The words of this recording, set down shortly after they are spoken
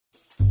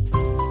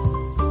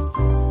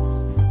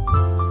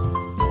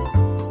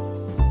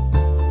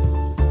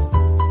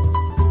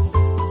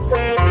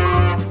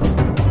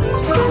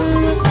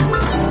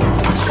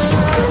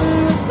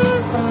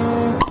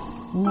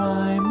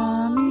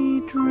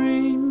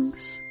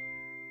Drinks.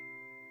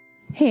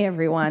 Hey,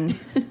 everyone.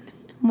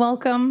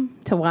 Welcome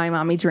to Why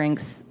Mommy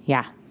Drinks.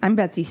 Yeah. I'm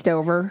Betsy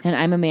Stover. And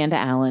I'm Amanda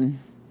Allen.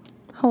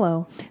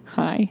 Hello.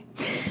 Hi.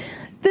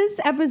 This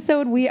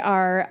episode, we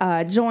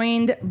are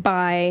joined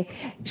by,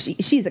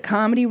 she's a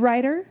comedy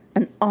writer,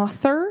 an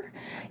author,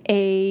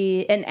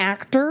 an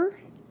actor,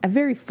 a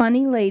very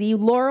funny lady,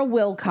 Laura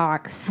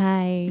Wilcox.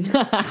 Hi.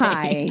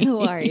 Hi. How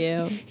are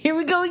you? Here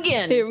we go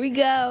again. Here we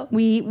go.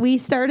 We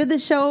started the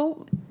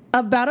show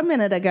about a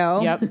minute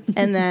ago. Yep.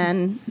 And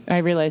then I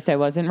realized I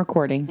wasn't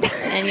recording.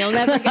 And you'll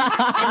never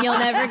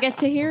get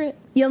to hear it.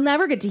 you'll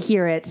never get to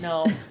hear it.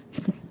 No.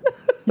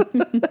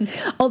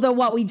 Although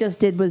what we just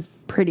did was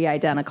pretty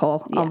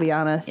identical, I'll be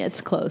honest.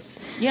 It's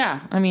close.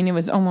 Yeah. I mean, it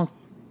was almost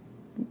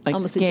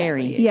Almost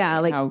scary. exactly. Yeah,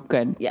 like How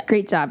good. Yeah.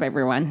 great job,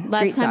 everyone.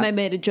 Last Great time job. I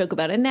made a joke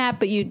about a nap,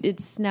 but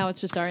now it's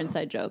just our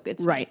inside joke.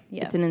 It's Right.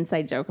 Yeah. It's an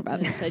inside joke It's about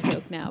an it. inside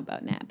joke now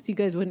about naps. You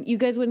guys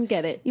wouldn't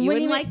get it. You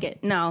wouldn't even- like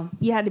it. No,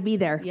 you had to be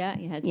there. Yeah,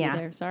 you had to Yeah. be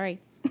there.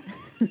 Sorry.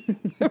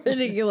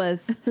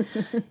 Ridiculous.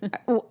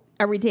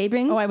 Are we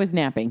taping? Oh, I was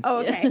napping. Oh,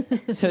 okay.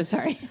 So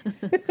sorry.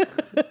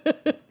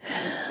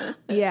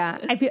 Yeah.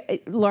 I feel,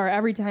 Laura,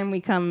 every time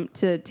we come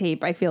to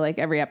tape, I feel like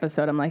every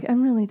episode I'm like,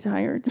 I'm really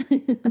tired.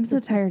 I'm so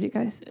tired, you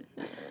guys.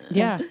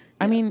 Yeah.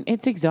 I mean,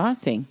 it's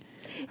exhausting.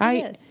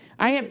 is.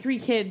 I have 3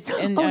 kids,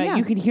 and yeah.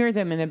 you can hear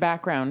them in the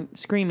background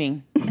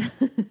screaming.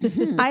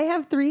 I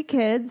have 3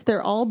 kids.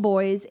 They're all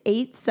boys,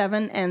 8,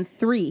 7, and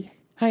 3.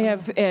 I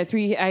have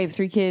 3. I have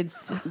 3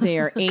 kids. They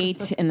are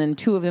 8, and then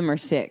 2 of them are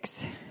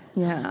 6.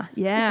 Yeah.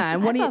 Yeah.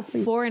 And what I do you have a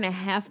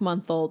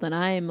 4.5-month-old, and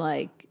I am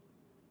like,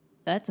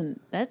 that's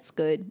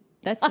good.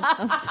 That's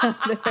enough stuff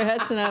there.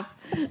 That's enough.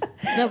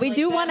 No, we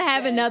do want to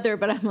have another,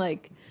 but I'm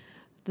like,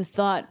 the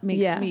thought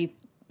makes me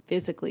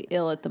physically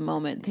ill at the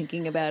moment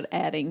thinking about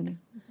adding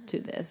to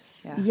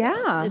this.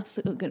 Yeah. It's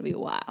going to be a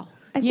while.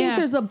 I think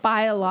there's a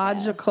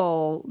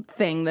biological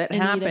thing that I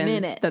need a happens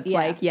minute. that's Yeah.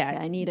 like,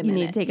 I need a you need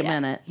minute. to take a Yeah.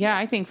 minute. Yeah,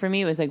 I think for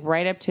me it was like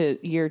right up to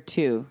year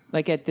 2.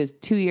 Like at the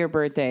 2-year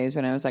birthdays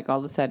when I was like all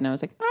of a sudden I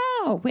was like,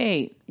 oh,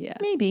 wait. Yeah.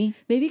 Maybe.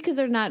 Maybe because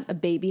they're not a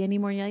baby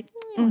anymore. And you're like,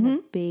 I want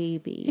a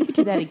baby. We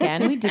did that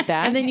again. We did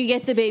that. And then you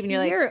get the baby and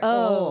you're You're like,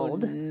 oh,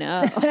 old.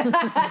 no.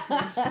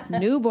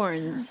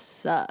 Newborns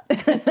suck.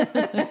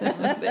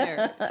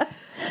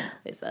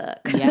 They suck.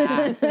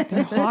 yeah,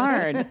 they're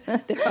hard.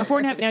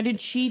 4.5. Now,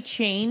 did she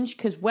change?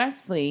 Because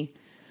Wesley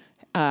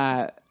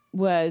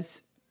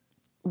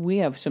we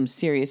have some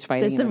serious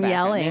fighting. There's in the some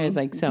background. yelling. There's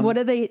like some, What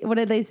are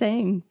they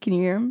saying? Can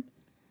you hear them?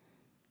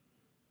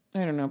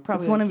 I don't know,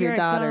 probably It's one like, of your "You're a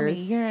daughters."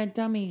 dummy. You're a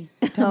dummy.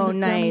 Oh, Dummy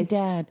nice.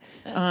 dad.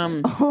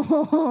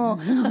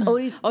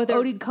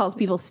 Odie calls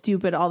people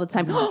stupid all the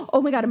time.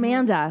 Oh my God,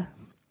 Amanda,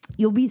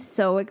 you'll be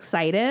so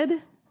excited.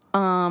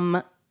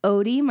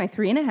 Odie, my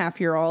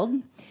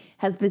 3.5-year-old,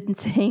 has been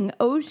saying,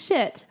 oh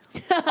shit,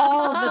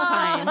 all the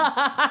time.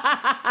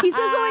 He says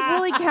it like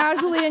really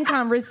casually in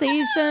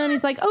conversation.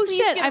 He's like, oh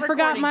shit, get a I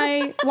forgot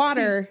my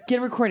water. Get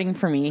a recording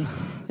for me.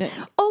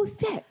 Oh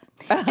shit.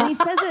 And he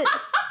says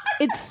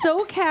it's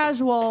so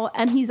casual,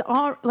 and he's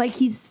all like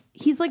he's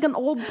like an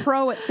old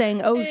pro at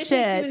saying oh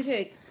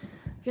shit.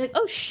 You're like,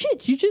 oh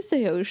shit, you just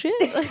say oh shit?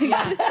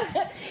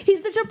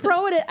 He's such a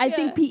pro at it. I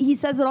think he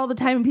says it all the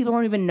time and people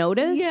don't even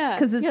notice. Yeah.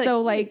 Because it's You're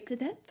so "Wait, like, did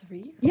that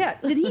 3? yeah,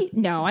 did he?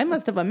 No, I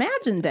must have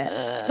imagined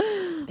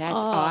it. That's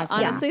awesome.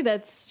 Honestly,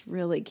 that's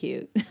really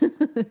cute.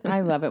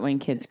 I love it when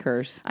kids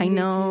curse. I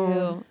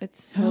know. Too.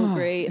 It's so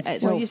great.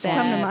 It's When you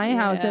come to my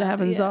house, it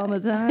happens all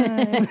the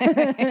time.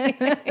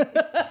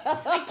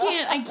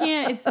 I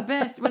can't. It's the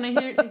best. When I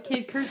hear the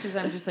kid curses,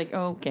 I'm just like,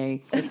 oh,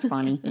 okay, it's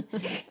funny.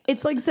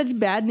 It's like such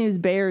bad news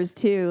bears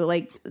too.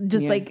 Like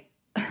just like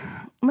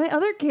my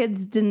other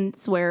kids didn't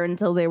swear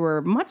until they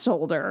were much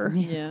older.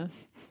 Yeah.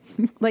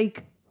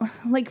 like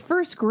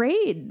first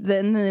grade.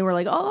 Then they were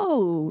like,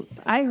 oh,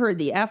 I heard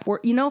the F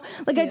word. You know,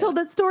 like I told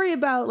that story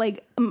about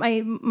like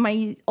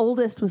my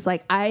oldest was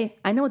like, I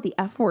know what the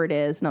F word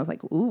is. And I was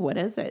like, ooh, what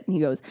is it? And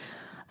he goes,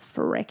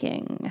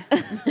 fricking.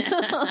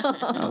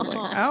 I was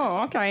like,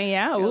 oh, okay.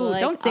 Yeah. Ooh,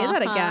 like, don't say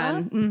that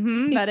again.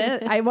 Mm-hmm, that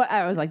is. I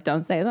was like,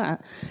 don't say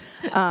that.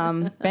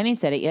 Benny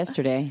said it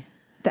yesterday.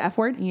 The F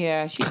word?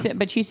 Yeah, she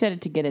said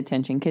it to get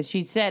attention because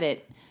she said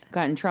it,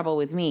 got in trouble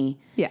with me.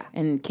 Yeah.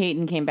 And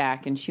Kaiten came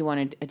back and she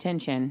wanted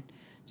attention.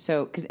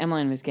 So, because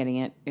Emmeline was getting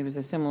it. It was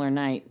a similar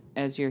night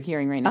as you're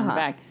hearing right now in the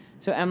back.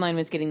 So Emmeline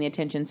was getting the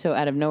attention. So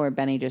out of nowhere,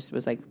 Benny just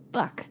was like,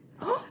 fuck.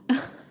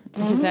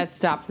 Because that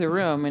stopped the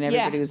room and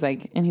everybody was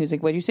like, and he was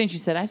like, what'd you say? And she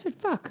said, I said,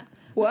 fuck.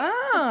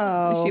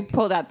 Wow. She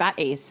pulled out that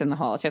ace in the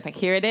hall. She's like,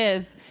 here it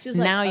is. was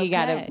like, Now you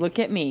got okay. to look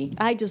at me.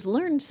 I just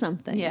learned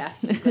something. Yeah.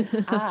 She's like,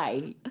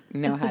 I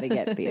know how to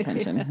get the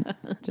attention.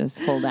 Just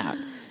hold out.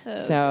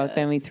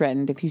 Then we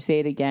threatened, if you say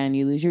it again,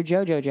 you lose your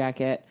JoJo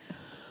jacket.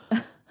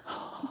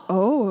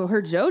 Oh,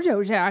 her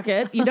JoJo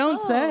jacket. You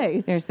don't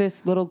say. There's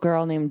this little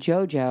girl named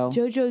JoJo.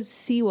 JoJo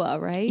Siwa,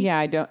 right? Yeah,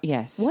 I don't.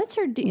 Yes. What's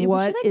her deal?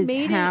 What was she, like, is made she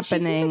seems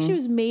happening? like she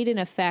was made in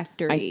a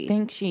factory. I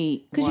think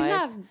she because was. she's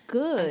not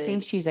good. I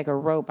think she's like a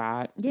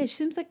robot. Yeah, she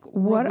seems like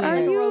What are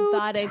like you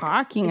robotic.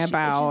 talking She's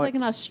about? like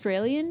an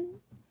Australian.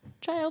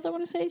 child, I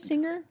want to say,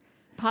 singer.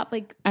 Pop,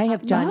 like... I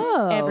have done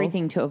Oh.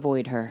 everything to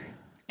avoid her.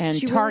 And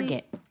She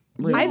Target.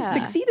 really- I've Yeah.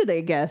 succeeded,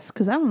 I guess,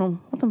 because I don't know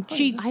what the fuck.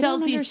 She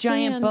sells don't these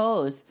giant understand.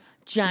 bows.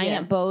 Giant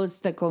Yeah. bows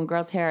that go in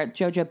girls' hair.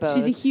 JoJo bows.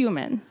 She's a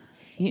human.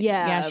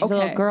 Yeah, Yeah, she's a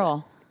little okay.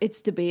 girl.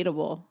 It's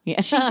debatable.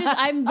 Yeah. She just,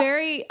 I've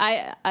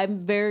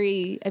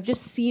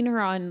just seen her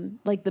on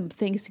like the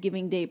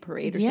Thanksgiving Day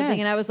parade or something.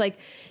 And I was like,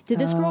 did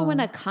this girl win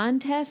a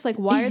contest? Like,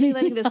 why are they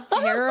letting this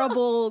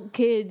terrible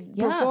kid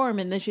perform?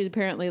 And then she's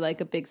apparently like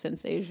a big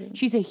sensation.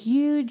 She's a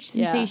huge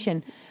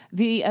sensation.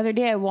 The other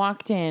day I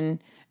walked in,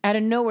 out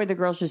of nowhere, the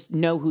girls just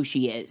know who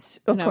she is.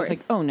 And I was course.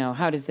 like, oh no,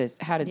 how did this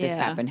Yeah.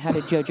 happen? How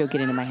did JoJo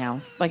get into my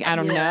house? Like, I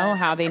don't know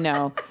how they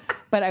know.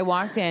 But I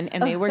walked in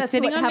and they were that's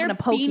sitting what on their happened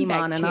to Pokemon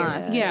beanbag and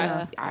chairs. us.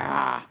 Yes.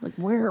 Ah. Like,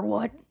 where,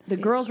 what? The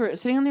girls were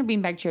sitting on their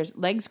beanbag chairs,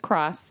 legs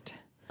crossed,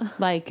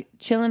 like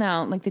chilling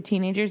out, like the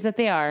teenagers that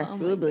they are,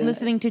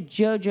 listening to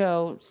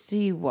JoJo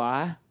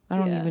Siwa. I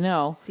don't even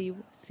know.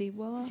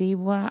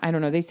 Siwa. I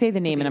don't know. They say the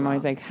name, and I'm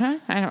always like, huh?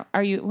 I don't.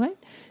 Are you what?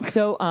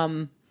 So,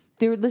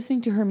 they were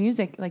listening to her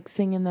music, like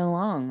singing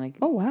along, like,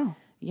 Oh, wow.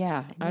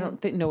 yeah. I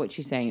don't know what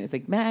she's saying. It was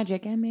like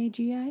magic,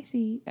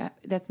 MAGIC.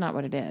 That's not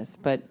what it is,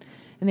 but.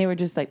 And they were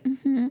just like,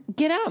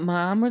 get out,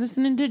 Mom. We're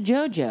listening to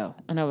JoJo.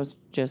 And I was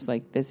just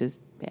like, this is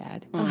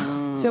bad.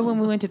 So when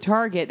we went to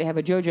Target, they have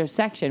a JoJo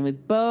section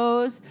with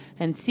bows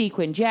and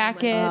sequin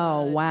jackets.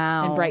 Oh,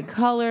 wow. And bright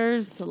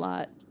colors. It's a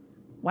lot.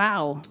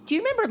 Wow. Do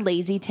you remember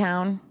Lazy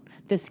Town,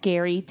 the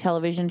scary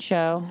television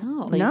show?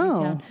 No. Lazy No.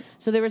 Town.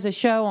 So there was a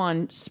show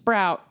on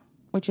Sprout,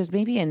 which is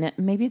maybe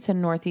it's a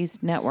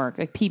Northeast network,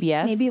 like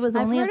PBS. Maybe it was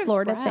I've only heard a of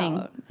Florida Sprout.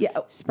 thing. Yeah.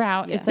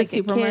 Sprout. It's The like a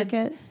supermarket?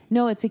 kids.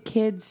 No, it's a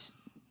kids.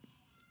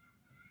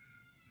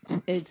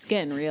 It's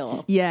getting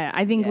real. Yeah,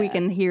 I think we Yeah.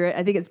 can hear it.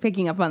 I think it's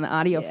picking up on the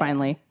audio Yeah.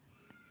 finally.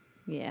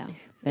 Yeah.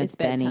 That's It's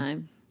Benny.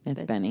 bedtime.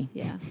 That's Benny.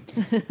 Yeah.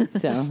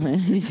 So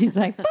she's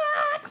like,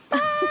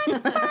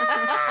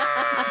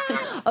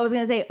 I was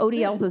going to say,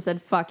 Odie also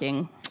said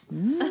fucking.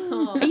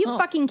 Are you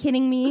fucking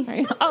kidding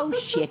me? oh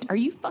shit, are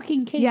you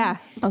fucking kidding? Yeah.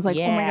 I was like,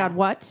 oh my Yeah. God,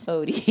 what?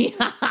 Odie.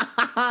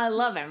 I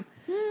love him.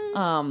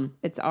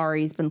 It's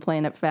Ari's been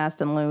playing it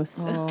fast and loose.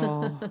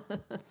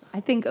 I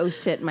think oh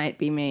shit might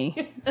be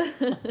me.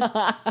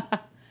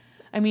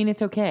 I mean,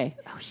 it's okay.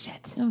 Oh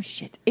shit. Oh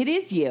shit, it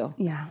is you.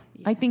 Yeah.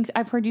 I think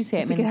I've heard you say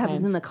it I think many it happens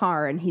times. in the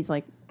car and he's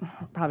like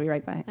probably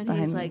right And behind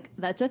he's me. like,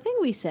 that's a thing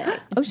we say.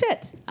 oh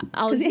shit.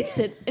 I'll use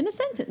it in a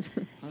sentence.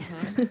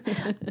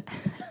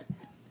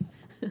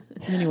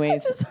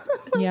 Anyways,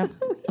 yeah.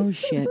 Oh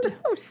shit.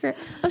 Oh shit.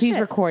 Oh, Please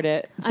shit. record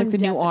it. It's I'm like the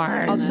new definitely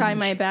R. I'll try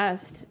my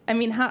best. I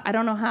mean, I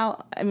don't know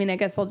how. I mean, I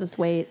guess I'll just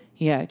wait.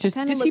 Yeah, just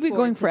kinda look keep it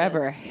going forward to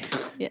forever.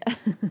 Yeah.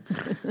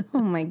 Oh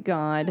my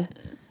God.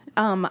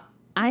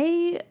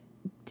 I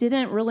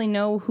didn't really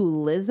know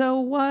who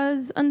Lizzo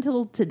was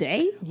until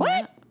today.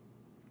 What?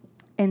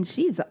 And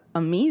she's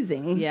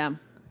amazing. Yeah.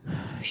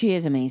 She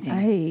is amazing.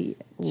 I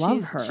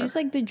love her. She's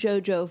like the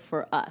JoJo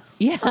for us.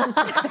 yeah.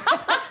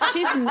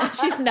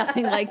 She's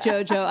nothing like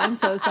JoJo. I'm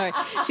so sorry.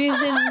 She's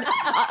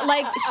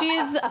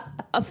she's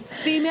a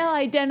female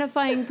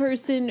identifying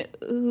person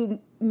who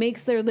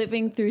makes their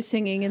living through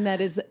singing, and that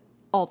is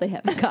all they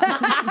have in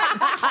common.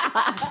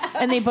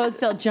 And they both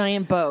sell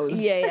giant bows.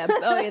 Yeah.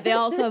 Oh, yeah. They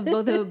also have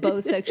both a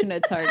bow section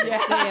at Target.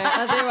 They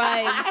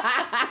otherwise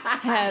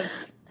have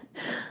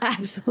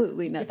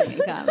absolutely nothing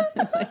in common.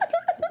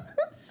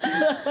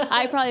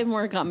 I probably have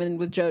more in common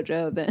with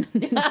JoJo than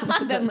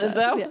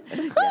Lizzo?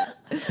 Yeah.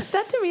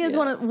 That to me is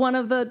one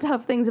of the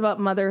tough things about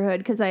motherhood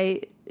because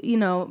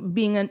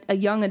being a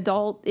young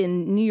adult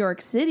in New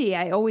York City,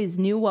 I always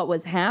knew what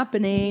was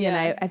happening,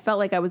 Yeah. and I felt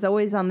like I was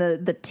always on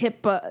the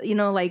tip,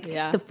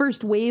 the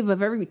first wave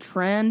of every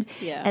trend.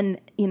 Yeah. And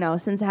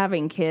since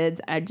having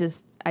kids, I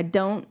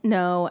don't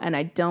know and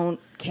I don't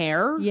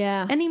care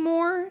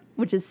anymore,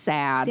 which is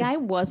sad. See, I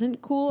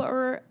wasn't cool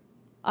or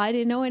I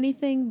didn't know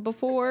anything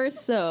before,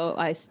 so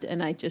I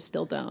just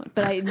still don't.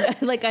 But I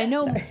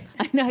know,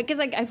 because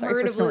I've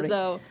heard of snorting.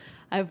 Lizzo,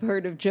 I've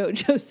heard of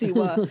JoJo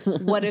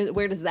Siwa.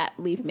 Where does that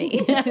leave me?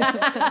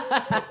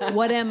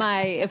 What am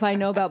I if I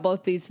know about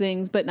both these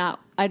things, but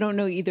I don't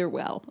know either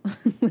well?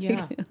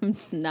 Yeah. I'm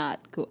just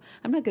not cool.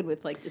 I'm not good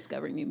with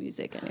discovering new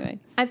music anyway.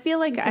 I feel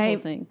like It's a whole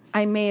thing.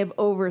 I may have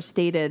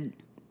overstated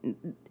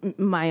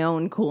my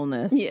own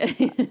coolness. Yeah.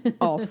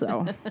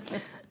 Also,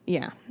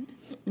 yeah,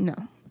 no.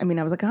 I mean,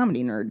 I was a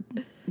comedy nerd.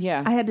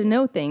 Yeah. I had to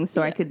know things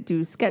so I could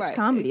do sketch Right,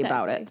 comedy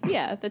about it. exactly.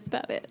 Yeah, that's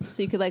about it.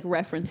 So you could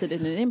reference it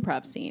in an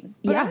improv scene.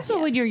 But also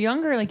when you're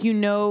younger,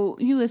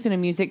 you listen to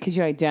music because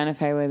you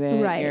identify with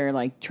it. Right.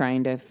 You're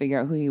trying to figure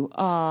out who you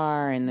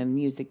are, and the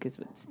music is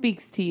what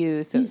speaks to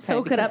you. So You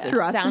soak it up through the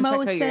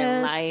soundtrack of your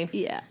osmosis. life.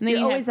 Yeah. And then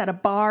You're always at a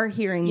bar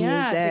hearing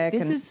yeah, music.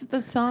 it's like, this is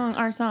the song,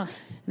 our song.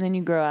 And then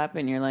you grow up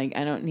and you're like,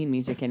 I don't need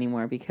music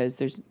anymore because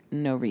there's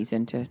no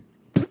reason to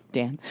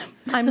dance.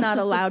 I'm not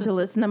allowed to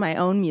listen to my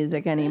own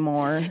music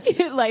anymore.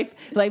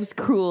 Life's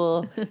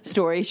cruel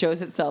story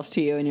shows itself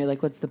to you, and you're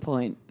like, what's the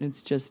point?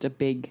 It's just a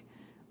big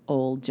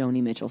old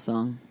Joni Mitchell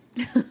song.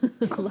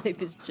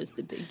 Life is just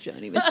a big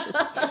Joni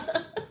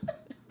Mitchell.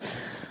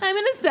 I'm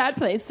in a sad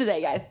place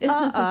today, guys.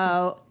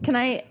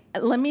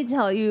 Let me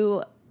tell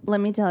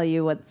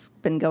you what's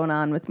been going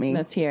on with me.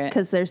 Let's hear it.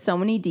 Because there's so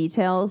many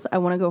details. I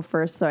want to go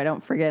first so I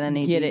don't forget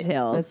any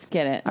details. Let's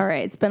get it. All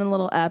right. It's been a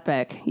little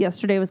epic.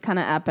 Yesterday was kind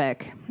of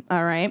epic.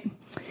 All right.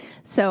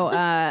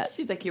 So,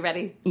 she's like, "You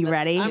ready? You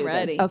ready? I'm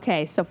ready.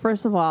 Okay. So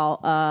first of all,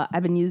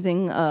 I've been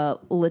using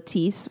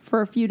Latisse for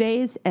a few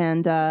days,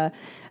 and I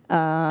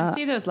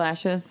see those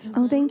lashes.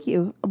 oh, thank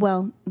you.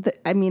 Well,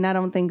 I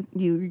don't think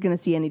you're going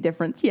to see any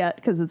difference yet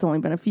because it's only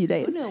been a few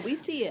days. Oh, no, we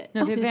see it.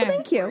 No, they're there.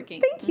 Thank you.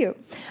 Working. Thank you.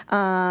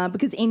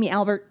 Because Amy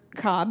Albert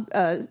Cobb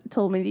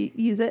told me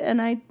to use it,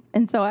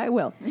 and so I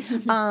will.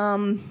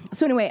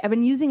 So anyway, I've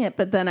been using it,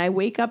 but then I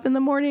wake up in the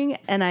morning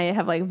and I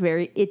have like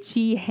very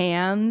itchy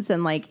hands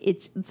and like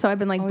itch. So I've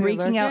been like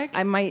breaking out. allergic?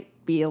 I might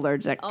be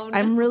allergic. Oh, no.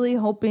 I'm really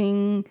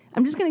hoping.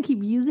 I'm just going to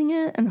keep using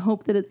it and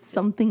hope that it's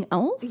something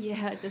else.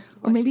 Yeah, just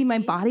Or maybe my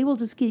body will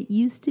just get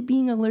used to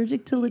being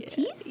allergic to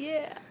Latisse.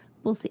 Yeah.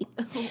 We'll see.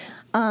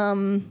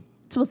 So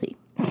we'll see.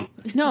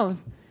 No.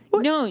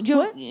 No, Joe,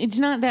 What? it's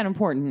not that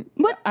important.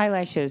 What?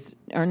 Eyelashes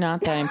are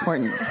not that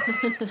important.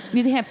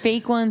 You can have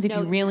fake ones if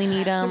you really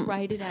need To them.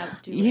 write it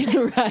out. Do it.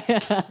 Yeah, right.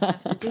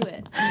 Have to do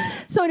it.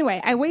 So anyway,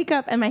 I wake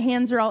up and my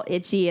hands are all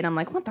itchy, and I'm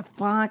like, "What the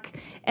fuck?"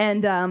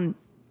 And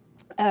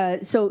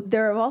so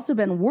there have also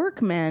been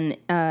workmen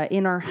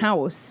in our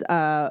house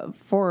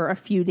for a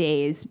few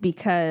days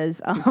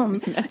because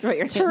That's why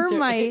your hands are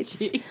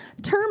termites itchy.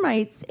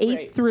 ate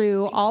Right.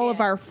 through all of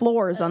our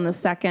floors on the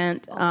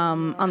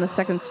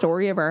second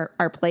story of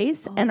our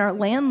place, and our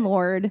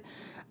landlord,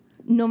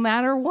 no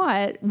matter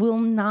what, will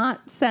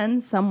not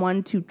send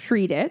someone to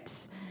treat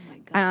it.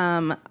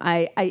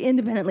 I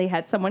independently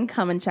had someone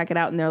come and check it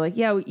out, and they're like,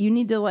 "Yeah, we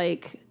need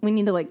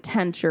to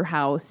tent your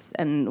house,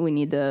 and we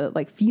need to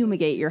like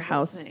fumigate your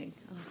house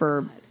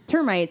for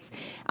termites.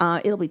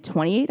 It'll be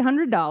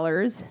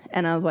 $2,800."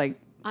 And I was like,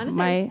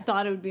 Honestly, I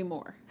thought it would be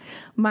more.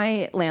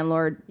 my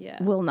landlord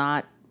will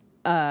not.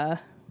 I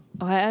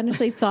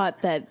honestly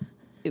thought that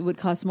it would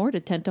cost more to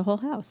tent a whole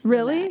house. than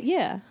Really? that.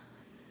 Yeah.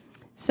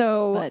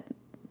 So,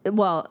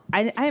 well,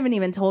 I haven't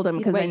even told him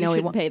because way, I know you he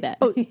shouldn't won't pay that.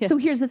 Oh, Yeah. So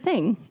here's the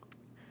thing.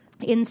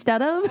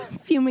 Instead of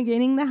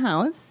fumigating the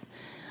house,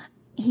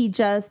 he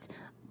just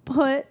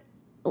put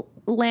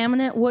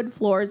laminate wood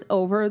floors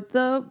over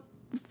the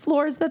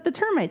floors that the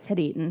termites had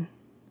eaten.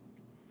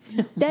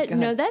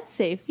 That's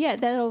safe. Yeah,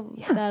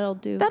 that'll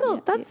do.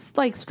 That's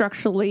like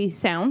structurally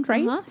sound,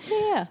 right? Uh-huh.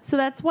 Yeah. So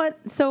that's what.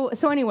 So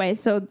anyway,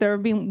 so there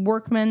have been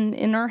workmen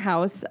in our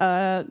house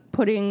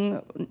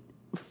putting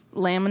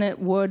laminate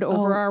wood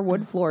over our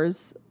wood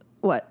floors.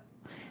 What?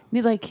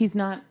 Like he's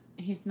not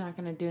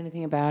going to do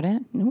anything about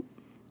it? Nope.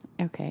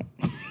 Okay.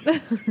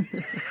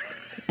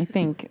 I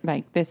think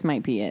like this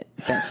might be it,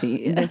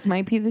 Betsy. Yeah. This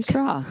might be the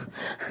straw.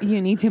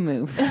 You need to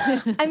move.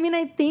 I mean,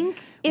 I think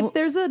if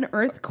there's an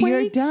earthquake,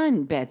 You're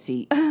done,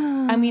 Betsy.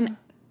 I mean,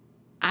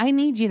 I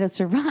need you to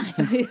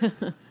survive.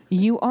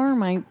 You are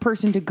my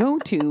person to go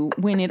to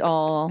when it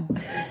all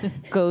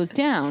goes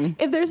down.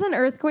 if there's an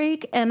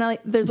earthquake and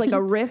there's like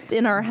a rift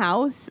in our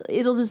house,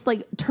 it'll just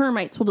like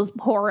termites will just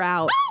pour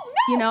out. Oh, no!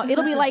 You know,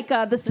 it'll be like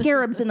the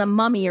scarabs in the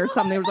Mummy or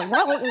something. It was like,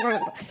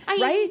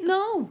 right?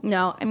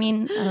 No, I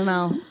mean, I don't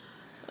know.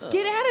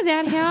 Get out of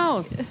that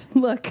house.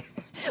 Look,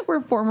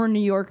 we're former New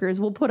Yorkers.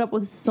 We'll put up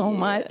with so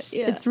much.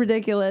 yeah. It's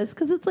ridiculous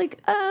because it's like,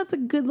 it's a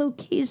good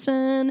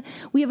location.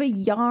 We have a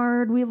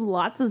yard. We have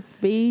lots of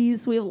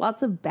space. We have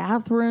lots of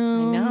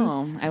bathrooms.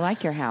 No, I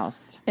like your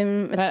house.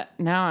 And, But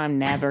now I'm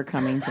never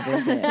coming to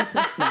visit. No,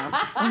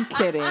 I'm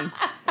kidding.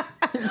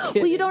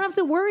 well, you don't have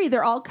to worry.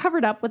 They're all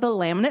covered up with a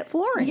laminate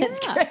flooring. Yeah. It's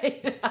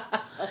great.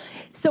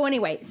 So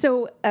anyway,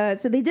 so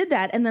they did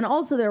that, and then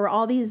also there were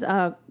all these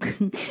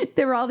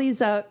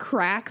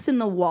cracks in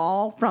the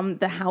wall from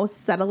the house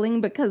settling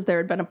because there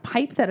had been a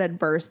pipe that had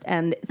burst,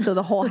 and so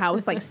the whole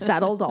house like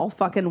settled all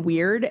fucking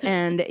weird.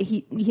 And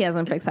he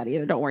hasn't fixed that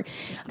either. Don't worry.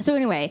 So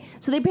anyway,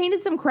 so they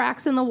painted some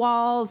cracks in the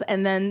walls,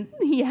 and then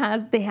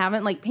they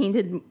haven't like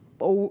painted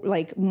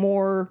like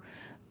more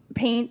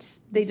paint.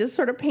 They just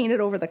sort of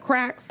painted over the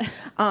cracks.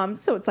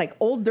 So it's like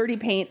old dirty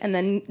paint and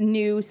then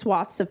new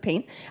swaths of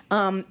paint.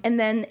 And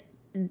then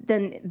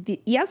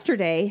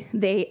yesterday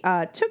they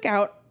took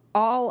out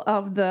all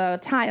of the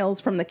tiles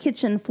from the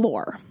kitchen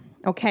floor.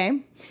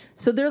 Okay.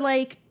 So they're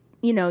like,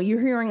 you're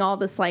hearing all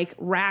this like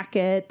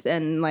racket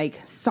and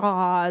like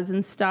saws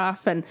and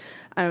stuff. And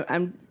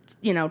I'm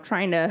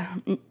trying to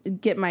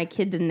get my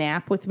kid to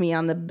nap with me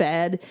on the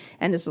bed.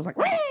 And it's just like,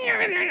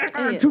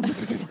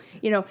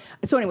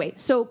 so anyway,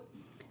 so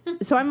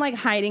I'm like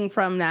hiding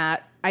from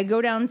that. I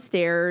go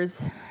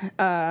downstairs,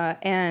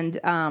 and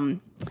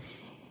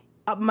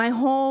my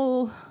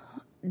whole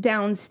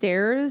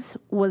downstairs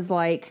was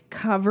like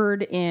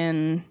covered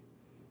in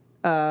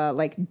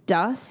like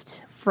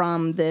dust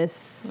from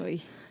this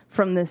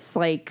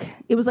like,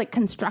 it was like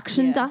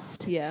construction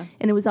dust. Yeah.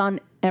 And it was on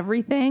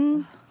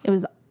everything. It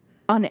was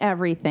on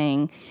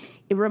everything.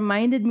 It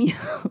reminded me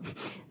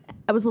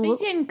I was a little.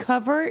 They didn't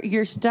cover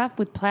your stuff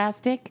with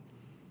plastic?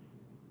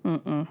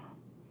 So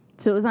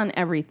it was on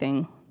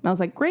everything. I was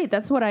like, great.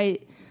 That's what I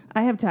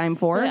I have time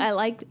for it. I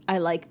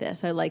like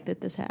this. I like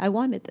that this. I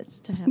wanted this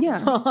to happen.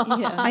 Yeah.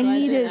 I glad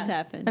needed this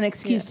happened. an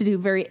excuse to do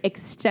very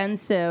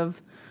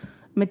extensive,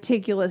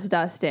 meticulous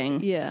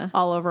dusting. Yeah.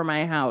 All over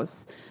my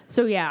house.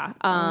 So yeah,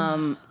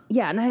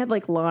 yeah, and I had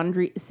like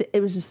laundry.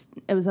 It was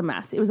a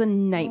mess. It was a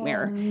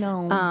nightmare.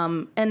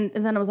 No. And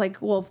then I was like,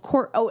 well, of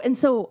course. Oh, and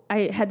so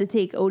I had to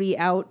take Odie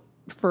out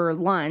for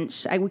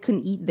lunch. We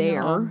couldn't eat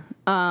there.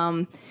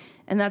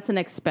 And that's an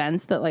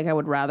expense that like I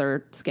would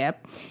rather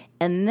skip.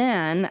 And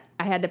then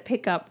I had to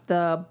pick up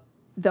the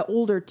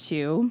older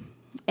two,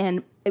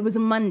 and it was a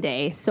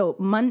Monday. So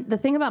the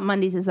thing about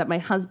Mondays is that my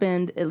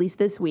husband, at least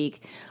this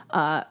week,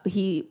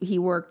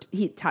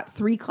 he taught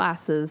 3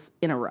 classes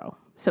in a row.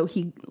 So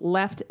he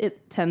left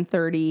at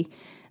 10:30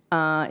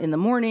 in the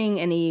morning,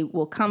 and he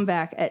will come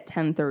back at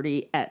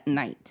 10:30 at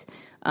night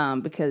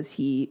because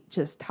he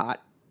just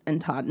taught and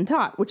taught and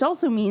taught, which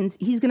also means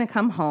he's going to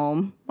come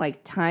home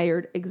like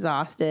tired,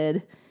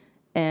 exhausted,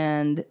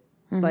 and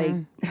like,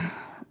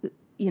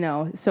 you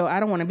know, so I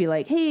don't want to be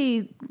like,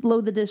 hey,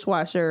 load the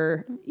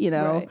dishwasher, you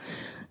know,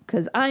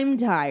 because I'm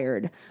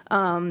tired.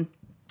 So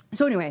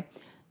anyway,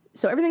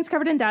 so everything's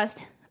covered in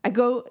dust.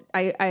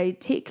 I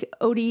take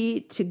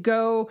Odie to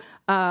go.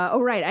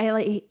 I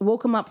like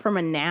woke him up from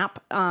a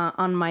nap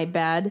on my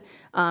bed.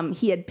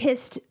 He had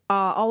pissed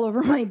all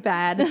over my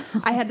bed.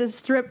 I had to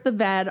strip the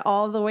bed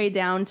all the way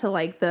down to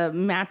like the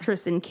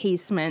mattress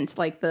encasement,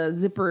 like the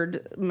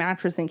zippered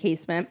mattress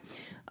encasement.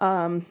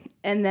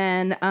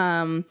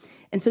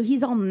 And so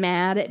he's all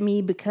mad at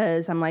me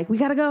because I'm like, we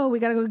gotta go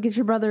get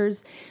your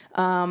brothers.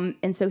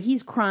 And so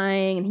he's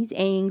crying and he's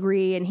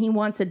angry and he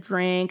wants a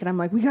drink. And I'm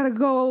like, we gotta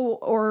go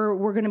or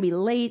we're gonna be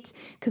late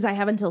because I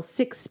have until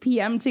 6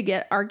 p.m. to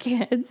get our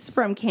kids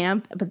from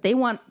camp. But they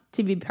want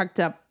to be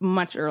picked up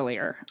much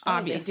earlier,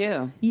 obviously. They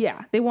do.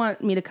 Yeah, they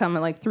want me to come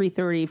at like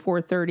 3:30,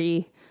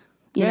 4:30,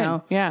 you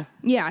know? Yeah.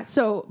 Yeah,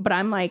 so, but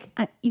I'm like,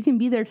 you can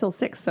be there till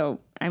 6, so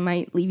I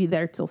might leave you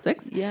there till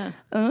 6. Yeah.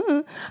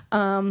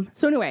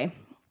 So anyway,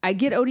 I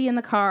get Odie in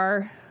the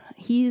car.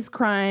 He's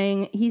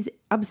crying. He's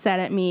upset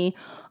at me.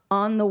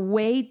 On the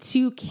way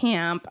to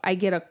camp, I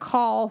get a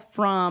call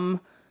from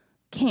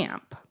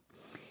camp.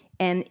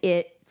 And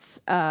it's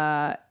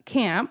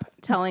camp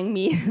telling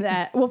me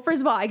that, well,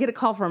 first of all, I get a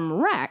call from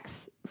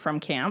Rex from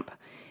camp.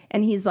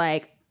 And he's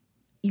like,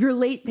 you're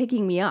late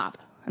picking me up.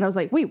 And I was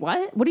like, wait,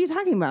 what? What are you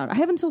talking about? I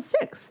have until 6.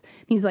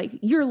 And he's like,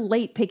 you're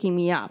late picking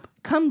me up.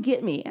 Come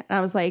get me. And I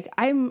was like,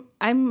 I'm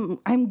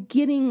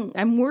leaving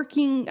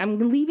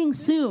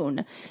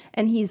soon.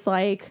 And he's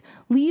like,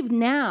 leave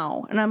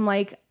now. And I'm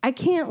like, I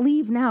can't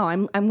leave now.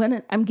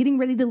 I'm getting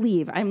ready to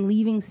leave. I'm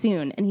leaving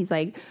soon. And he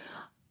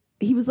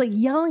was like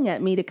yelling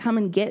at me to come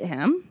and get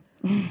him.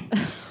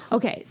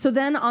 Okay. So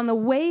then on the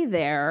way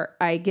there,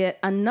 I get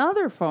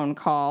another phone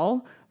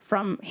call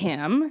from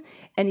him,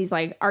 and he's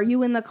like, are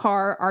you in the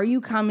car? Are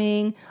you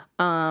coming?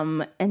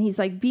 And he's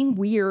like being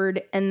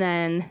weird. And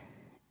then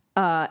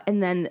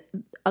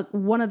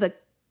one of the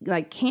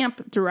like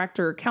camp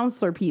director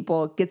counselor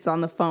people gets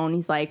on the phone.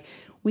 He's like,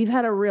 we've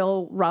had a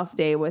real rough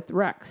day with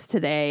Rex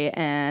today.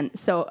 And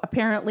so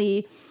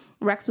apparently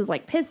Rex was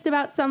like pissed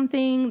about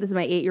something. This is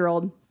my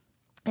 8-year-old.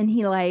 And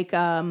he like,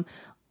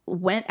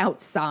 went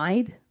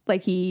outside.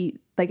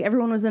 Like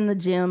everyone was in the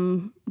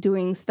gym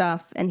doing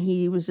stuff, and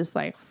he was just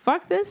like,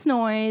 fuck this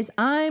noise,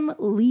 I'm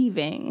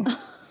leaving.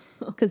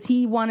 Because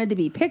he wanted to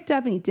be picked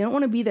up and he didn't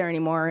want to be there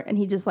anymore. And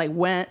he just like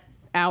went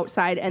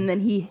outside, and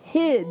then he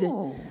hid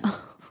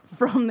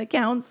from the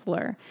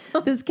counselor.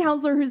 This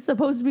counselor who's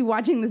supposed to be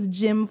watching this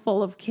gym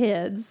full of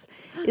kids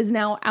is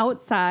now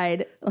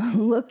outside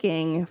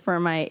looking for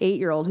my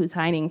 8-year-old who's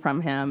hiding from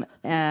him.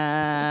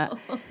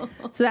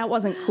 So that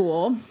wasn't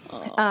cool.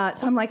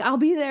 So I'm like, I'll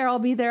be there.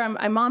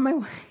 I'm on my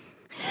way.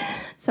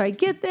 So I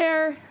get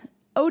there.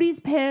 Odie's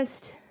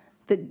pissed.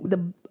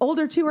 The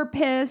older two are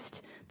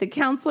pissed. The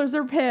counselors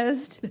are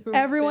pissed.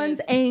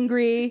 Everyone's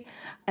angry.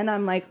 And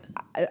I'm like,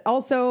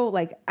 also,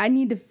 like, I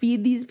need to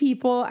feed these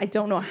people. I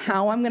don't know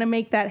how I'm going to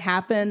make that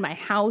happen. My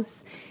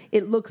house,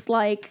 it looks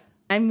like,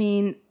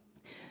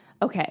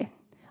 okay,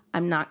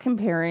 I'm not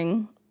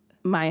comparing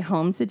my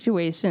home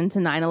situation to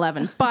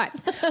 9/11, but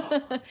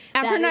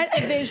after that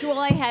is the visual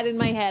I had in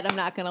my head. I'm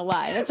not going to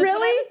lie. That's just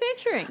what I was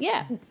picturing.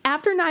 Yeah.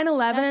 After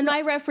 9/11, that's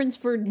my reference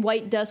for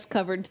white dust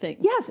covered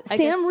things. Yes,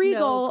 Sam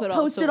Riegel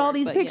posted all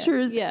these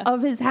pictures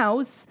of his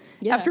house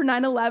after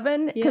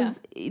 9/11 because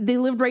they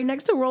lived right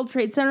next to World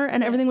Trade Center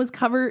and everything was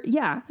covered.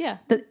 Yeah,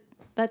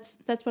 that's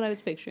what I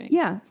was picturing.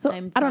 Yeah, so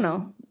I don't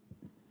know.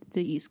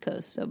 The East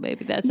Coast, so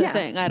maybe that's a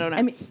thing. I don't know.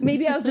 I mean,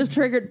 maybe I was just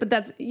triggered, but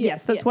that's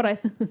what I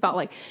felt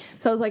like.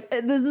 So I was like,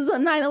 this is a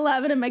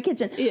 9/11 in my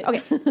kitchen. Yeah.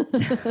 Okay.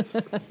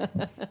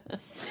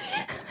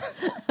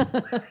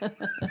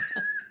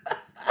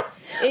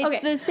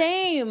 It's the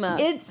same.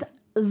 It's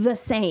the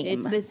same.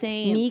 It's the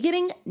same. Me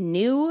getting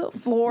new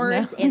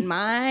floors in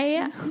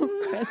my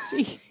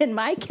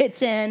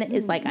kitchen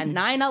is like a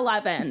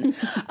 9/11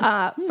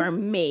 for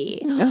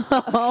me.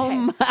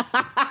 Oh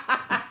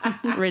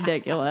my.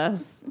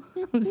 Ridiculous.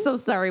 I'm so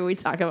sorry we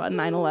talk about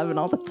 9/11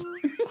 all the time.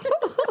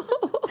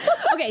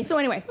 Okay, so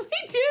anyway.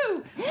 We do.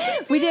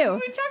 We do.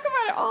 We talk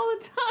about it all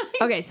the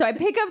time. Okay, so I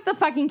pick up the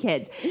fucking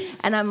kids,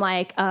 and I'm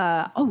like,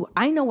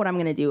 I know what I'm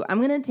going to do.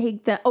 I'm going to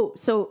take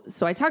so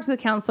I talked to the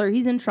counselor.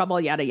 He's in trouble,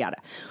 yada, yada.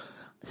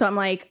 So I'm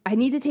like, I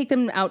need to take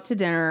them out to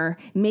dinner.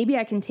 Maybe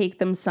I can take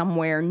them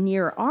somewhere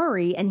near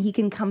Ari, and he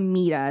can come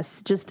meet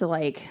us just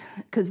to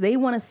because they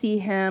want to see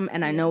him,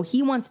 and I know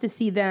he wants to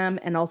see them,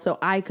 and also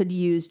I could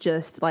use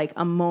just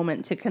a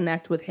moment to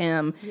connect with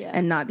him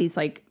and not these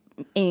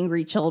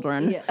angry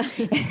children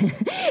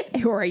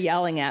who are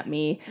yelling at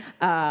me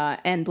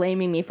and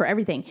blaming me for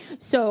everything.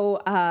 So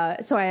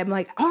I'm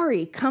like,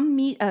 Ari, come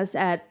meet us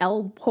at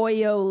El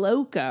Pollo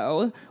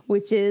Loco,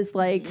 which is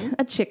a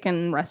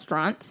chicken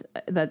restaurant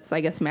that's, I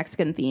guess,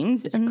 Mexican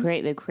themed. It's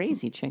great. The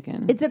crazy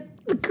chicken. It's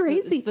the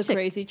crazy chicken.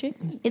 Crazy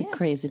chicken. It's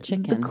crazy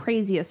chicken. The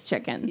craziest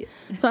chicken.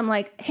 Yeah. So I'm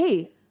like,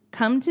 hey,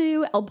 come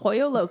to El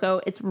Pollo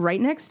Loco. It's right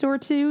next door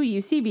to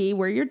UCB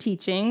where you're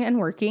teaching and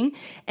working,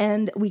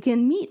 and we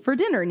can meet for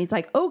dinner. And he's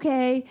like,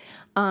 okay,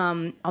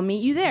 I'll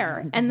meet you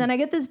there. And then I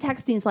get this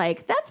text, and he's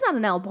like, that's not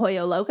an El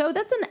Pollo Loco.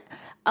 That's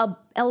an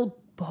El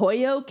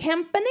Pollo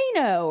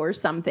Campanino or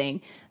something.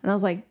 And I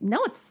was like,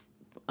 no, it's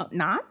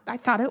not. I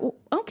thought it.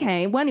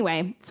 Okay. Well,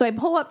 anyway, so I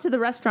pull up to the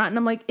restaurant, and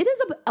I'm like, it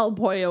is a El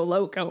Pollo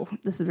Loco.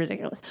 This is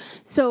ridiculous.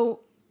 So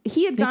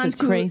he had gone to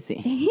crazy.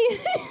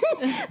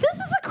 This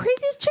is the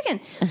craziest chicken.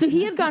 So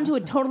he had gone to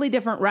a totally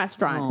different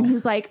restaurant. And he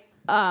was like,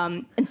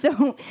 and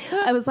so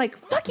I was like,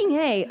 fucking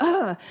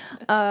A.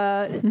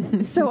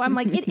 So I'm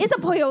like, it is a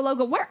Pollo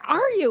Loco. Where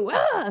are you?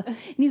 And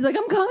he's like,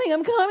 I'm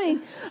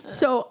coming.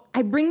 So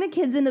I bring the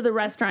kids into the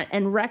restaurant,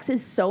 and Rex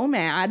is so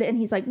mad. And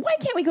he's like, why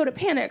can't we go to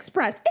Panda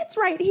Express? It's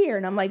right here.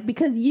 And I'm like,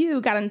 because you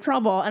got in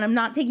trouble, and I'm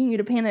not taking you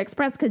to Panda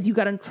Express because you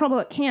got in trouble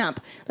at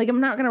camp. I'm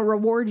not going to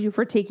reward you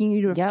for taking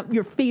you to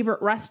your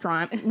favorite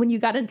restaurant when you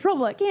got in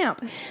trouble at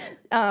camp.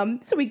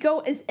 So we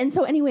go, and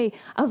so anyway,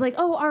 I was like,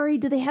 oh, Ari,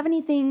 do they have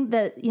anything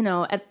that,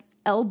 at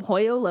El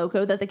Pollo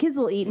Loco that the kids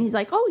will eat? And he's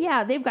like, oh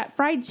yeah, they've got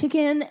fried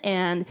chicken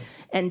and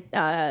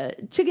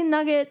chicken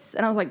nuggets.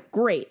 And I was like,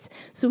 great.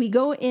 So we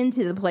go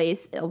into the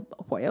place, El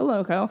Pollo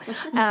Loco,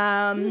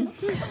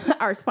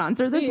 our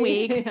sponsor this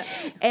week.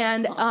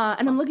 And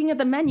I'm looking at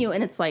the menu,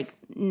 and it's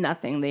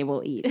nothing they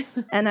will eat.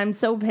 And I'm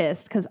so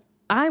pissed because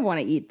I want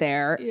to eat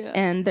there,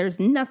 and there's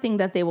nothing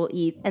that they will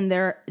eat, and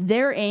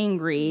they're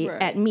angry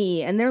at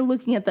me, and they're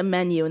looking at the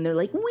menu, and they're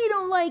like, we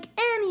don't like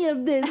any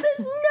of this. There's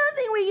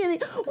nothing we can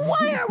eat.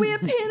 Why are we at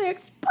Panda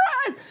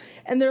Express?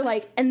 And they're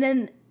like, and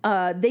then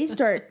they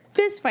start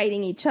fist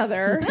fighting each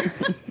other.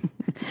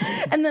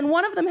 And then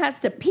one of them has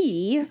to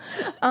pee.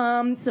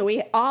 So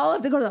we all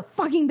have to go to the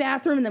fucking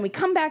bathroom, and then we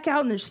come back out,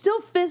 and there's still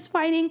fist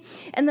fighting.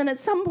 And then at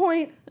some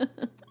point,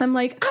 I'm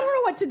like, I don't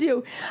know what to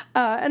do.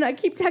 And I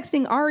keep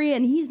texting Ari,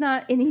 and he's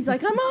like,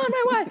 I'm on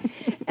my way.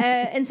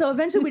 And so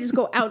eventually we just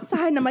go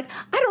outside, and I'm like,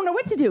 I don't know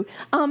what to do.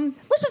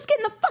 Let's just get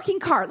in the fucking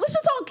car. Let's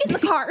just all get in the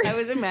car. I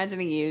was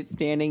imagining you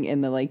standing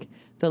in the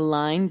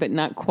line, but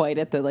not quite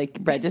at the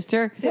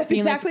register. That's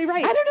exactly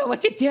right. I don't know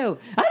what to do.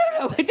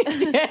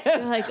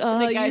 You're like,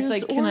 oh, the guy's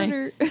like, can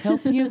I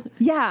help you?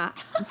 Yeah,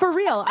 for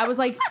real. I was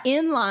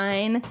in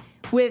line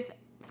with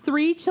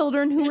 3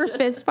 children who were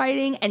fist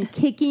fighting and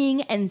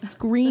kicking and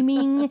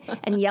screaming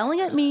and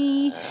yelling at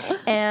me.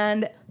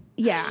 And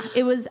yeah,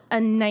 it was a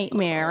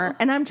nightmare.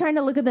 And I'm trying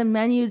to look at the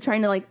menu,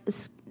 trying to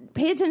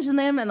pay attention to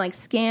them and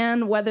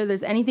scan whether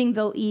there's anything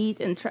they'll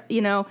eat, and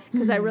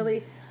because I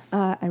really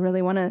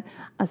want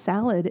a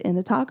salad in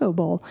a taco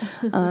bowl.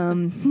 So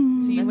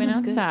you went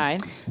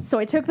outside. So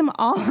I took them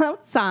all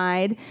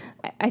outside.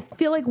 I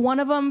feel like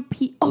one of them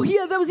oh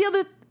yeah, that was the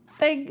other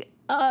thing.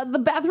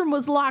 The bathroom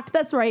was locked.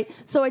 That's right.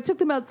 So I took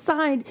them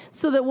outside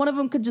so that one of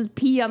them could just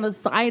pee on the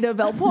side of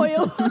El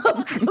Pollo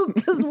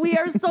because we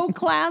are so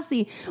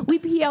classy. We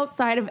pee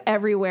outside of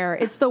everywhere.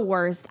 It's the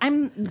worst.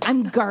 I'm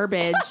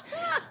garbage.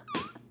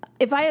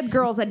 If I had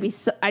girls, I'd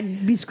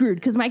be screwed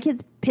because my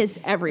kids piss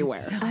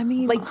everywhere. I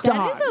mean, dogs.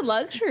 That is a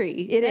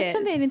luxury. That's is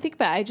something I didn't think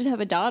about. I just have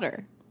a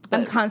daughter.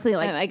 I'm constantly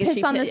I guess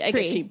piss on this tree. I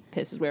guess she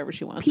pisses wherever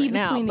she wants Pee right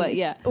now. between But these.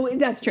 yeah,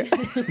 That's true.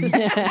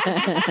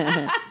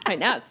 right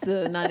now it's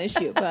a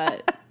non-issue.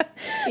 But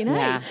be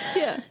nice.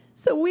 Yeah.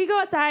 So we go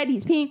outside,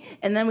 he's peeing,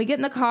 and then we get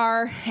in the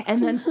car,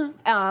 and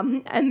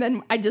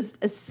then I just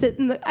sat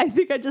in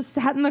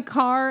the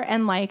car,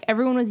 and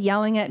everyone was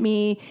yelling at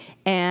me,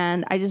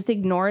 and I just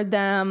ignored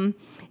them,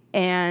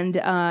 and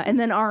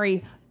then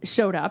Ari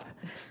showed up,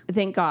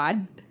 thank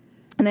God.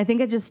 And I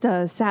think I just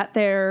sat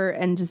there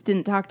and just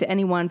didn't talk to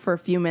anyone for a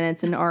few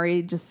minutes, and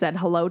Ari just said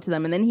hello to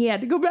them, and then he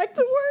had to go back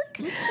to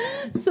work.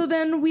 So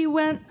then we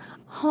went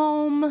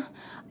home,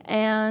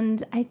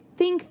 and I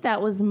think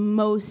that was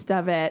most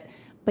of it.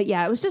 But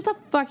yeah, it was just a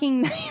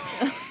fucking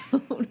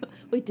nightmare.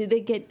 Wait, did they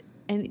get?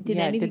 And did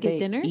any of you get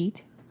dinner?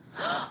 Eat?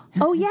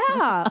 Oh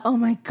yeah! Oh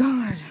my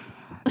God!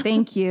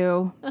 Thank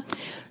you.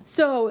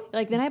 So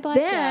then I blacked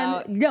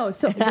out. No,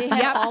 so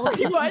yeah, all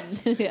pretty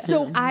much. Yeah.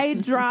 So I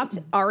dropped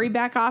Ari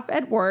back off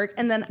at work,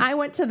 and then I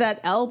went to that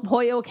El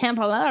Pollo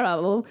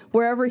Campanero,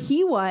 wherever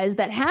he was,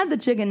 that had the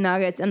chicken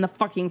nuggets and the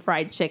fucking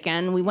fried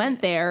chicken. We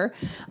went there,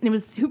 and it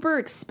was super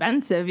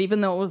expensive,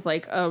 even though it was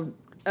a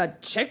a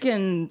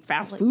chicken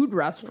fast food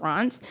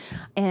restaurant.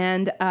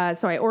 And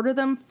so I order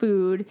them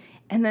food,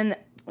 and then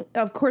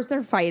of course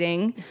they're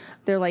fighting.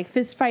 They're like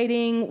fist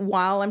fighting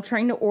while I'm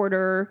trying to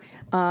order.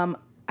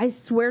 I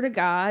swear to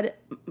God,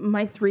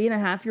 my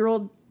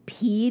 3.5-year-old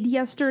peed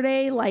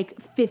yesterday like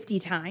 50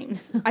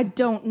 times. I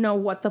don't know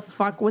what the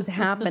fuck was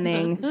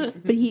happening,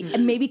 but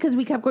maybe because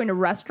we kept going to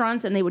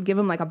restaurants and they would give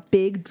him like a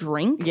big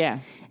drink. Yeah.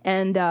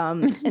 And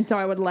so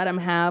I would let him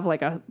have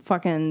like a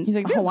fucking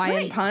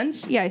Hawaiian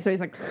punch. Yeah. So he's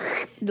like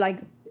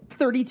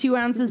 32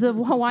 ounces of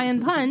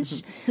Hawaiian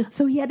punch.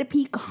 So he had to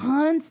pee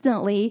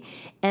constantly.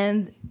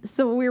 And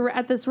so we were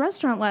at this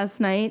restaurant last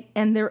night,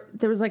 and there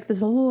was like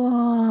this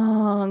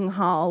long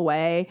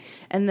hallway,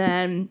 and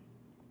then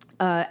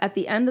at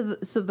the end of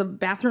the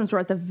bathrooms were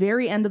at the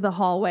very end of the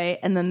hallway,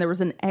 and then there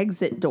was an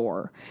exit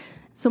door.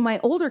 So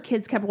my older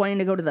kids kept wanting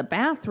to go to the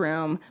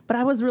bathroom, but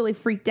I was really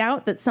freaked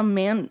out that some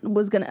man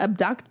was going to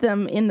abduct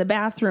them in the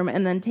bathroom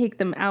and then take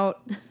them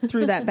out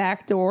through that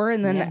back door,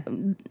 and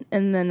then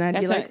I'd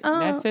be like, "Oh,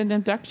 that's an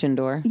abduction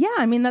door." Yeah,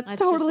 I mean that's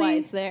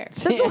totally just why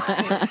it's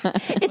there.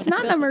 It's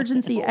not an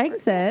emergency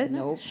exit.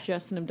 Nope. It's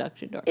just an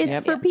abduction door.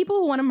 It's for people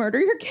who want to murder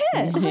your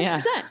kid.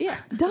 Yeah. Yeah.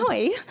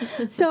 Die.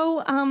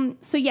 So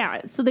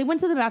they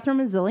went to the bathroom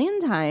a zillion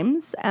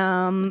times,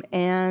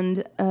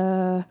 and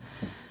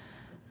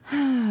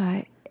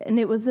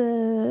it was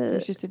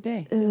just a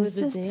day. It was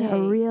just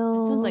a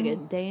real. It sounds like a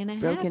day and a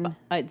Broken- half.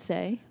 I'd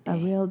say a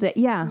real day.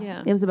 Yeah.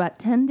 Yeah. It was about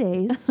 10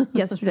 days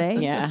yesterday.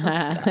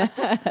 Yeah.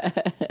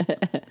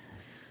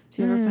 Did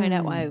you ever find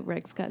out why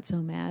Rex got so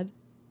mad?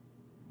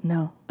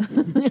 No. I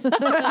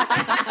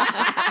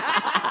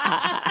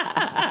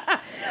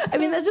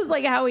mean, that's just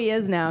like how he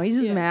is now. He's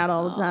just mad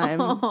all the time.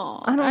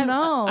 I don't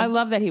know. I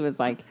love that he was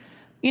like,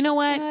 you know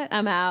what?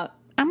 I'm out.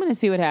 I'm going to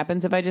see what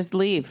happens if I just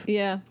leave.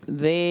 Yeah.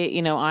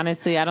 They,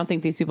 honestly, I don't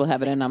think these people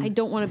have it in them. I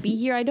don't want to be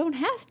here. I don't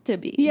have to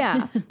be.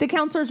 Yeah. The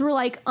counselors were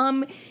like,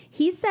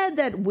 he said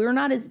that we're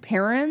not his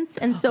parents,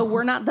 and so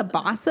we're not the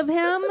boss of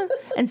him,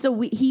 and so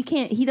he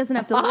doesn't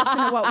have to listen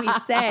to what we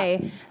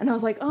say. And I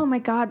was like, oh my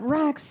God,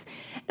 Rex.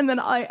 And then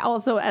I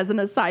also, as an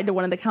aside to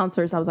one of the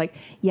counselors, I was like,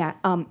 yeah,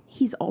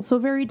 he's also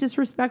very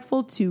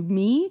disrespectful to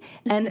me,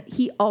 and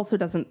he also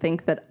doesn't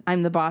think that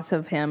I'm the boss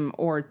of him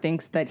or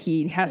thinks that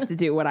he has to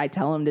do what I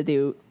tell him to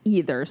do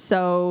either.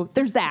 So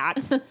there's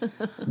that.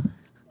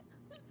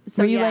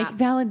 So you're like,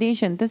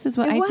 validation. This is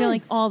what I feel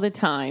like all the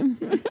time.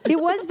 It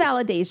was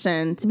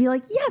validation to be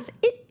like, yes,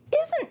 it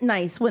isn't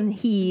nice when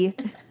he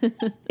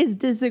is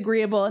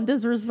disagreeable and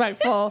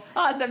disrespectful.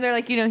 Awesome. They're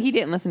like, he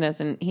didn't listen to us,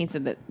 and he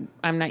said that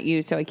I'm not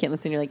you, so I can't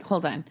listen. You're like,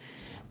 hold on.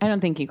 I don't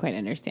think you quite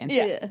understand.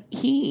 Yeah.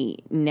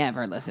 He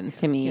never listens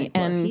to me.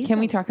 Well, and can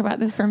we talk about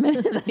this for a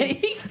minute?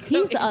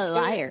 He's a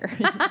liar.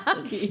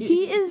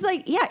 He is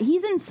like,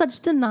 he's in such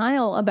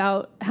denial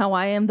about how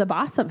I am the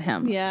boss of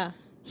him. Yeah.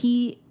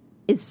 He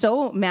is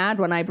so mad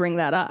when I bring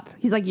that up.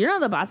 He's like, you're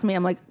not the boss of me.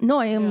 I'm like, no,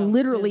 I am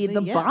literally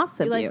the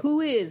boss of You're you. like,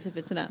 who is if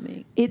it's not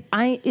me? It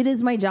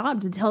is my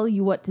job to tell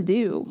you what to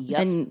do.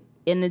 Yep. And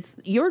it's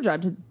your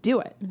job to do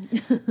it.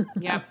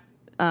 Yep.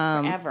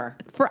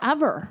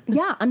 Forever.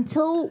 Yeah,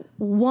 until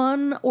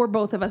one or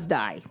both of us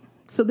die.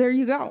 So there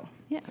you go.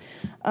 Yeah.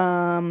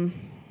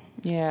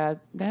 Yeah,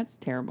 that's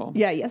terrible.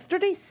 Yeah,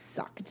 yesterday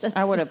sucked.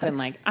 I would have been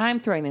like, I'm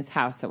throwing this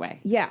house away.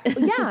 Yeah.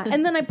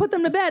 And then I put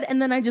them to bed,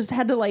 and then I just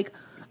had to like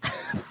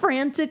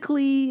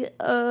frantically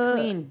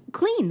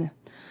clean.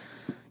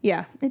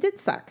 Yeah, it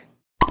did suck.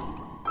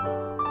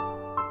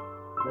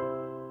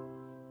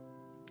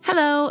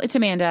 Hello, it's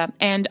Amanda,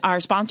 and our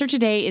sponsor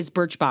today is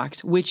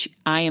Birchbox, which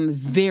I am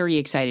very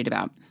excited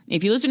about.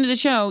 If you listen to the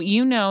show,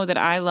 you know that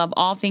I love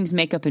all things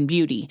makeup and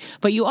beauty,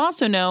 but you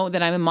also know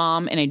that I'm a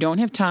mom and I don't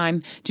have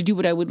time to do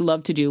what I would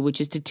love to do,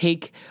 which is to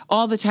take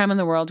all the time in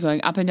the world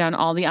going up and down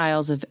all the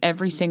aisles of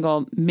every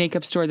single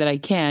makeup store that I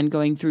can,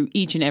 going through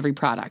each and every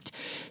product.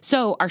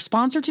 So our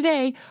sponsor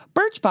today,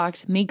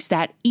 Birchbox, makes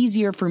that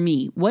easier for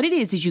me. What it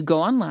is you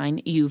go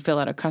online, you fill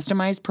out a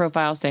customized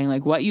profile saying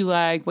like what you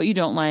like, what you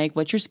don't like,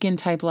 what's your skin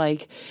type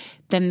like.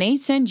 Then they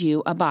send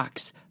you a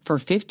box for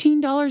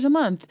 $15 a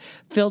month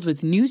filled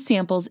with new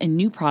samples and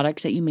new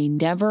products that you may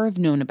never have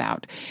known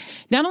about.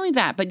 Not only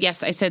that, but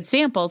yes, I said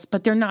samples,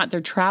 but they're not. They're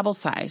travel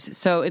size.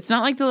 So it's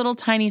not like the little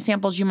tiny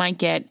samples you might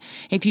get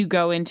if you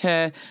go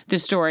into the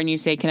store and you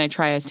say, can I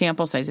try a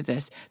sample size of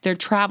this? They're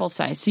travel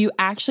size. So you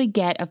actually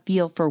get a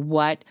feel for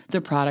what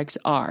the products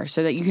are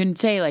so that you can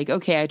say like,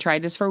 okay, I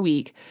tried this for a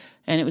week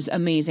and it was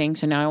amazing.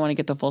 So now I want to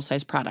get the full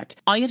size product.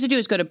 All you have to do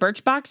is go to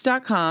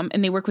Birchbox.com,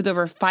 and they work with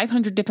over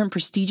 500 different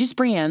prestigious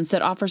brands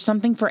that offer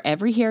something for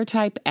every hair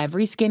type,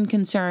 every skin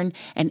concern,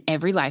 and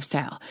every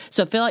lifestyle.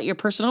 So fill out your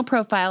personal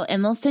profile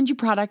and they'll send you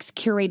products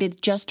curated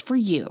just for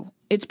you.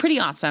 It's pretty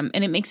awesome,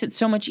 and it makes it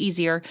so much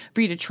easier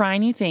for you to try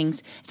new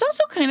things. It's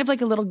also kind of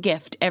like a little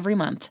gift every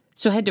month.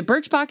 So head to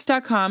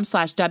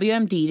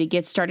Birchbox.com/WMD to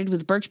get started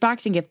with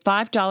Birchbox and get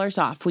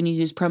 $5 off when you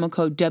use promo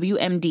code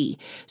WMD.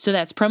 So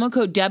that's promo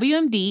code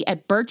WMD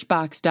at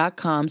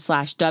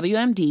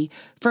Birchbox.com/WMD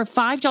for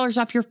 $5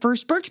 off your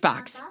first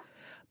Birchbox.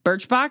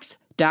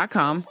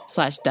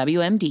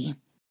 Birchbox.com/WMD.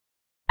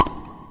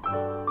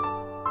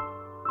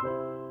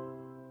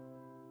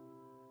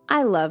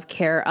 I love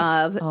Care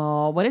Of.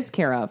 Oh, what is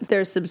Care Of?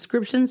 Their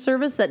subscription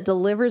service that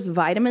delivers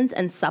vitamins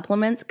and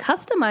supplements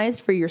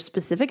customized for your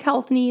specific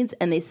health needs,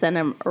 and they send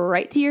them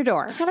right to your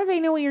door. How do they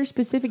know what your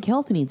specific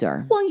health needs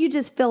are? Well, you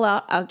just fill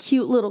out a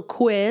cute little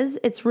quiz.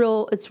 It's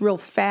real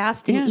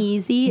fast and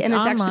easy, and it's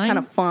online. actually kind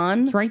of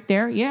fun. It's right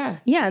there. Yeah.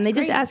 Yeah, and they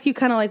just ask you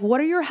kind of like, what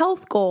are your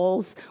health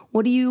goals?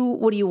 What do you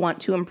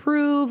want to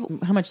improve?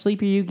 How much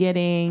sleep are you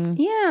getting?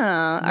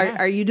 Yeah.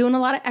 Are you doing a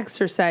lot of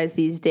exercise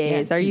these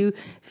days? Are you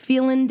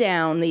feeling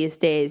down these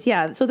days?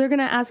 Yeah. So they're going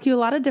to ask you a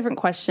lot of different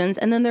questions,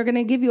 and then they're going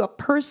to give you a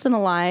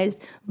personalized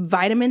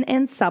vitamin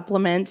and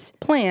supplement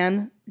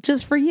plan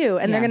just for you.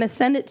 And they're going to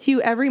send it to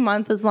you every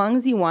month as long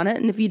as you want it.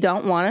 And if you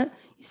don't want it,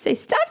 you say,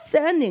 stop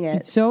sending it.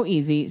 It's so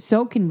easy,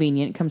 so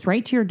convenient. It comes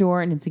right to your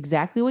door, and it's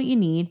exactly what you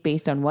need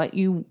based on what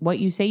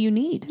you say you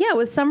need. Yeah,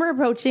 with summer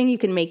approaching, you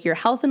can make your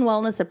health and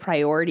wellness a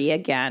priority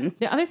again.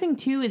 The other thing,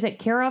 too, is that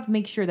Care Of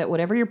makes sure that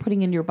whatever you're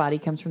putting into your body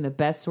comes from the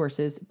best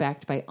sources,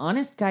 backed by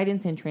honest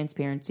guidance and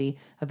transparency,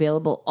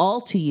 available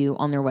all to you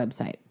on their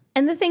website.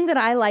 And the thing that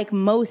I like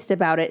most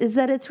about it is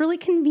that it's really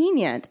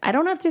convenient. I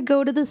don't have to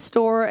go to the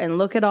store and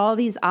look at all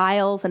these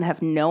aisles and have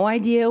no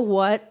idea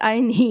what I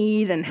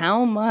need and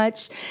how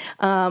much.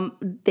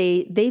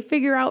 They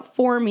figure out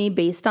for me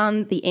based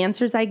on the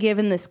answers I give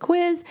in this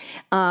quiz,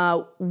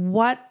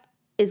 what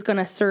is going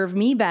to serve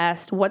me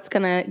best, what's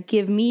going to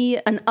give me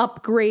an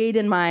upgrade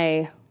in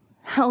my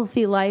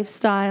healthy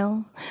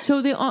lifestyle.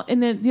 So the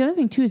other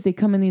thing too is they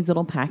come in these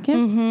little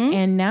packets,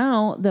 and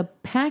now the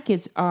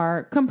packets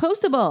are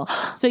compostable.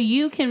 So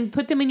you can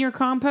put them in your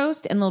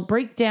compost, and they'll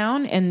break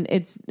down, and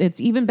it's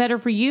even better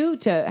for you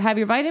to have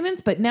your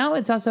vitamins. But now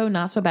it's also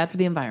not so bad for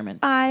the environment.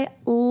 I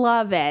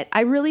love it.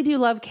 I really do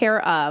love Care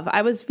Of.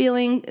 I was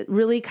feeling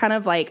really kind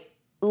of like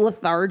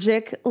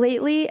lethargic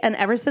lately, and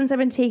ever since I've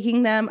been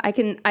taking them,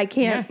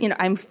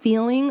 I'm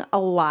feeling a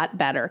lot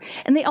better.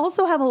 And they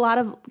also have a lot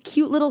of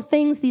cute little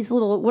things, these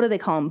little, what do they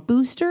call them,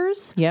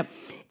 boosters? Yep.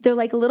 They're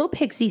like little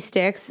pixie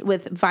sticks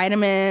with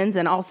vitamins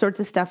and all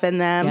sorts of stuff in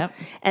them. Yep.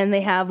 And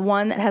they have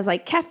one that has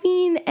like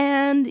caffeine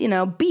and,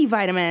 B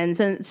vitamins,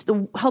 and it's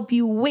to help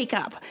you wake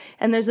up.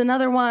 And there's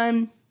another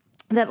one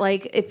that,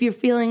 like, if you're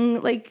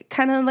feeling like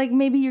kind of like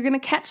maybe you're going to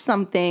catch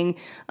something,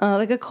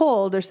 like a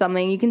cold or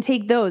something, you can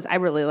take those. I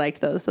really liked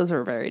those. Those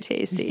were very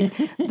tasty.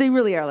 They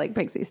really are like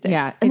pixie sticks.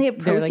 Yeah. And they have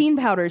protein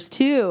powders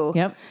too.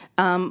 Yep.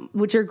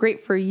 Which are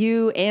great for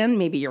you and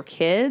maybe your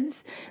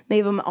kids. They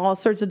have them all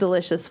sorts of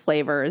delicious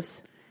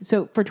flavors.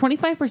 So for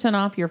 25%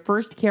 off your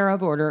first Care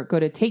Of order, go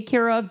to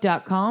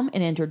takecareof.com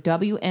and enter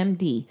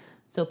WMD.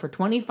 So for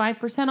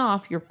 25%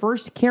 off your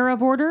first Care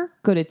Of order,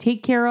 go to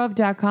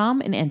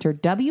takecareof.com and enter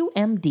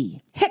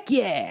WMD. Heck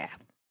yeah!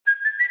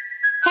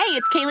 Hey,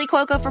 it's Kaylee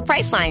Cuoco for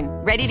Priceline.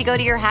 Ready to go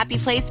to your happy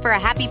place for a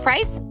happy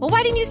price? Well,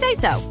 why didn't you say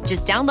so?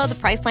 Just download the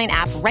Priceline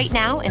app right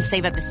now and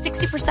save up to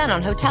 60%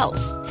 on hotels.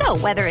 So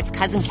whether it's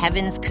Cousin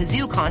Kevin's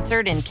Kazoo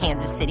Concert in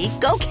Kansas City,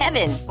 go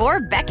Kevin, or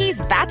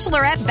Becky's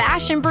Bachelorette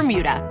Bash in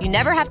Bermuda, you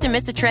never have to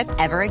miss a trip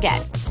ever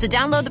again. So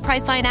download the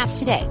Priceline app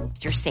today.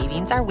 Your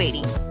savings are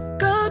waiting.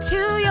 Go to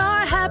your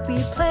happy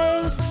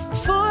place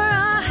for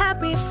a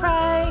happy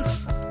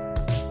price.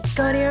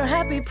 Go to your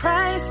happy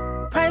price,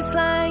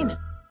 Priceline.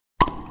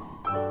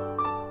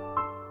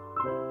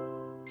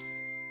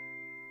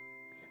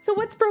 So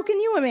what's broken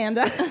you,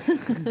 Amanda?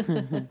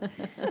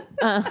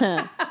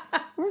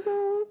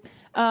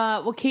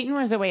 Well, Keaton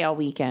was away all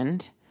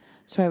weekend,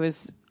 so I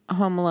was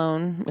home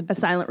alone with A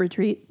silent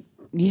retreat.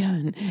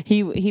 Yeah,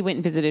 he went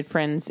and visited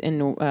friends in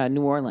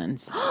New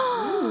Orleans.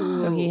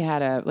 So he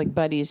had a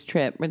buddies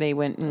trip where they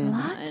went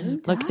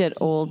and looked at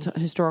old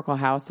historical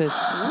houses.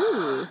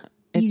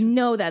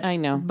 That's I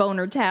know.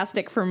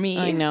 boner-tastic for me.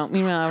 I know.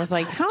 Meanwhile, I was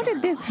like, how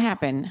did this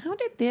happen? How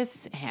did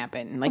this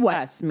happen? Like What?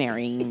 us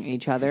marrying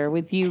each other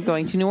with you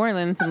going to New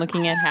Orleans and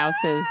looking at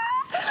houses.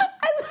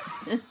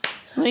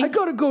 I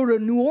gotta go to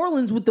New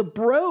Orleans with the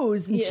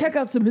bros and check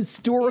out some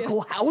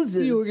historical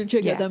houses. You were gonna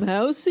check out them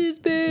houses,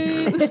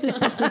 babe.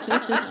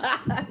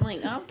 I'm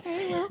like,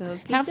 okay, well,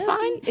 have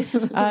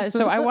fun.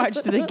 So I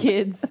watched the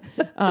kids.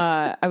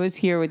 I was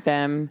here with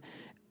them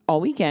all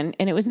weekend,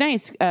 and it was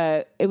nice.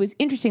 It was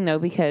interesting, though,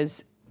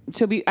 because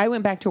I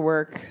went back to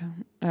work.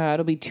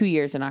 It'll be 2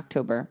 years in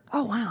October.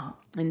 Oh, wow.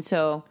 And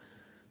so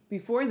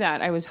before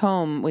that, I was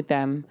home with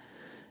them,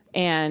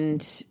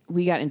 and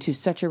we got into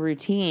such a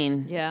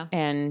routine. Yeah.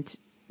 And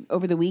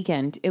over the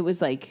weekend, it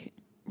was like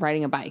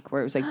riding a bike,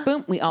 where it was like,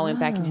 boom, we all went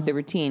back into the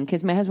routine.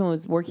 Because my husband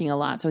was working a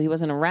lot, so he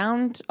wasn't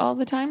around all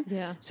the time.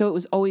 Yeah. So it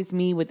was always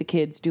me with the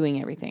kids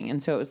doing everything.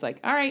 And so it was like,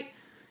 all right,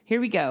 here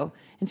we go.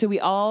 And so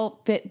we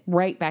all fit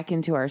right back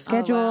into our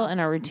schedule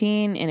and our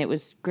routine, and it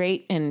was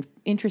great and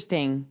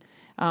interesting.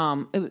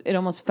 It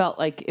almost felt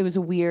like it was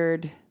a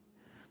weird,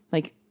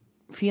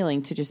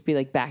 feeling to just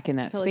be back in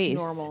that space.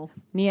 Like normal.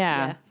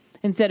 Yeah.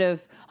 Instead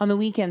of on the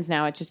weekends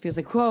now, it just feels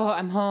like, whoa,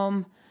 I'm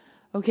home.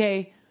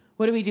 Okay,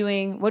 what are we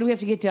doing? What do we have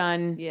to get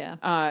done?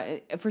 Yeah.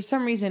 For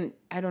some reason,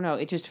 I don't know.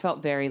 It just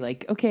felt very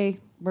okay,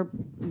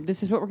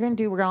 this is what we're going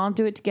to do. We're going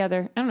to do it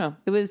together. I don't know.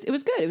 It was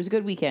good. It was a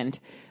good weekend.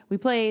 We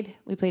played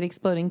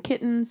Exploding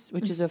Kittens,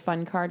 which is a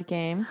fun card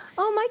game.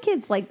 Oh, my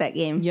kids like that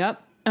game.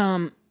 Yep.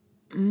 Was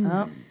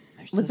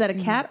that a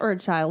cat or a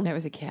child? That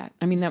was a cat.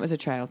 I mean, that was a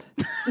child.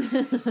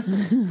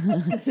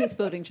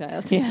 Exploding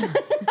child. Yeah.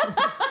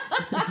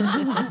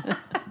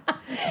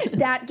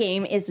 That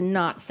game is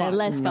not fun.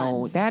 Less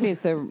No,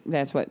 fun.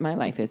 that's what my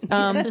life is.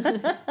 Oh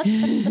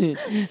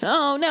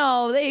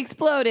no, they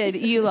exploded.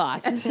 You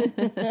lost.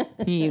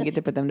 You get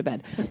to put them to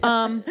bed.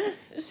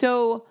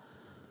 So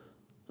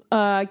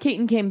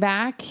Keaton came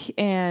back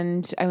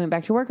and I went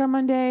back to work on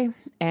Monday,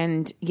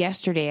 and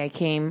yesterday I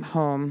came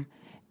home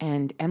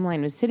and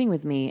Emmeline was sitting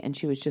with me and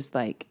she was just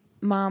like,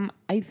 Mom,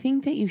 I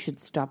think that you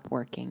should stop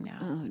working now.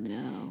 Oh,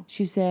 no.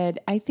 She said,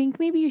 I think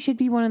maybe you should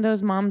be one of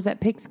those moms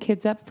that picks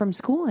kids up from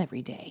school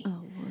every day.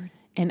 Oh, Lord.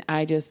 And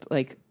I just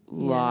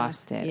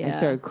lost it. I Yeah.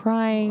 started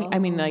crying. I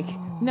mean,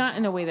 not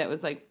in a way that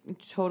was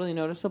totally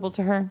noticeable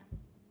to her.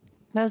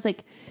 But I was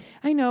like,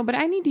 I know, but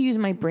I need to use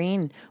my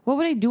brain. What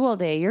would I do all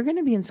day? You're going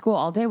to be in school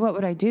all day. What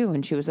would I do?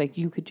 And she was like,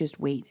 you could just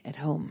wait at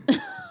home.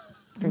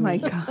 Oh my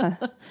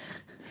God.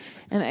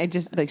 And I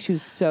just she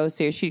was so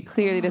serious. She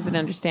clearly doesn't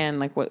understand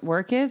what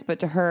work is, but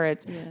to her,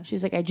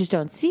 she's like, I just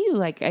don't see you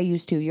like I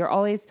used to.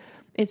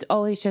 It's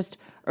always just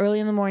early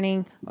in the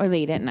morning or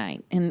late at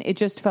night. And it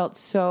just felt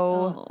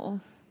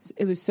so,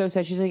 it was so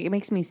sad. She's like, it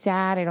makes me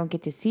sad. I don't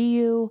get to see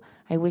you.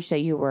 I wish that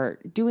you were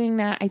doing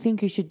that. I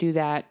think you should do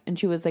that. And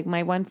she was like,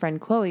 my one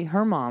friend, Chloe,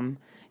 her mom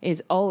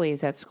is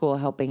always at school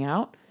helping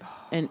out.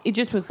 And it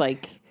just was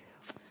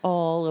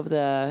all of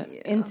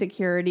the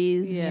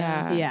Insecurities.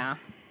 Yeah. Yeah.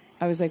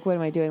 I was like, what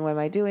am I doing? What am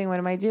I doing? What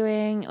am I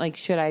doing?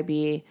 Should I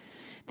be,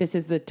 this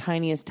is the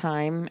tiniest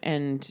time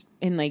and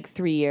in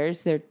 3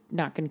 years, they're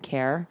not going to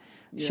care.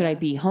 Yeah. Should I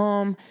be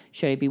home?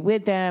 Should I be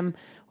with them?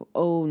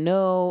 Oh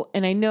no.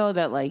 And I know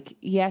that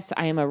yes,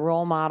 I am a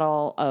role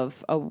model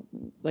of a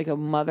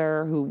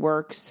mother who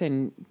works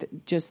and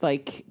just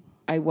I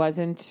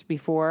wasn't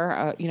before,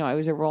 I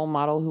was a role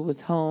model who was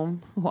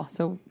home, who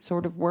also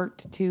sort of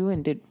worked too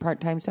and did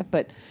part-time stuff.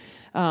 But,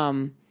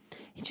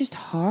 it's just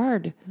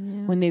hard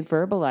when they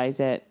verbalize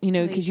it,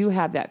 because you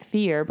have that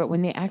fear. But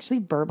when they actually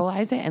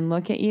verbalize it and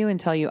look at you and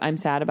tell you, I'm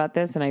sad about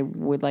this and I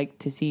would like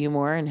to see you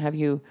more and have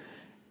you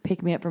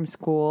pick me up from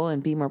school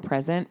and be more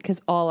present.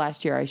 Because all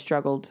last year I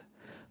struggled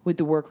with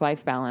the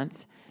work-life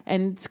balance.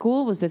 And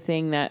school was the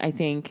thing that I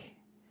think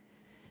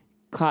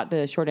caught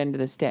the short end of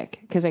the stick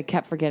because I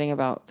kept forgetting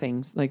about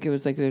things. It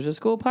was there's a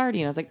school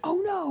party and I was like,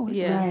 oh no, it's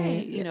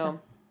today,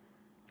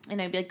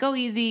 And I'd be like, go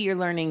easy, you're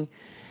learning.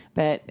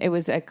 But it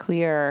was a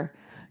clear,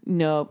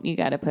 nope, you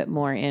got to put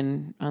more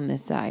in on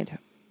this side.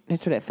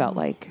 That's what it felt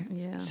like.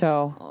 Yeah.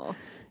 So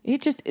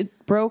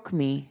it broke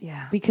me.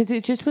 Yeah. Because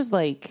it just was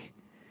I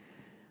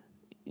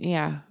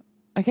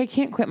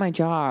can't quit my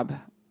job.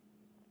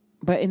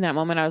 But in that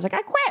moment, I was like,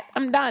 I quit.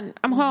 I'm done.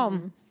 I'm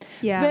home.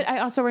 Yeah. But I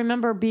also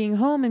remember being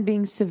home and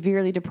being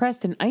severely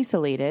depressed and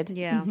isolated.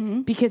 Yeah.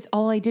 Because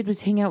all I did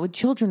was hang out with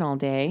children all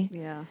day.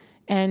 Yeah.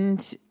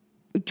 And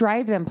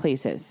drive them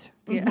places.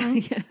 Yeah.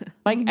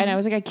 And I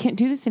was like, I can't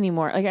do this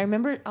anymore. I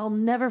remember, I'll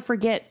never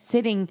forget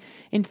sitting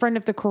in front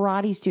of the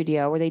karate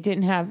studio where they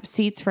didn't have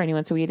seats for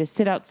anyone. So we had to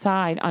sit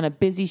outside on a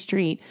busy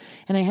street.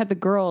 And I had the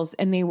girls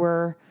and they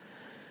were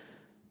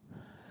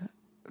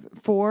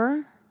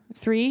 4,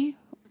 3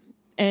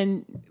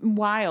 and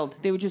wild.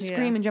 They would just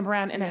scream and jump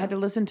around. And I had to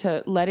listen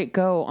to Let It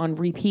Go on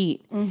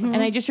repeat. And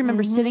I just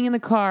remember sitting in the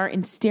car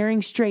and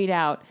staring straight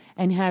out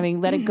and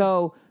having Let It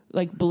Go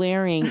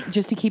blaring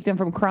just to keep them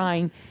from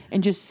crying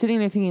and just sitting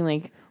there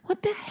thinking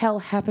what the hell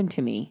happened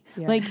to me?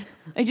 Yeah.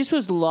 I just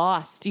was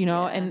lost,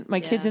 and my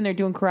kid's in there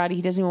doing karate.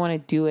 He doesn't even want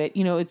to do it.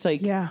 It's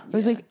I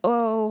was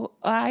oh,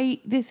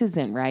 this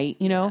isn't right,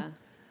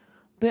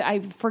 but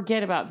I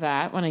forget about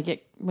that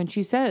when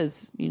she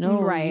says,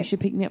 you should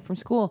pick me up from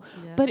school.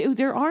 Yeah. But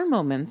there are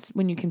moments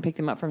when you can pick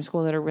them up from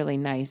school that are really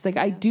nice.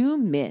 I do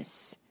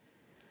miss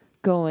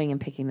going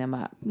and picking them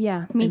up.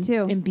 Yeah, me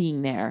too. And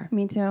being there.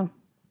 Me too.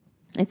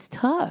 It's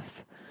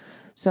tough.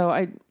 So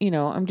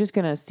I'm just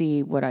going to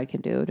see what I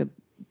can do to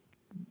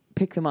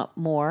pick them up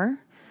more.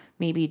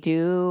 Maybe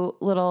do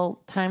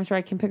little times where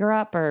I can pick her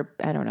up or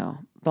I don't know,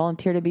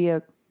 volunteer to be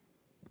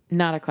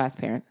not a class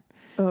parent.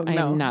 Oh, I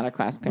no. am not a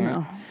class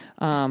parent.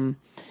 No.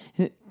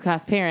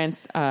 Class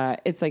parents,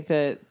 it's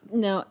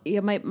No,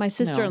 yeah, my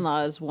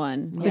sister-in-law is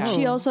one. But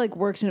she also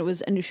works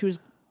and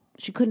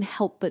she couldn't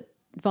help but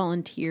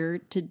volunteer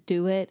to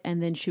do it,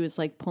 and then she was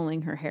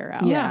pulling her hair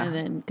out. Yeah. And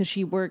then because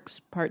she works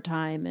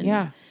part-time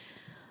and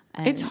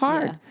and it's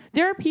hard. Yeah.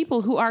 There are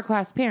people who are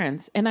class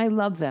parents and I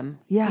love them.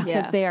 Yeah.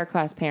 Because they are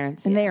class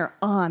parents. And they are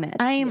on it.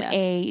 I am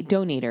a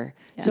donator.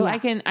 Yeah. So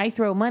I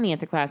throw money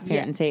at the class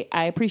parent and say,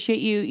 I appreciate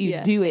you.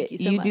 You do it.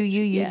 You do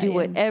you do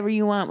whatever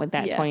you want with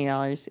that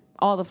 $20.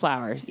 All the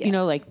flowers.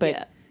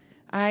 But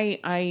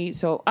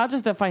so I'll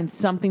just have to find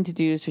something to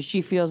do so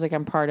she feels like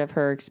I'm part of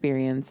her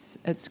experience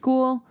at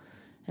school.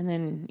 And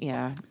then,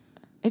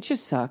 it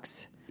just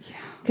sucks. Yeah.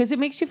 Because it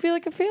makes you feel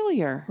like a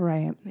failure.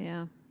 Right.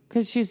 Yeah.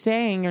 Because she's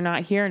saying you're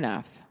not here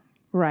enough.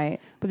 Right.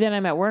 But then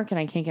I'm at work and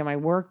I can't get my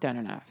work done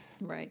enough.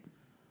 Right.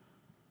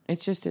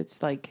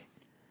 It's like,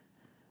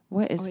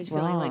 what is Always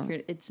wrong? feeling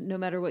like it's no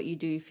matter what you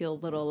do, you feel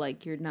a little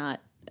like you're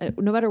not.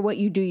 No matter what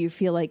you do, you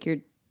feel like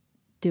you're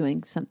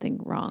doing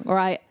something wrong. Or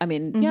I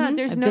mean, Yeah,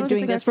 there's I've no been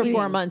doing this for 4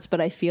 success. months, but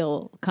I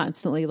feel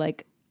constantly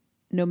like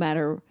no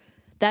matter.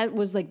 That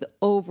was like the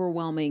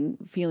overwhelming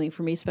feeling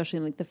for me, especially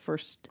in like the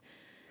first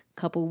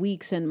couple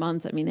weeks and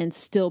months. I mean, and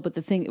still, but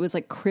the thing, it was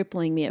like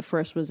crippling me at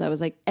first was I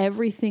was like,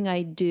 everything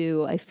I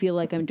do, I feel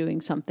like I'm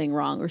doing something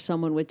wrong, or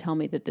someone would tell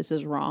me that this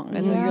is wrong.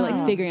 And so you're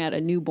like figuring out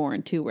a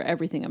newborn too, where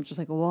everything, I'm just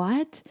like,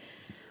 what?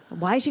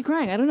 Why is she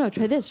crying? I don't know.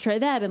 Try this, try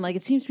that. And like,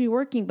 it seems to be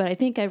working, but I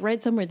think I've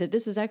read somewhere that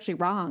this is actually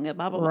wrong and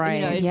blah, blah, blah.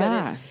 Right. You know,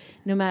 Yeah.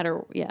 no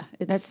matter, it's,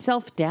 That's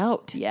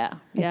self-doubt. yeah.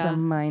 It's Yeah. a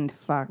mind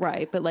fuck.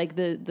 Right. But like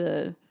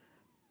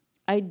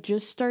I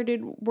just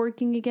started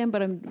working again,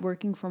 but I'm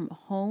working from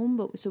home.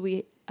 But so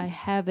I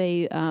have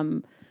a,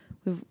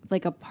 we've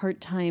like a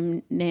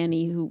part-time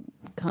nanny who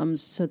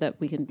comes so that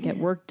we can get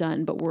work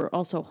done, but we're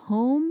also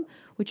home,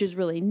 which is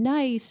really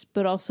nice,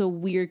 but also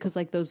weird because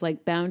like those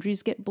like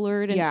boundaries get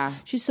blurred. And Yeah.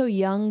 she's so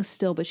young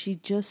still, but she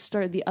just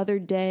started the other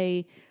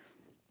day.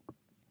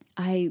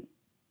 Our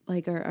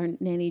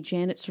nanny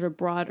Janet sort of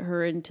brought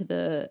her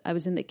I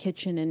was in the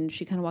kitchen and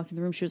she kind of walked in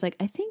the room. She was like,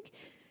 I think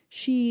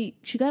she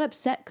got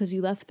upset because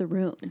you left the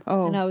room.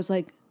 Oh. And I was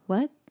like,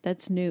 what?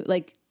 That's new.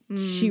 Like,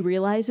 she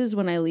realizes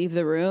when I leave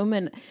the room,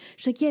 and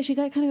she's like, yeah, she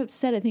got kind of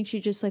upset. I think she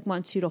just like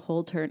wants you to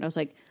hold her. And I was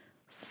like,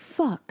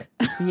 fuck.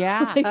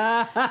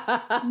 Yeah.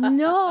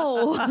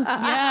 No.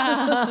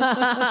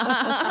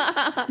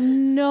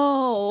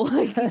 No.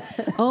 Like,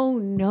 oh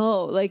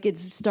no. Like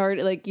it's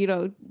started like,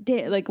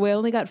 like we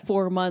only got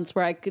 4 months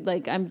where I could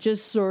like, I'm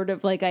just sort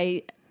of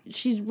like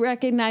she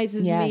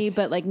recognizes me, Yes.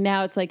 but like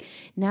now it's like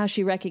now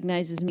she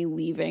recognizes me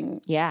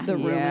leaving the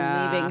room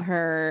and leaving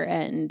her,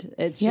 and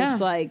it's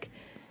just like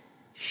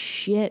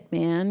shit,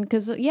 man.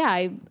 Because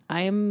I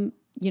am,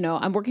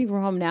 I'm working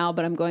from home now,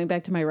 but I'm going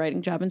back to my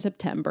writing job in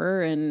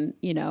September, and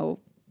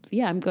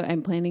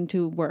I'm planning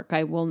to work.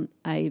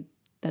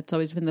 That's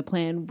always been the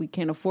plan. We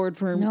can't afford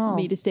for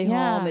me to stay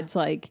home. It's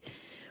like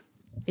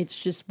it's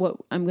just what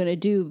I'm going to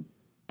do,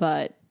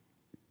 but.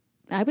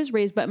 I was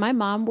raised, but my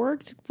mom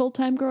worked full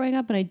time growing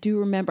up. And I do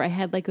remember I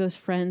had like those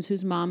friends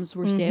whose moms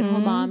were stay at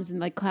home moms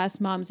and like class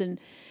moms, and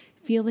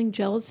feeling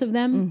jealous of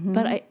them.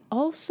 But I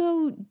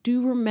also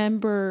do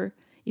remember,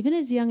 even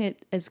as young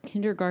as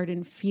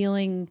kindergarten,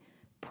 feeling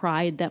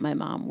pride that my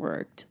mom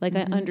worked. Like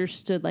I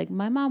understood, like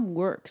my mom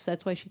works.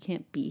 That's why she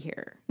can't be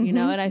here, and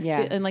I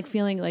and like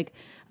feeling like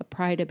a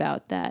pride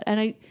about that.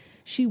 And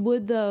she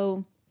would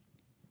though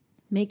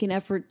make an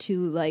effort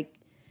to like,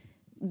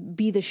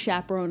 be the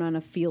chaperone on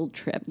a field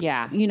trip.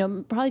 Yeah.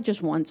 Probably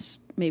just once,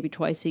 maybe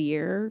twice a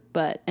year,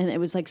 and it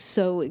was like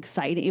so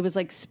exciting. It was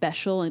like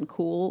special and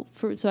cool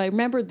so I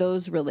remember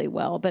those really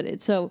well, but I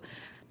don't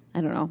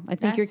know. I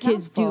think That's your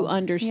kids do helpful.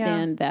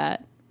 understand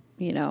that,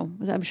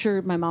 I'm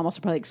sure my mom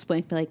also probably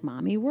explained to me like,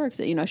 mommy works.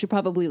 She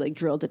probably like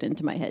drilled it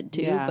into my head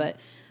too. Yeah. But,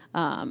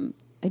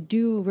 I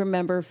do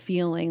remember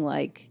feeling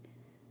like,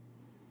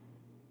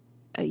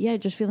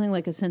 just feeling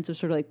like a sense of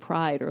sort of like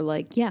pride or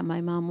like, yeah,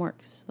 my mom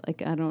works.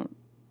 Like,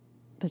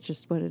 that's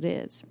just what it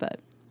is. But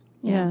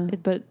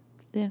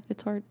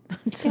it's hard.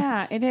 It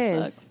sucks. It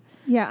is. Sucks.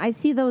 Yeah, I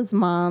see those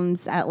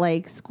moms at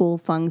like school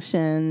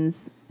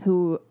functions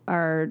who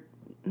are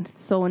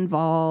so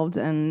involved,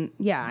 and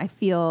I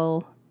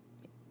feel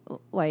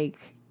like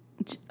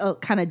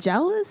kind of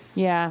jealous.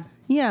 Yeah.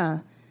 Yeah,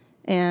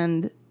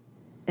 and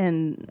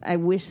I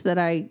wish that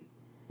I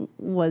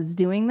was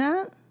doing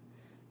that.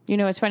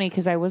 It's funny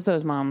because I was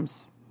those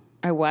moms.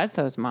 I was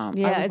Yeah, I was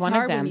it's one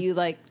hard of them. when you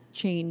like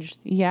change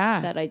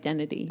Yeah. that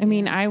identity. I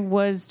mean, I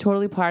was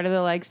totally part of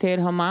the like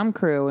stay-at-home mom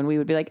crew, and we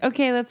would be like,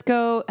 okay, let's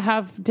go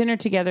have dinner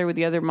together with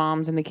the other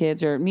moms and the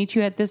kids, or meet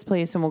you at this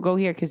place, and we'll go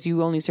here because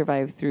you only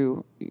survive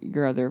through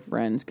your other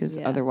friends, because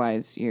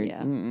otherwise you're.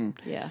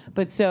 Yeah.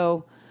 But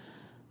so,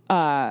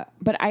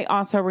 but I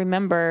also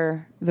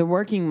remember the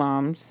working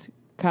moms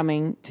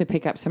coming to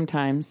pick up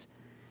sometimes,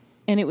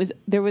 and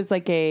there was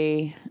like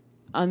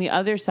on the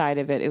other side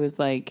of it, it was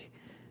like,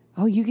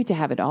 oh, you get to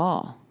have it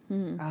all.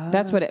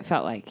 That's what it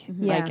felt like.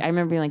 Yeah. Like I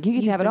remember being like, you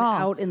get to have it Been all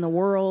out in the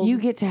world. You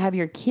get to have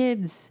your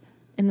kids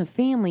and the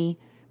family,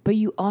 but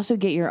you also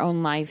get your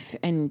own life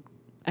and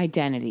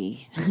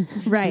identity.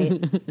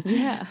 right.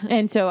 Yeah.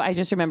 And so I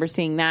just remember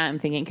seeing that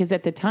and thinking, because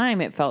at the time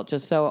it felt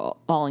just so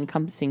all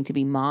encompassing to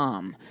be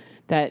mom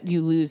that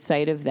you lose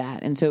sight of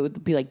that. And so it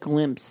would be like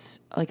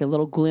like a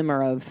little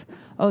glimmer of,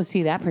 oh,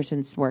 see, that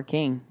person's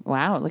working.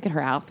 Wow, look at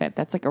her outfit.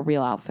 That's like a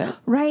real outfit.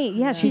 Right.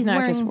 Yeah. She's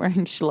not just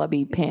wearing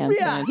schlubby pants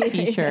and a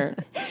t-shirt.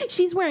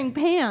 She's wearing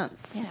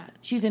pants. Yeah.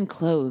 She's in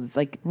clothes,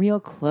 like real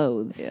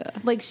clothes. Yeah.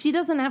 Like she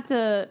doesn't have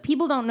to.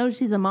 People don't know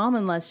she's a mom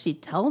unless she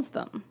tells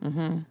them.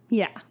 Mm-hmm.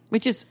 Yeah.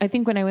 Which is, I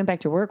think when I went back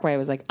to work, where I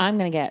was like, I'm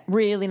going to get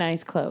really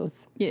nice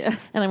clothes. Yeah.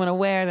 And I'm going to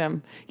wear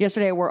them.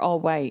 Yesterday I wore all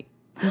white.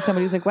 And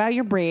somebody was like, wow,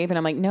 you're brave. And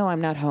I'm like, no,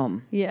 I'm not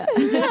home. Yeah.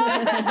 It's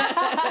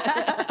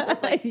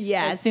like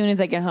Yes. As soon as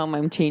I get home,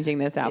 I'm changing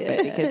this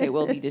outfit because it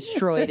will be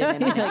destroyed in a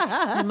minute.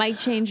 I might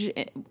change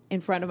it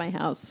in front of my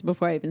house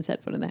before I even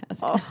set foot in the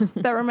house.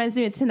 That reminds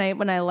me of tonight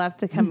when I left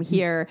to come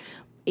here.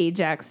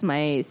 Ajax,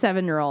 my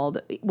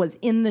 7-year-old, was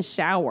in the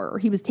shower.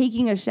 He was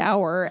taking a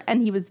shower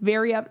and he was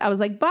very up. I was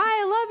like, bye,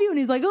 I love you. And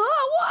he's like,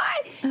 oh,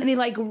 what? And he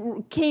like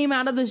came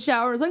out of the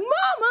shower. Was like,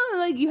 Mama,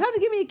 like, you have to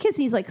give me a kiss.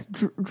 And he's like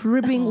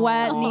dripping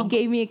wet and he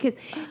gave me a kiss.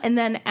 And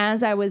then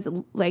as I was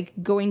like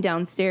going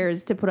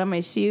downstairs to put on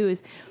my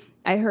shoes,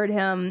 I heard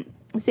him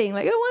saying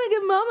like, I want to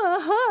give Mama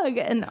a hug.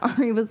 And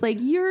Ari was like,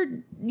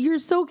 you're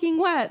soaking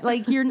wet.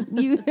 Like you're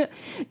going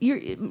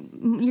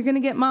to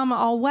get Mama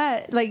all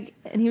wet. Like,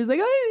 and he was like,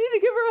 I need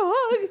to give her a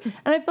hug.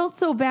 And I felt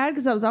so bad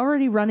because I was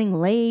already running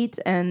late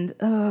and,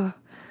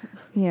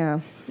 yeah.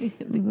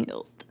 The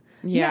guilt.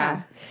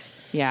 Yeah.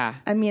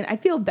 I mean, I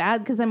feel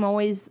bad because I'm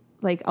always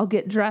like, I'll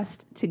get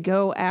dressed to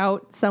go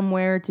out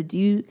somewhere to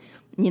do,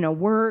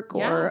 work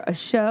or a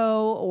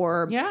show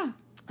or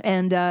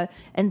and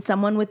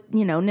someone with,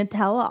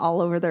 Nutella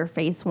all over their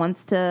face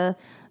wants to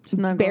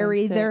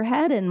bury their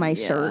head in my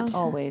shirt.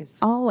 Always.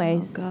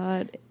 Always. Oh,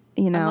 God.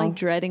 I'm I'm like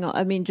dreading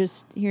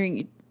just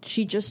hearing,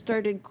 she just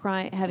started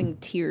crying, having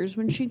tears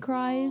when she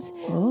cries.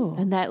 Oh.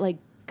 And that like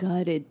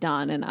gutted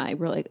Don and I.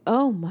 Were like,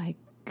 oh my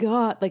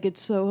God. Like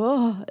it's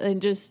so,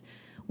 and just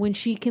when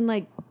she can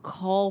like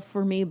call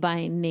for me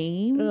by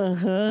name,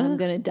 I'm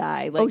going to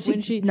die. Like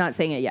when she's not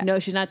saying it yet. No,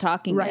 she's not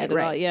talking yet at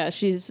all. Yeah.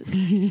 She's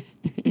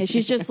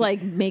just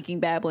like making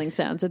babbling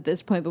sounds at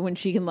this point. But when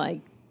she can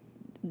like,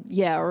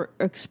 or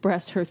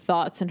express her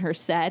thoughts and her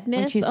sadness.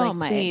 When she's like,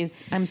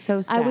 please, I'm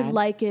so sad. I would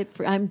like it.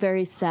 I'm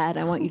very sad.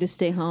 I want you to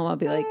stay home. I'll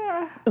be like,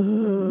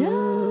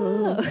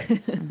 no.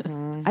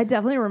 I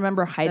definitely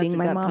remember hiding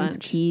my mom's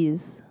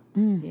keys.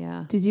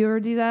 Yeah. Did you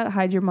ever do that?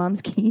 Hide your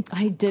mom's keys?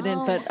 I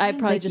didn't, but I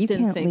probably just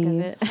didn't think of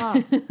it.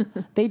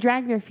 They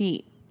drag their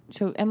feet.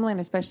 So Emmeline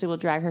especially will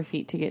drag her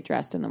feet to get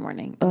dressed in the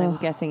morning. And I'm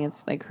guessing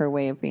it's like her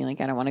way of being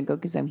like, I don't want to go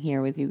because I'm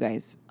here with you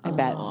guys. I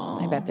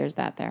bet there's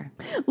that there.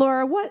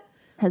 Laura, what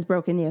has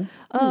broken you?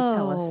 Please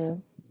tell us.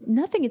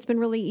 Nothing. It's been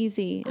really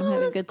easy. I'm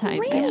having a good time.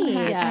 great.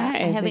 I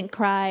haven't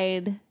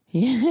cried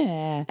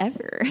Yeah.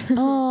 ever.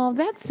 Oh,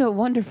 that's so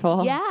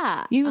wonderful.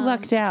 Yeah. You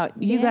lucked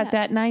out. You got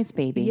that nice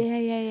baby.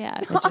 Yeah.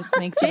 It just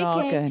makes it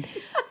all good.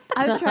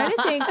 I was trying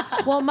to think.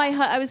 Well,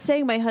 I was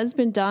saying my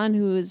husband Don,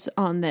 who is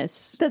on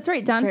this. That's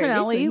right. Don Very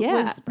Finelli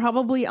recent, was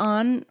probably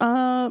on,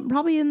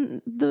 probably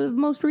in the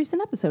most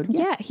recent episode.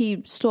 Yeah,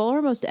 he stole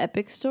our most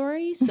epic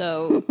story.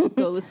 So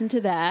go listen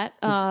to that.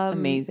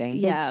 Amazing.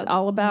 Yeah, It's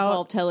all about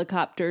involved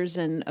helicopters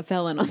and a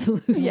felon on the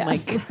loose.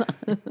 Yes.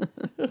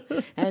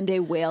 And a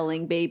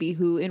wailing baby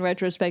who, in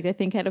retrospect, I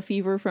think had a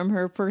fever from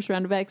her first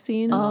round of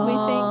vaccines. We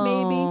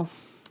think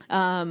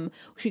maybe.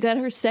 She got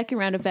her second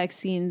round of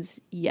vaccines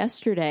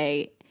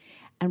yesterday.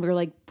 And we were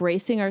like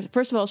bracing our.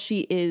 First of all,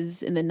 she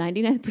is in the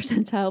 99th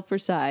percentile for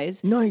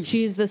size. Nice.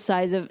 She's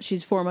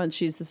 4 months.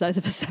 She's the size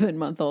of a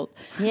 7-month-old.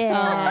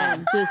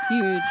 Yeah. Just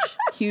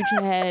huge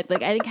head.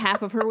 Like I think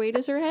half of her weight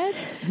is her head.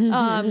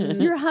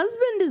 Your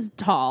husband is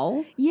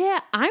tall. Yeah,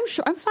 I'm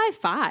sure. I'm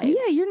 5'5".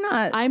 Yeah, you're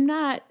not. I'm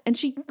not. And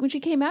when she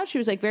came out, she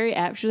was like very.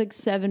 She was like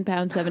 7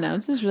 pounds 7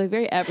 ounces. She was like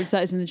very average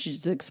size, and then she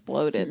just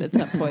exploded at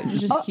some point.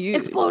 She's just huge.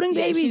 Exploding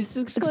babies. She's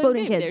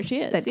Exploding baby. kids. There she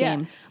is. That yeah,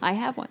 game. I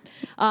have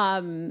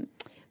one.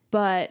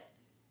 But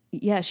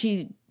yeah,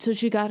 she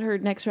got her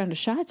next round of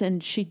shots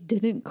and she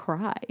didn't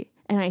cry.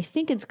 And I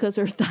think it's because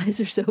her thighs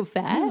are so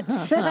fat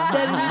that it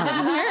didn't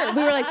hurt.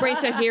 We were like,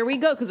 brace her, here we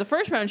go. Because the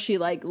first round, she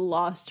like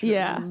lost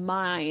her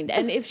mind.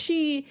 And if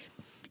she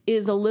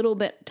is a little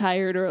bit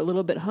tired or a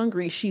little bit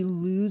hungry, she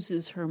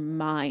loses her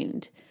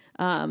mind.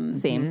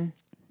 Same.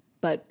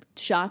 But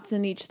shots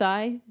in each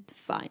thigh,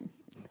 fine.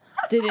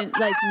 Didn't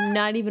like,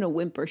 not even a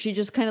whimper. She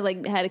just kind of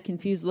like had a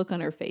confused look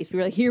on her face. We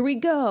were like, here we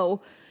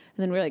go.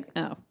 And then we were like,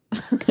 oh. I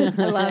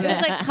love it. It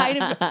was like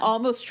kind of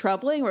almost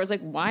troubling where it's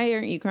like, why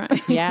aren't you crying?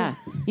 Yeah.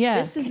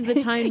 This is the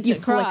time to You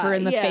cry. flick her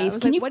in the Yeah, I face.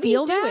 was Can like, you what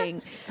feel are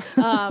you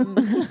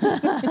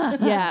doing?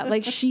 Yeah,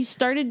 like she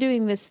started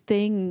doing this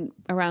thing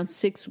around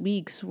 6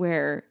 weeks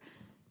where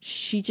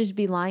she'd just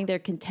be lying there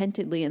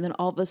contentedly and then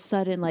all of a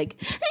sudden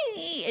like,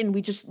 and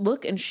we just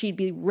look and she'd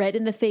be red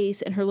in the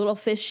face and her little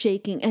fist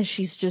shaking and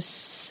she's just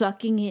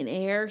sucking in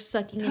air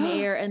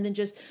and then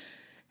just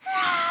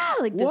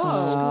like this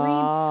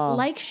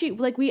scream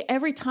like we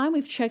every time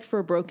we've checked for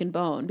a broken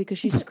bone because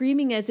she's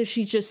screaming as if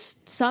she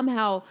just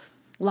somehow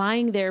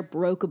lying there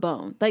broke a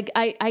bone. Like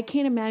I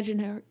can't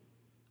imagine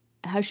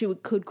how she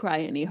could cry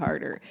any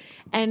harder.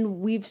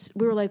 And we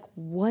were like,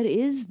 what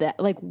is that?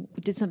 Like,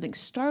 did something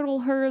startle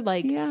her?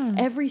 Like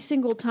every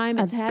single time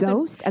it's happened.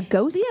 A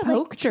ghost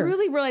poked her.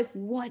 Truly, we're like,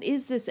 what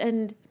is this?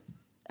 And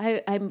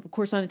I'm of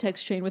course on a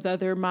text chain with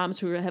other moms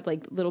who have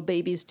like little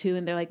babies too,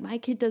 and they're like, my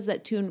kid does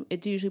that too, and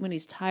it's usually when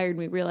he's tired. And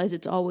we realize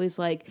it's always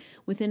like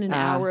within an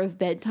hour of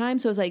bedtime.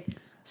 So I was like,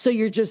 so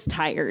you're just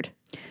tired.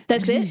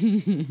 That's it.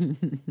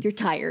 You're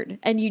tired,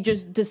 and you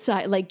just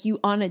decide like you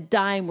on a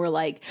dime. We're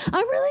like,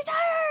 I'm really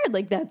tired.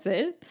 Like that's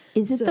it.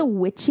 Is it the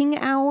witching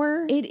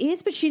hour? It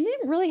is, but she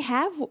didn't really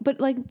have. But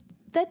like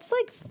that's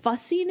like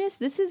fussiness.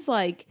 This is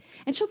like,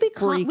 and she'll be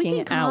calm. We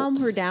can calm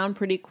her down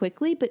pretty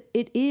quickly, but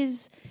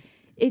it's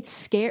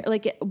scary.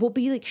 Like we'll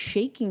be like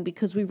shaking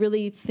because we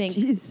really think,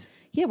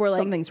 yeah, we're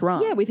like something's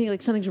wrong. Yeah, we think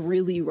like something's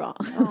really wrong.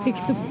 Like,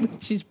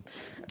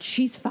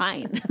 she's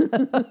fine.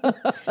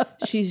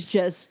 She's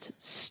just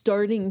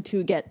starting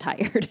to get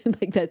tired.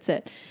 Like that's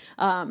it.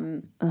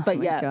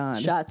 But yeah,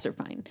 God. shots are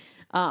fine.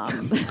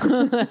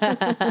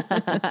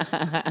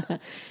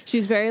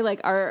 She's very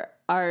like our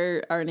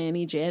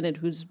nanny Janet,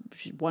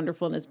 she's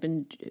wonderful and has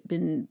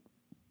been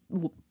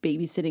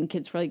babysitting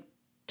kids for like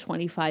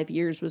 25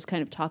 years, was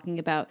kind of talking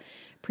about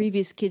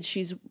previous kids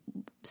she's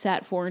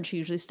sat for, and she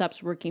usually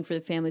stops working for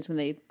the families when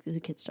the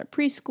kids start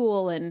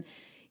preschool, and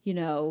you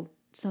know,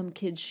 some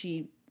kids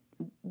she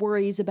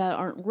worries about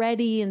aren't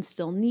ready and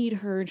still need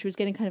her, and she was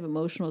getting kind of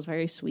emotional. It was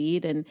very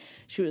sweet, and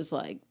she was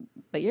like,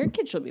 but your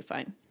kid, she'll be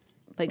fine.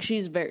 Like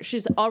she's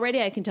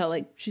already, I can tell,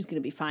 like she's going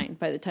to be fine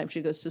by the time she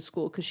goes to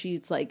school, because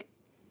she's like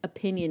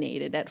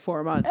opinionated at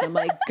 4 months. I'm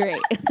like, great.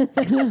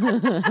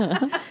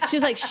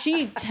 She's like,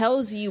 she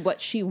tells you what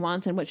she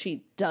wants and what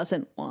she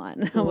doesn't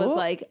want. I was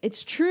like,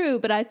 it's true,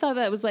 but I thought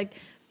that was like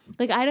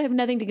I have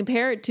nothing to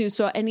compare it to.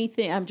 So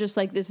anything, I'm just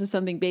like, this is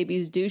something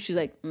babies do. She's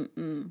like,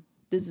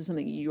 this is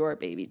something your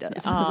baby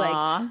does. I was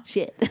like,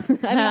 shit.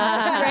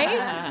 I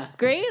mean,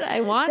 great. I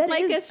want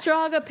a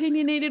strong,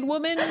 opinionated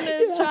woman,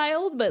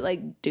 child, but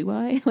like, do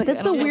I? Like,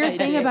 that's the weird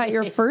thing about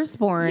your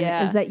firstborn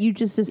is that you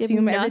just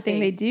assume everything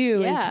they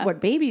do is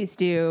what babies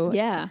do.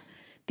 Yeah.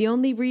 The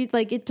only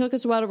it took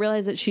us a while to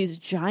realize that she's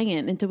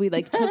giant until we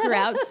like took her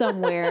out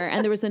somewhere,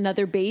 and there was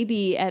another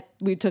baby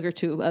we took her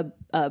to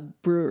a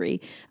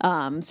brewery.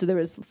 So there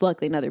was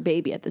luckily another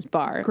baby at this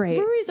bar. Great.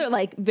 Breweries are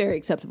like very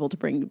acceptable to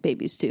bring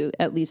babies to,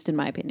 at least in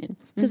my opinion,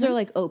 because they're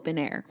like open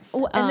air.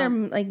 Well, and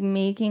they're like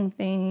making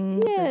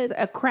things. Yeah, it's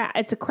a craft.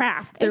 It's a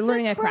craft. They're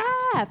learning a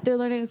craft. They're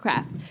learning a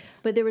craft.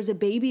 But there was a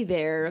baby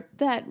there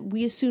that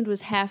we assumed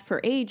was half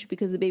her age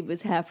because the baby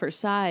was half her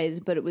size,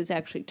 but it was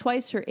actually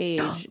twice her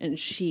age, and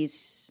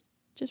she's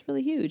just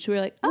really huge. So we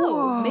were like,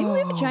 maybe we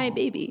have a giant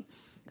baby.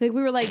 Like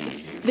we were like,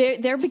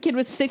 their kid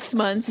was 6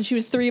 months and she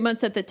was 3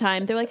 months at the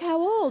time. They're like, how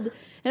old? And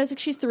I was like,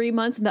 she's 3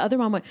 months. And the other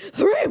mom went,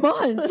 3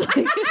 months.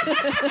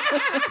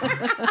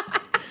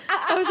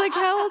 I was like,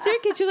 how old's your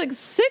kid? She was like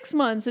 6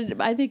 months. And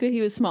I think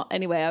he was small.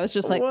 Anyway, I was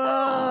just like, maybe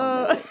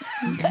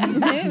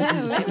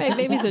my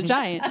baby's a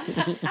giant.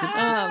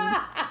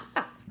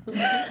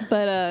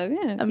 But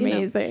yeah,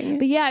 amazing. You know.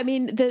 But yeah, I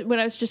mean, when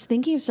I was just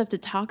thinking of stuff to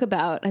talk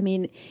about, I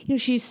mean, you know,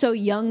 she's so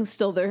young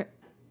still. There,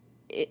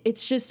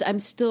 it's just I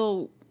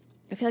feel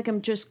like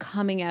I'm just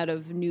coming out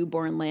of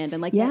newborn land,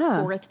 and like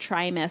that fourth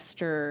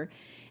trimester,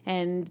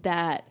 and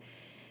that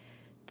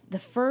the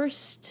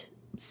first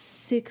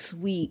 6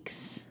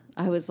 weeks,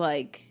 I was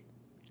like,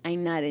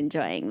 I'm not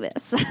enjoying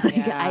this.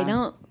 I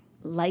don't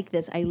like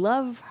this. I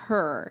love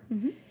her,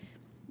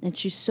 and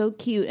she's so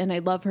cute, and I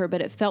love her,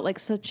 but it felt like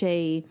such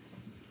a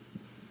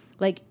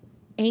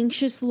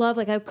anxious love.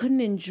 Like I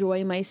couldn't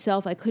enjoy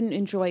myself. I couldn't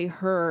enjoy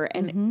her.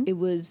 And it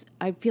was,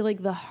 I feel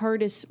like the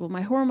hardest,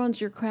 my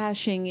hormones are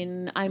crashing,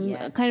 and I'm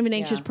kind of an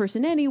anxious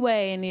person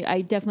anyway. And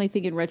I definitely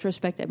think in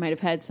retrospect, I might've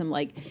had some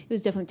it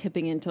was definitely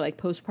tipping into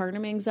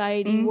postpartum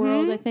anxiety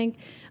world, I think.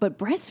 But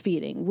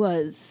breastfeeding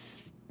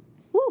was,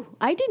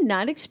 I did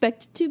not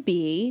expect it to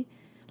be.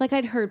 Like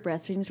I'd heard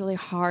breastfeeding is really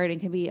hard and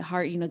can be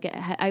hard,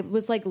 I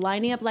was like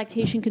lining up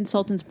lactation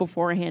consultants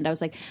beforehand. I was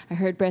like, I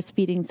heard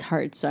breastfeeding's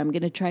hard, so I'm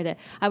going to try to,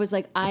 I was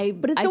like,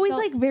 but it's always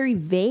like very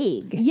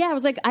vague. Yeah. I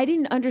was like, I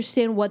didn't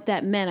understand what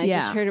that meant. I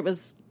just heard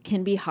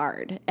can be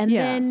hard.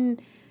 And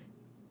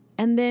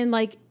then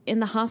like in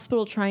the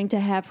hospital trying to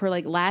have her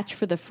latch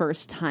for the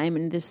first time,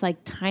 and this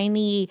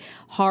tiny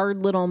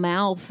hard little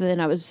mouth, and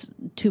I was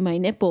to my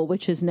nipple,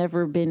 which has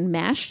never been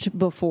mashed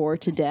before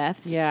to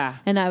death. Yeah.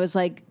 And I was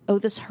like, oh,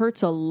 this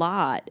hurts a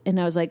lot.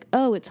 And I was like,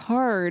 oh, it's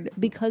hard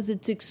because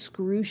it's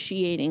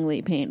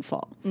excruciatingly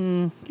painful.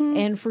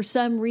 And for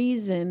some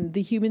reason,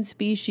 the human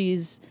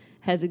species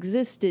has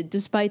existed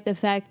despite the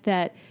fact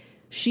that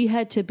she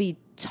had to be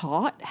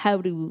taught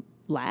how to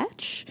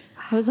latch.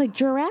 I was like,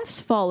 giraffes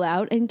fall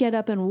out and get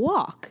up and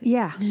walk.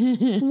 Yeah.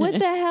 What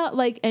the hell?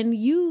 And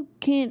you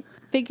can't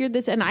figure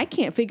this, and I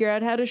can't figure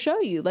out how to show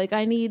you. I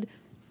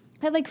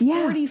had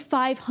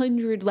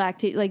 4,500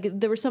 lactate.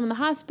 There were some in the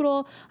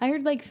hospital. I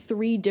heard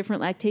 3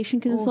 different lactation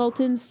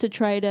consultants to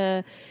try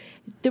to.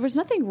 There was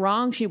nothing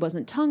wrong. She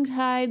wasn't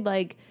tongue-tied.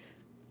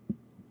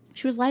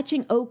 She was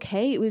latching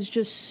okay. It was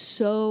just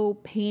so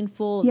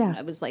painful. Yeah.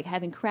 I was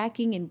having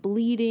cracking and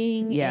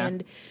bleeding. Yeah.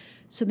 And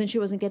so then she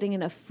wasn't getting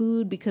enough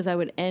food because I'd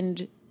be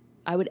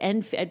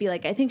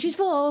like, I think she's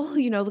full,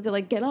 look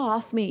at get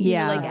off me.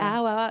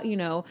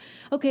 Ow,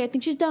 okay, I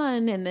think she's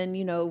done. And then,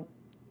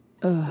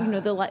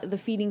 the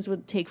feedings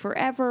would take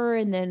forever.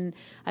 And then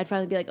I'd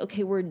finally be like,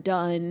 okay, we're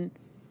done.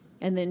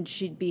 And then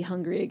she'd be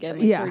hungry again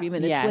 30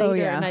 minutes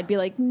later. And I'd be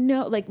like,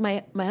 no,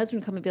 my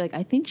husband would come and be like,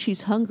 I think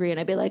she's hungry.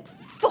 And I'd be like,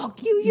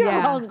 fuck you, you're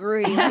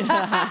hungry.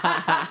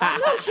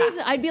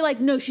 I'd be like,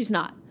 no, she's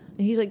not.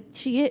 And he's like,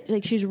 she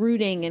is, she's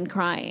rooting and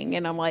crying.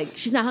 And I'm like,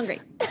 she's not hungry.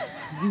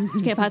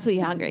 She can't possibly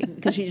be hungry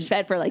because she just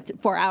fed for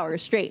like 4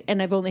 hours straight,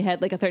 and I've only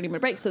had like a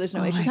 30-minute break, so there's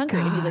no way she's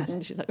hungry. And he's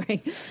like, she's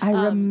hungry.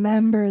 I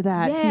remember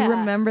that. Do yeah. you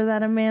remember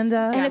that,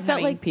 Amanda? And it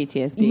felt like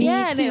PTSD.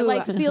 Yeah, and it too.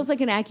 like feels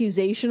like an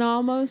accusation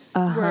almost,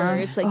 where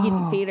it's like you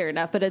didn't feed her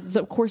enough, but it's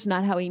of course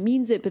not how he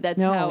means it. But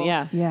that's how.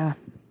 Yeah.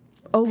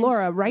 Oh,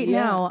 Laura, right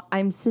now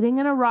I'm sitting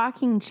in a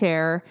rocking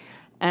chair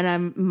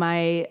and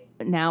my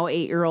now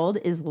 8-year-old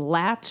is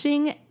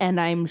latching and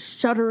I'm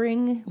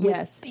shuddering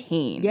with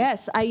pain.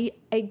 Yes, I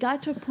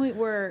got to a point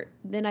where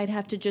then I'd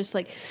have to just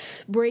like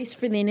brace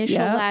for the initial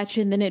latch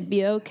and then it'd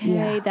be okay.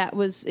 Yeah. That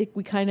was it.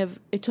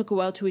 It took a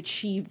while to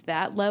achieve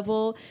that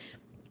level,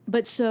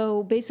 but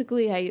so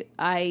basically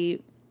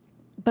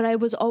but I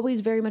was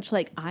always very much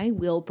like, I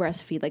will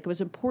breastfeed. Like, it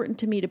was important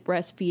to me to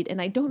breastfeed,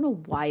 and I don't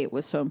know why it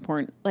was so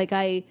important. Like,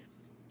 I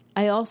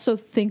also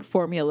think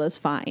formula is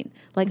fine.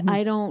 Like,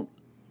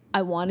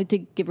 I wanted to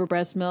give her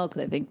breast milk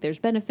because I think there's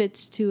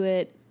benefits to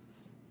it.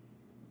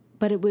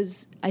 But it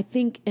was, I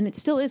think, and it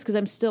still is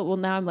because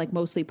now I'm like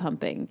mostly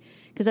pumping.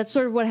 Because that's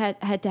sort of what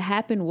had to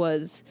happen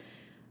was,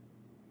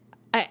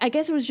 I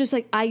guess it was just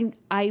like,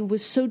 I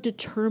was so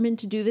determined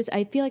to do this.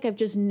 I feel like I've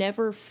just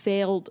never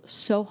failed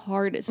so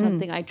hard at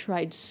something I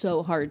tried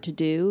so hard to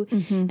do.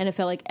 And it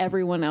felt like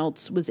everyone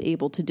else was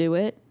able to do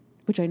it,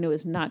 which I know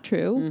is not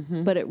true,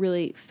 but it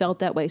really felt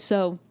that way.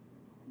 So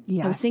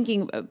I was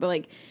thinking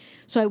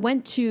so I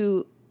went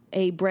to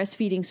a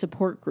breastfeeding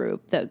support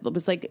group that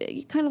was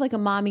like kind of like a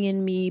Mommy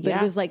and Me, but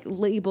it was like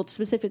labeled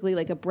specifically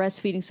like a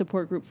breastfeeding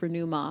support group for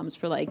new moms,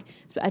 for like,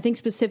 I think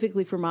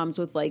specifically for moms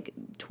with like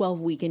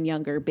 12-week and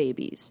younger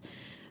babies.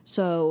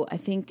 So I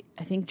think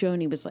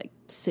Joni was like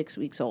 6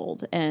 weeks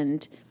old,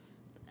 and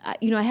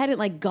I hadn't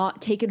like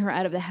taken her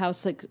out of the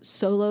house like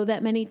solo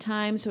that many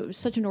times, so it was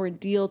such an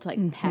ordeal to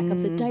like pack up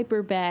the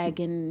diaper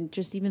bag and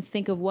just even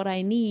think of what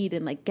I need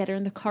and like get her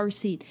in the car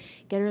seat,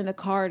 get her in the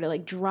car to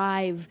like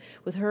drive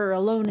with her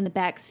alone in the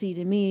back seat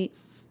and me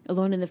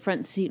alone in the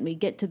front seat, and we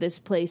get to this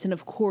place, and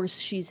of course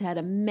she's had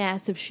a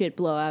massive shit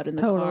blowout in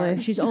the car.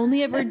 She's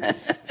only ever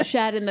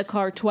shat in the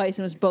car twice,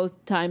 and it was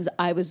both times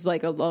I was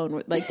like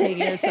alone, like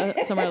taking her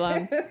somewhere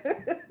alone.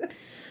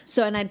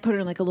 So, and I'd put her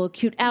in like a little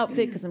cute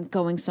outfit because I'm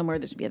going somewhere.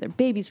 There's going to be other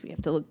babies. We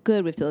have to look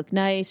good. We have to look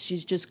nice.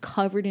 She's just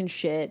covered in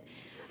shit.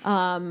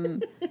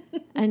 And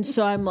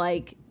so I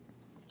don't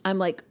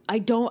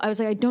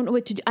know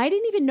what to do. I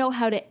didn't even know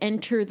how to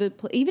enter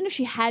even if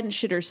she hadn't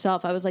shit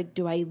herself, I was like,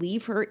 do I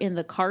leave her in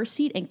the car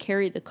seat and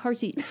carry the car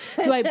seat?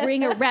 Do I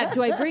bring a wrap?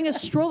 Do I bring a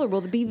stroller?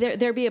 Will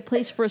there be a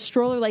place for a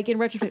stroller? Like, in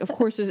retrospect, of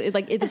course,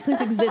 this place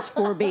exists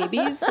for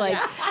babies. Like,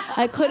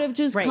 I could have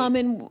just come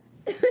in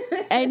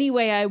any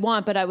way I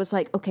want, but I was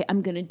like, okay,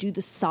 I'm gonna do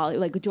the solid.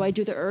 Like, do I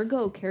do the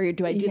ergo carrier?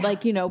 Do I do how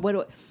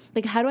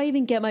do I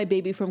even get my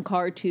baby from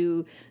car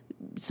to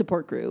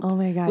support group? Oh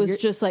my God, was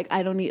just like,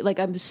 I don't need,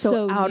 like, I'm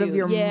so out of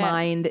your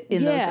mind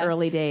in those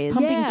early days.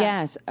 Pumping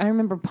gas. I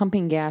remember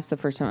pumping gas the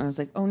first time. I was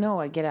like, oh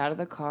no, I get out of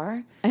the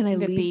car and I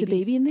leave the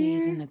baby in there.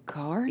 Stays in the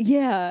car.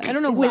 Yeah, I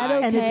don't know why. That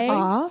okay? And it's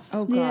off.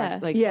 Oh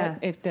God,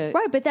 if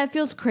but that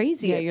feels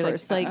crazy at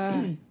first.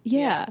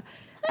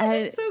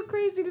 It's so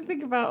crazy to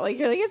think about. Like,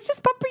 you're like, it's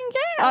just pumping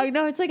gas. Oh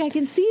no, it's like I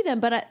can see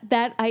them, but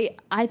I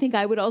think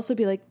I would also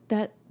be like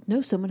that. No,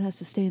 someone has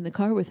to stay in the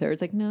car with her.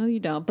 It's like, no, you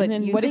don't. But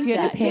and then what if you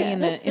had to pay in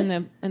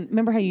the? And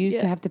remember how you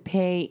used to have to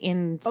pay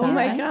inside? Oh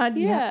my God,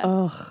 yeah.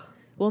 Ugh.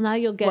 Well, now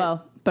you'll get.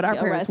 Well, but our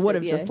parents would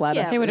have just let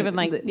us. They would have been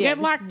like, good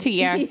luck to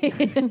you.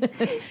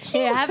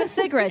 Yeah, have a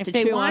cigarette to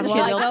chew on.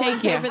 They'll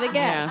take you for the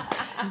gas.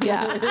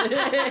 Yeah.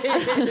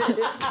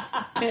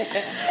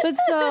 But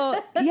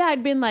so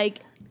I'd been like,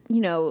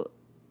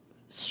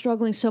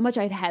 struggling so much.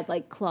 I'd had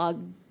like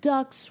clogged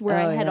ducts where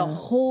I had a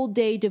whole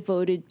day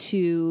devoted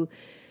to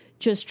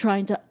just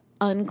trying to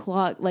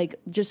unclog, like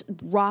just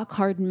rock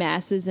hard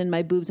masses in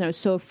my boobs. And I was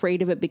so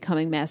afraid of it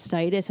becoming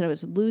mastitis, and I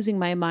was losing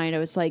my mind. I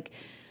was like,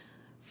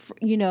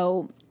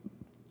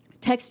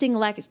 texting a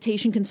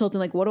lactation consultant,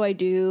 like, what do I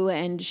do?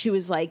 And she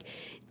was like,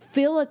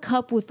 fill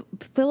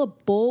a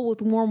bowl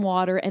with warm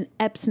water and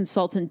Epsom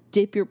salts and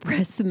dip your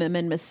breasts in them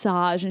and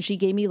massage. And she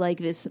gave me like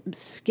this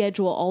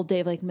schedule all day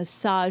of like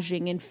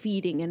massaging and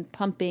feeding and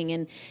pumping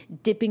and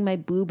dipping my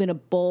boob in a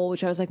bowl,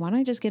 which I was like, why don't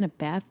I just get in a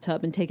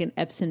bathtub and take an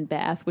Epsom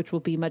bath, which will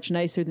be much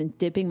nicer than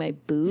dipping my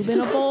boob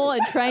in a bowl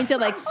and trying to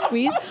like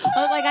squeeze.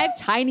 I was like, I have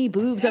tiny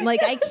boobs. I'm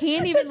like, I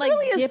can't even like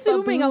really dip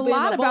assuming a boob a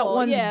lot in a about bowl.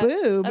 one's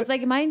boob. I was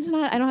like, mine's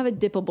not, I don't have a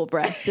dippable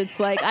breast. It's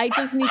like, I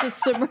just need to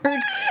submerge.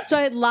 So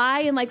I'd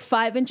lie in like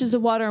 5 inches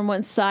of water on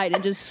one side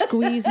and just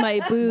squeeze my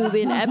boob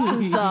in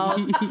Epsom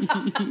salts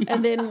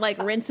and then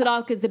like rinse it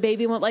off because the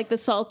baby won't like the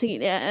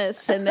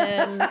saltiness, and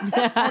then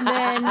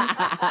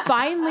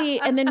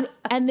finally and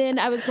then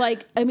I was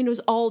like, I mean, it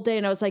was all day,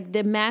 and I was like,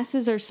 the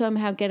masses are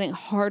somehow getting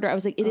harder. I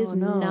was like, it is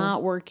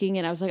not working,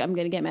 and I was like, I'm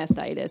gonna get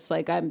mastitis,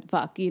 like I'm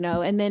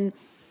and then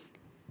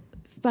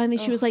finally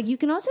she was like, you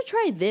can also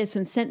try this,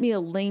 and sent me a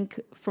link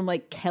from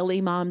like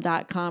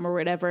kellymom.com or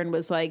whatever, and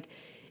was like,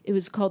 it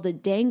was called the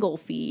Dangle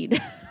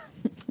Feed.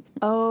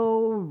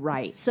 Oh,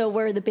 right. So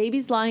where the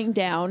baby's lying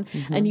down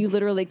and you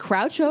literally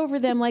crouch over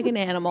them like an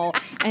animal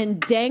and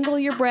dangle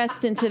your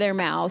breast into their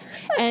mouth,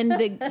 and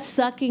the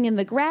sucking and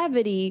the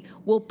gravity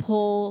will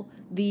pull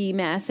the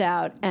mass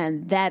out,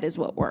 and that is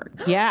what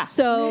worked. Yeah.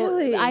 So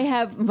Really? I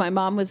have my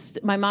mom was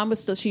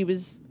still, it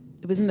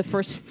was in the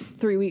first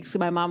 3 weeks, so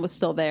my mom was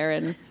still there,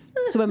 and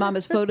so my mom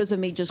has photos of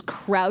me just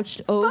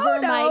crouched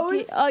over my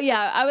Photos? oh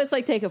yeah, I was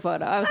like, take a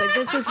photo. I was like,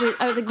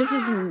 this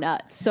is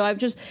nuts. So I've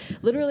just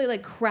literally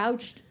like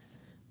crouched.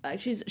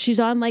 She's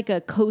on like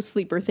a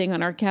co-sleeper thing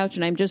on our couch,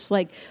 and I'm just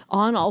like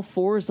on all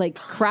fours, like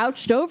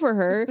crouched over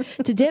her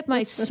to dip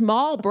my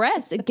small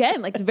breast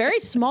again, like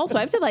very small. So I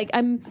have to like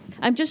I'm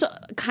just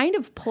kind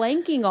of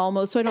planking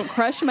almost so I don't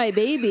crush my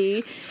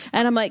baby.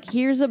 And I'm like,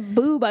 here's a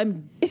boob.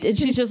 And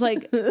she's just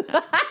like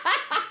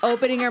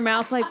opening her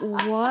mouth, like,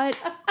 what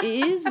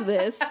is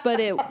this? But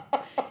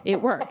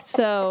it worked.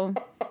 So.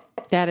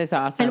 That is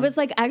awesome. And it was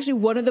like actually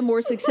one of the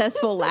more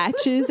successful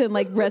latches and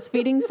like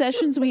breastfeeding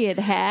sessions we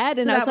had.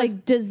 And I was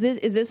like, is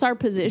this our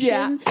position?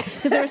 Yeah.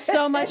 Because there was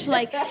so much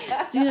like,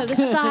 the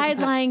side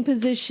lying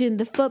position,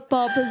 the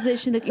football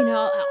position,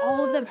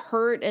 all of them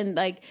hurt. And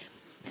like,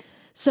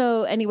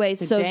 so anyway,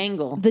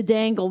 the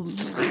dangle,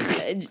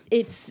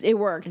 it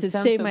worked. It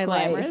saved so my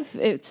glamorous.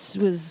 life.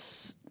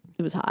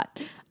 It was hot.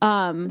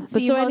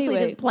 But so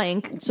anyway, just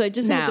plank. So I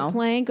just had to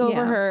plank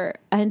over her.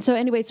 And so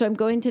anyway, so I'm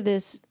going to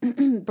this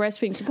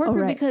breastfeeding support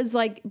group because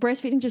like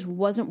breastfeeding just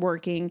wasn't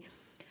working.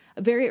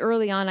 Very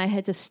early on, I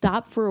had to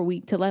stop for a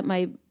week to let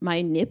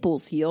my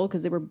nipples heal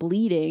because they were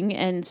bleeding.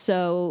 And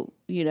so,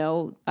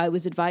 I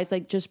was advised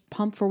like just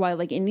pump for a while.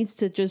 Like it needs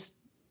to just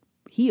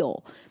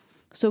heal.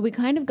 So we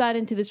kind of got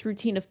into this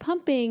routine of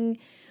pumping,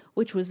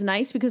 which was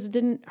nice because it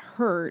didn't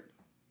hurt.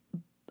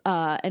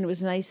 And it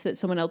was nice that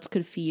someone else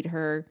could feed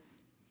her.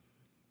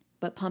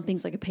 But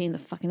pumping's like a pain in the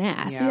fucking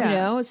ass,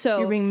 So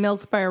you're being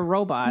milked by a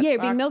robot. Yeah,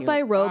 you're being milked by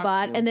a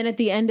robot, and then at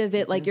the end of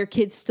it, like your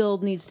kid still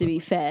needs to be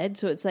fed.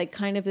 So it's like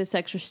kind of this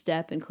extra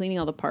step, and cleaning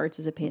all the parts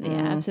is a pain in the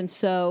ass. And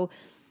so,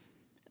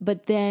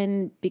 but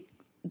then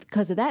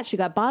because of that, she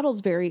got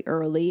bottles very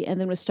early, and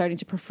then was starting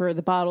to prefer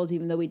the bottles,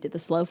 even though we did the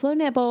slow flow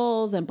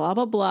nibbles and blah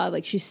blah blah.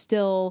 Like she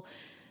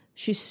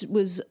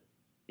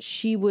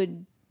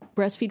would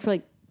breastfeed for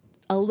like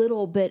a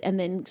little bit and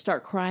then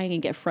start crying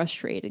and get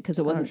frustrated because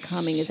it wasn't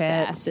coming as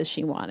fast as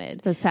she wanted.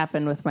 This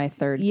happened with my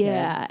third kid.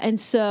 Yeah. And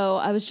so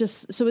it's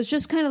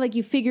just kind of like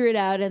you figure it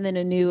out and then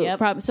a new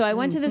problem. So I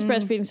went to this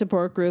breastfeeding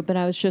support group and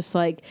I was just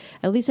like,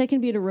 at least I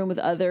can be in a room with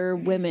other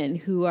women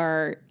who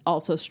are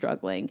also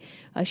struggling.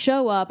 I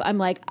show up, I'm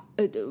like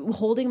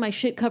holding my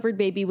shit covered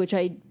baby, which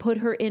I put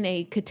her in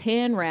a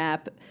Catan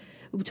wrap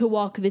to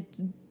walk the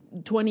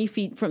 20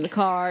 feet from the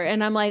car,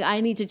 and I'm like, I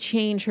need to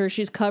change her.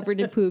 She's covered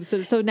in poop.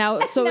 So now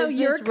is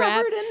you're this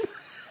wrap? covered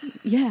in.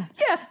 Yeah.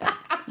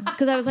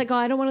 Because I was like,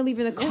 I don't want to leave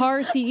her in the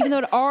car seat, even though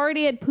it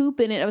already had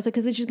poop in it. I was like,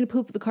 because then she's going to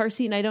poop in the car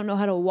seat, and I don't know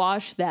how to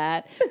wash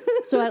that.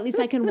 So at least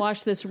I can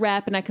wash this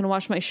wrap, and I can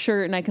wash my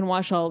shirt, and I can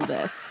wash all of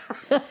this.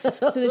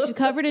 So then she's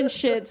covered in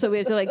shit. So we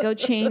have to like go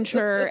change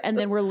her, and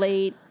then we're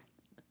late.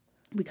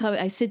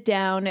 I sit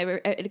down.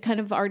 It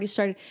kind of already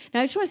started. Now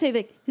I just want to say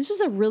that this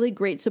was a really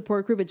great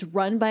support group. It's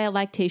run by a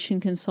lactation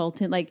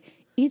consultant. Like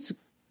it's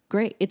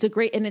great.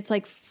 And it's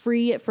like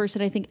free at first,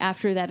 and I think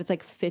after that it's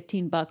like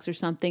 $15 or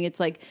something. It's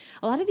like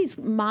a lot of these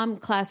mom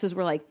classes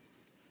were like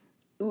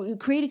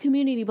create a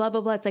community, blah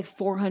blah blah. It's like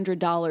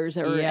 $400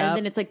 and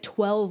then it's like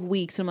 12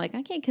 weeks. And I'm like,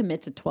 I can't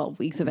commit to 12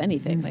 weeks of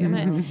anything. Like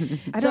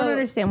I don't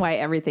understand why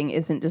everything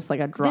isn't just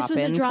like a drop in.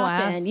 This was a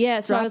drop in, yeah.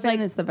 So I was like,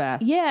 is the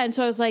best. Yeah, and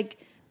so I was like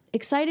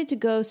excited to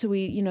go. So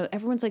we,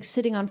 everyone's like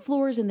sitting on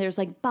floors and there's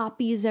like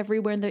boppies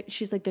everywhere. And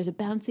she's like, there's a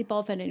bouncy ball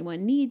if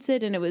anyone needs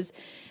it. And it was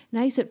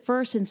nice at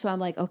first. And so I'm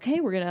like,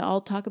 okay, we're going to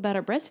all talk about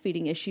our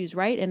breastfeeding issues.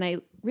 Right. And I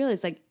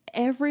realized like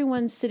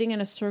everyone's sitting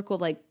in a circle,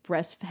 like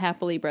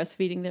happily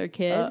breastfeeding their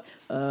kid.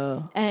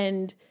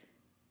 And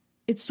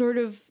it's sort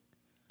of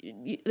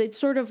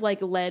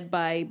like led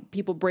by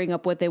people bring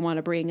up what they want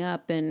to bring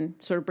up and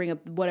sort of bring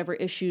up whatever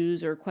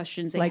issues or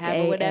questions they like have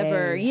AA. Or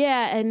whatever.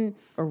 Yeah. And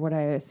or what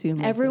I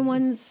assume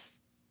everyone's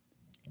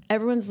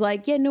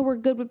like, yeah, no, we're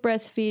good with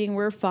breastfeeding.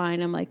 We're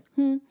fine. I'm like,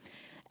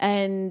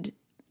 And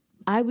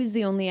I was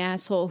the only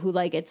asshole who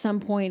like at some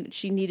point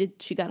she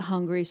got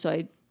hungry. So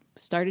I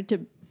started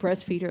to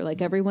breastfeed her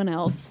like everyone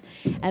else.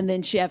 And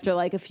then she, after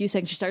like a few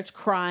seconds, she starts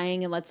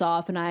crying and lets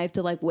off. And I have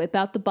to like whip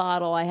out the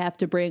bottle I have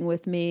to bring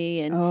with me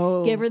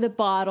and give her the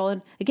bottle.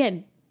 And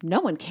again, no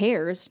one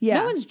cares. Yeah.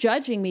 No one's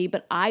judging me,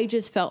 but I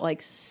just felt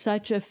like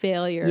such a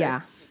failure.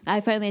 Yeah.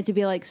 I finally had to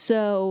be like,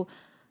 so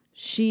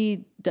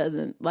she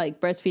doesn't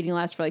like breastfeeding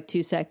lasts for like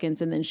 2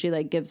 seconds and then she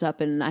like gives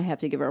up and I have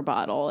to give her a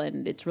bottle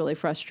and it's really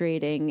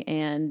frustrating.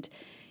 And,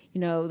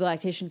 the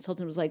lactation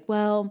consultant was like,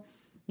 well,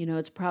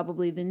 it's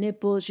probably the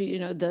nipple. She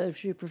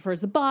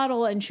prefers the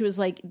bottle. And she was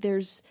like,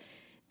 there's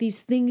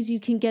these things you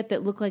can get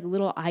that look like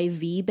little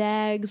IV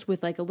bags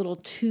with like a little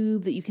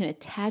tube that you can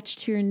attach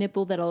to your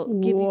nipple that'll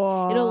give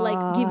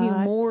you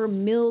more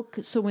milk.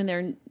 So when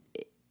they're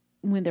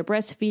when they're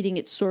breastfeeding,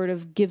 it sort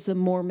of gives them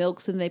more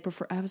milk than they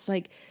prefer. I was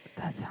like,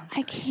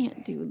 I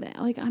can't do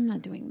that. Like, I'm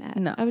not doing that.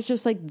 No. I was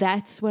just like,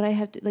 that's what I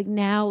have to, like,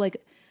 now,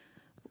 like,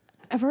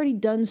 I've already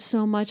done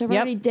so much. I've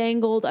already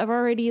dangled. I've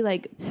already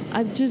like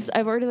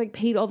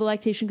paid all the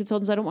lactation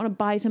consultants. I don't want to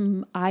buy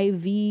some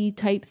IV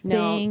type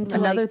thing.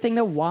 Another thing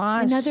to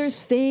wash. Another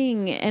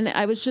thing. And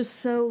I was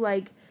just so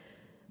like,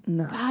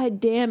 God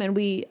damn. And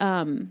we,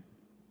 we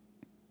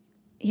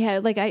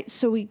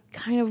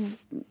kind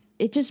of,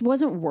 it just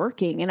wasn't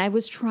working. And I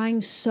was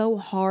trying so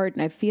hard.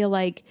 And I feel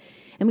like,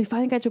 and we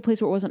finally got to a place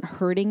where it wasn't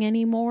hurting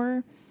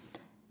anymore.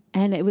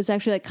 And it was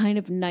actually like kind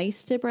of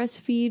nice to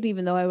breastfeed,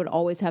 even though I would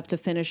always have to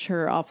finish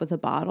her off with a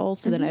bottle.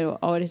 So then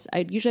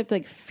I'd usually have to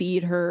like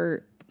feed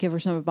her, give her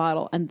some of a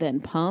bottle, and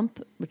then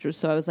pump, which was,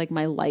 so I was like,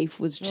 my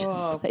life was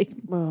just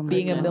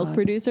being a milk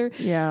producer.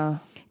 Yeah.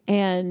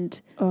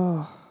 And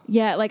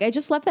yeah, like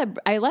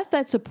I left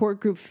that support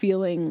group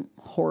feeling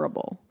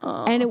horrible.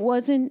 And it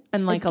wasn't,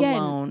 and like again,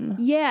 alone.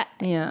 Yeah.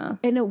 Yeah.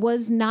 And it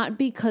was not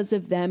because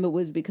of them, it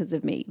was because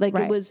of me. Like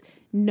it was,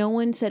 no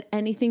one said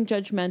anything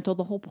judgmental.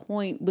 The whole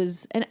point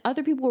was, and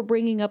other people were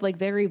bringing up like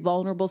very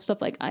vulnerable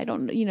stuff. Like, I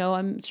don't,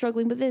 I'm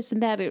struggling with this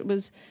and that. It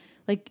was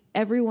like,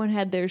 everyone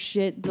had their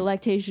shit. The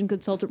lactation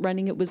consultant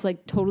running it was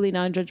like totally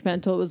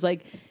non-judgmental. It was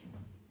like,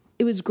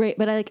 it was great.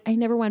 But I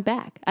never went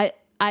back.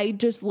 I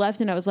just left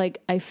and I was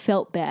like, I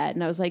felt bad.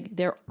 And I was like,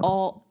 they're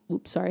all,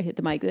 oops, sorry, I hit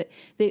the mic.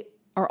 They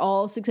are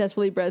all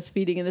successfully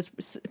breastfeeding in this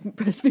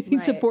breastfeeding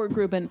support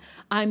group. And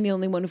I'm the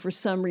only one who, for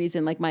some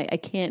reason, like I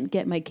can't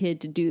get my kid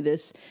to do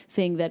this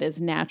thing that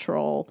is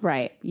natural.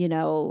 Right.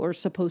 Or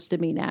supposed to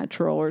be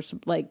natural or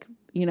like,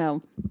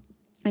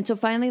 and so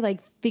finally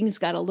like things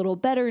got a little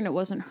better and it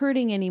wasn't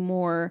hurting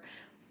anymore.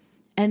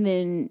 And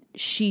then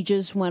she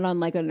just went on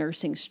like a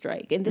nursing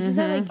strike. And this is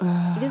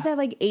at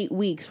like 8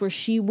 weeks where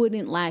she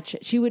wouldn't latch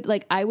it. She would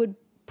like, I would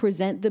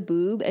present the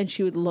boob and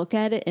she would look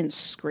at it and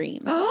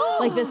scream.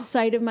 Like the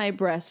sight of my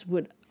breast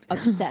would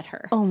upset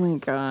her. Oh my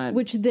God.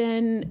 Which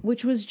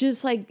was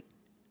just like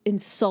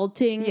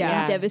insulting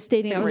and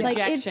devastating. It was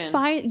rejection.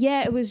 like,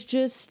 it was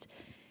just,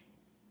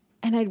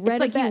 and I'd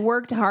read it's like you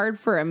worked hard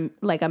for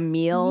a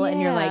meal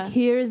and you're like,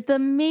 here's the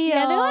meal.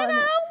 Yeah, they're like, I don't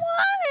want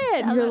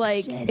it. And you're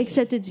like,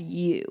 except it's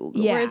you.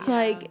 Yeah. Where it's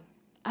like,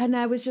 and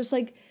I was just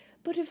like,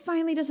 but it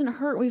finally doesn't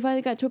hurt. We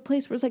finally got to a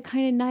place where it was like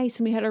kind of nice.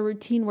 And we had a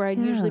routine where I'd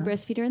usually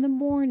breastfeed her in the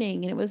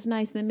morning and it was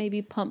nice. And then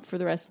maybe pump for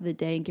the rest of the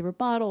day and give her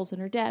bottles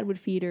and her dad would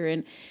feed her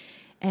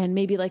and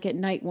maybe like at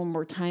night one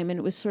more time. And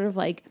it was sort of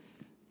like,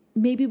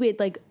 maybe we had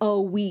like a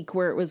week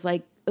where it was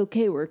like,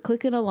 okay, we're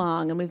clicking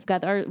along and we've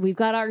got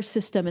our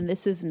system and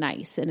this is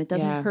nice and it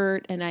doesn't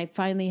hurt. And I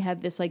finally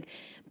have this like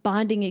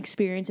bonding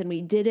experience and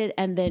we did it.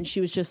 And then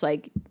she was just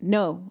like,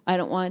 no, I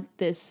don't want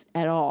this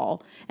at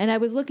all. And I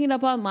was looking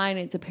up online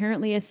and it's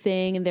apparently a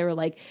thing. And they were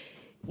like,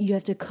 you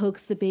have to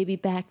coax the baby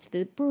back to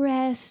the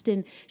breast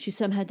and she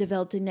somehow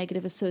developed a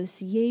negative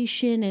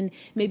association. And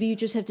maybe you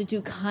just have to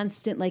do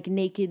constant like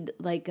naked,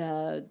 like,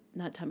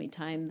 not tummy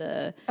time,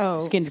 the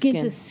skin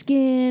to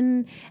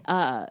skin,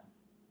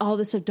 all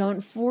this stuff.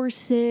 Don't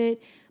force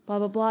it, blah,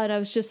 blah, blah. And I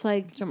was just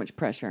like, so much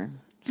pressure,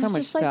 so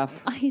much stuff.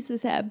 Like, why is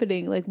this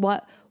happening? Like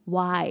what?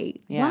 Why?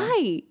 Yeah.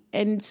 Why?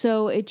 And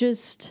so it's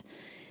just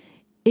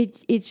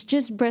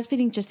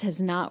breastfeeding just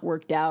has not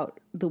worked out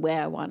the way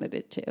I wanted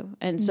it to.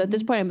 And so at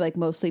this point I'm like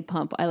mostly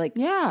pump. I like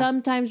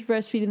sometimes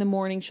breastfeed in the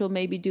morning. She'll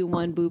maybe do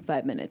one boob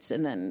 5 minutes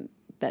and then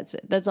that's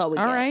it. That's all we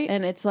get. Right.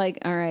 And it's like,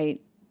 all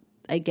right,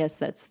 I guess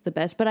that's the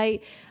best. But I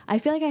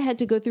feel like I had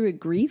to go through a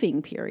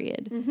grieving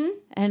period. Mm-hmm.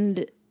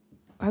 And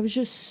I was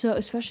just so,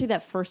 especially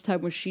that first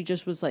time where she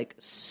just was like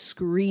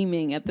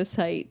screaming at the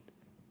sight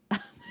of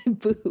my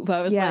boob.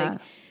 I was like,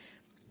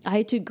 I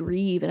had to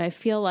grieve. And I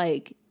feel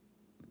like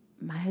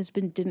my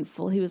husband didn't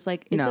he was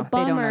like, it's a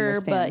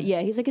bummer, but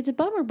he's like, it's a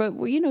bummer, but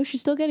she's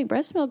still getting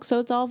breast milk.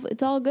 So it's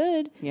all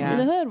good in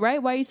the hood,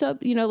 right? Why are you so,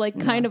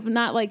 kind of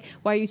not like,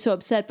 why are you so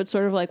upset, but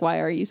sort of like, why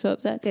are you so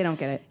upset? They don't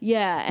get it.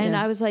 Yeah. And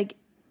I was like,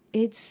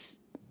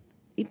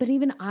 but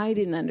even I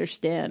didn't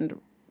understand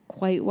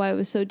quite why I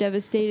was so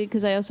devastated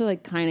because I also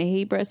like kind of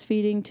hate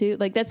breastfeeding too.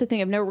 Like that's the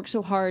thing. I've never worked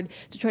so hard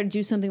to try to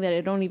do something that I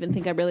don't even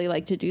think I really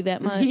like to do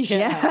that much.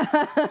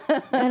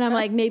 And I'm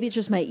like, maybe it's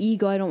just my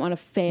ego. I don't want to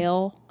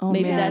fail.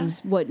 Maybe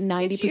that's what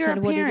 90%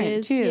 of what it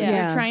is. Too.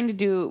 Yeah. You're trying to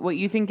do what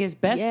you think is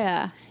best.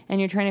 Yeah.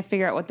 And you're trying to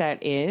figure out what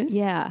that is.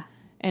 Yeah.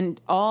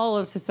 And all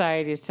of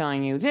society is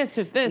telling you this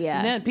is this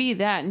and that, be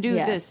that and do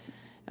this.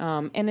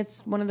 And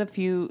it's one of the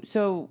few.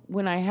 So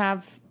when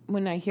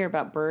I hear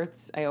about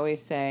births, I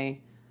always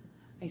say,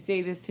 I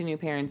say this to new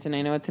parents, and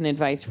I know it's an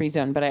advice-free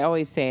zone, but I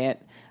always say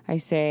it. I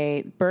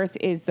say birth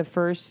is the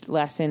first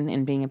lesson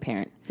in being a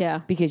parent. Yeah.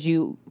 Because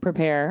you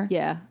prepare.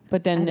 Yeah.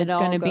 But then it's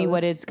going to be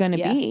what it's going to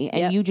be.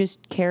 And you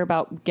just care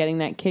about getting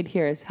that kid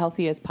here as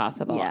healthy as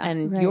possible. Yeah.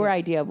 And your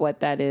idea of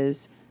what that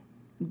is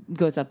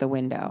goes out the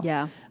window.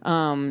 Yeah.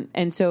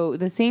 And so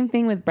the same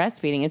thing with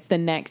breastfeeding. It's the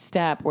next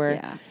step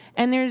where,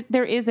 and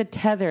there is a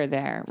tether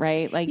there,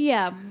 right? Like,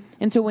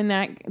 and so when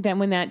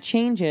that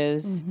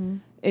changes,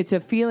 it's a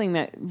feeling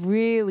that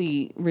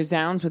really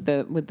resounds with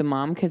the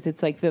mom, because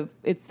it's like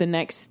it's the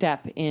next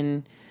step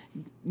in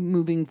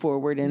moving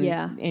forward in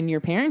your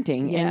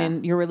parenting and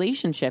in your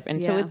relationship.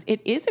 And so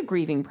it is a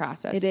grieving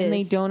process. It and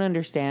is. they don't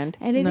understand.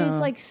 And it is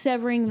like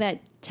severing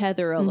that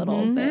tether a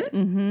little bit.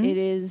 It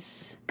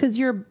is because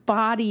your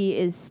body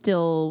is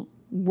still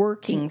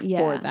working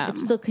for them.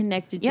 It's still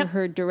connected to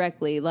her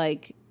directly.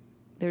 Like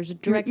there's a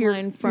direct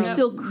line from you're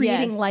still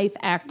creating life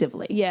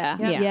actively.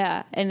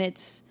 Yeah. And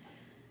it's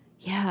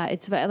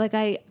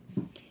like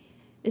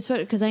it's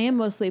because I am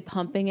mostly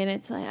pumping, and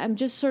it's like I'm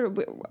just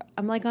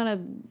I'm like on a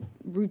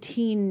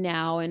routine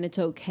now, and it's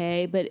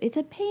okay, but it's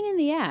a pain in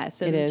the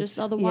ass, and just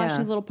all the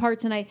washing little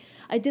parts. And I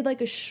did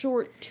like a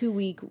short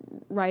 2-week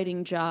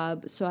writing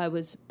job, so I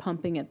was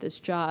pumping at this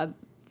job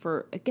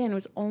for, again, it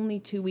was only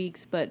 2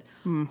 weeks, but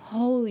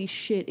holy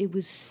shit, it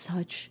was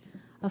such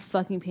a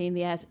fucking pain in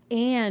the ass.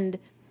 And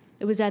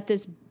it was at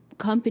this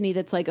company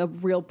that's like a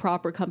real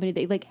proper company.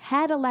 They like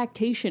had a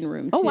lactation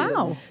room too. Oh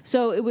wow.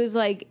 So it was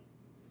like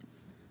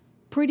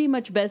pretty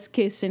much best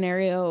case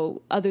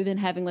scenario, other than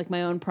having like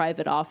my own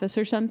private office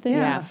or something.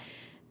 Yeah.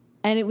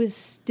 And it was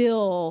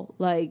still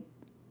like,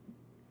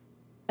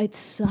 it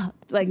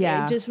sucked. Like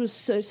it just was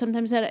so,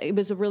 sometimes it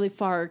was a really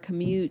far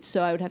commute,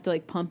 so I would have to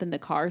like pump in the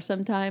car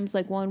sometimes,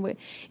 like one way.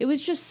 It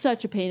was just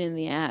such a pain in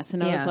the ass.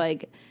 And I was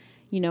like,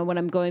 when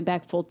I'm going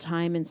back full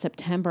time in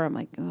September, I'm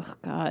like, oh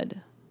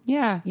God.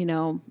 Yeah.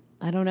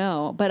 I don't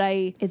know, but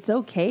it's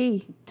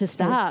okay to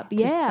stop. To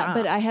stop.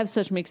 But I have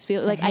such mixed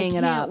feelings. Like I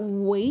can't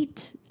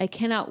wait. I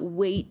cannot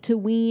wait to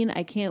wean.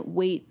 I can't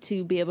wait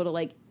to be able to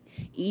like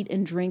eat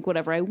and drink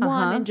whatever I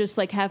want and just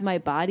like have my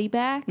body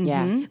back.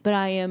 Yeah. But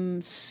I'm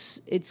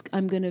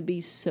going to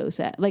be so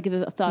sad. Like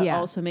the thought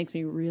also makes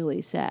me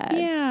really sad.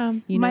 Yeah.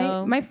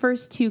 My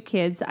first 2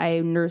 kids, I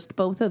nursed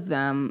both of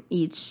them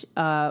each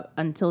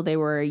until they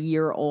were a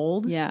year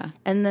old. Yeah.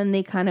 And then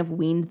they kind of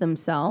weaned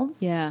themselves.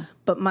 Yeah.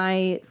 But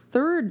my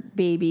third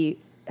baby,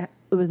 it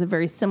was a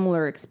very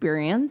similar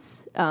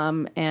experience.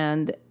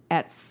 And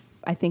at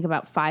I think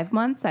about 5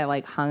 months, I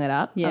like hung it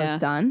up. I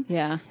was done.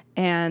 Yeah.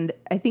 And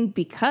I think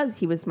because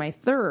he was my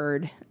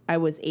third, I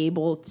was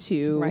able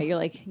to you're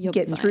like,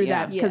 get through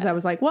that because I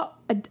was like, well,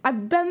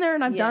 I've been there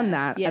and I've done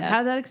that. Yeah. I've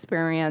had that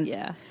experience.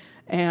 Yeah.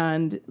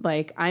 And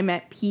like I'm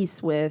at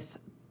peace with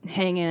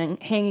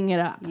hanging it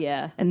up.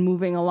 Yeah. And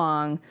moving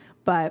along.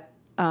 But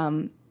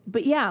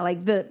yeah,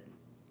 like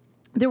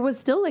there was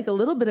still like a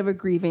little bit of a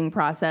grieving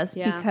process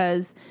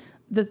because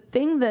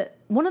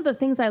one of the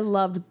things I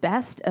loved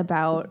best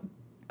about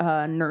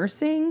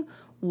nursing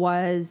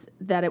was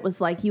that it was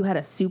like you had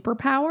a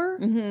superpower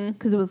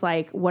because it was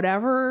like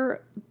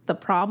whatever the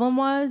problem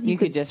was, you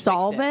could just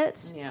solve it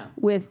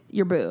with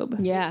your boob.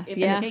 Yeah. If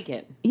they take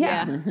it.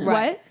 Yeah. Right.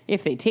 What?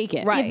 If they take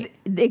it. Right.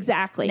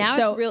 Exactly. Now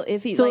so, it's real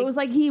iffy. So like, it was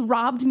like he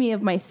robbed me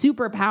of my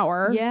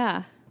superpower.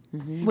 Yeah.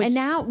 And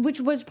now,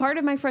 which was part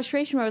of my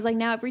frustration, where I was like,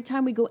 now every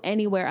time we go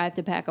anywhere, I have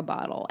to pack a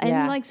bottle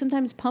and like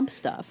sometimes pump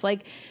stuff,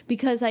 like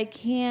because I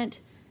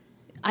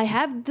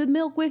have the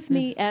milk with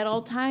me at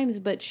all times,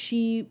 but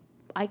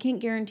I can't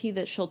guarantee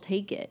that she'll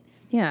take it.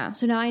 Yeah.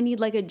 So now I need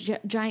like a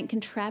giant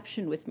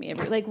contraption with me.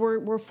 Like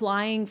we're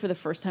flying for the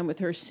first time with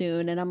her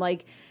soon, and I'm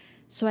like,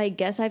 so I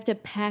guess I have to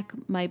pack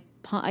my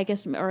pump. I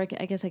guess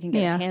I can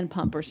get a hand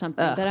pump or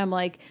something. But I'm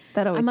like,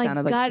 that always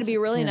sounded like God, it'd be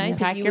really nice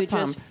if you would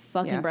pump. just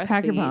fucking breastfeed.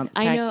 Pack your pump.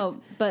 I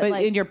know, but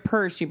like, in your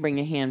purse, you bring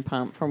a hand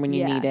pump for when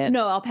you need it.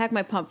 No, I'll pack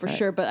my pump for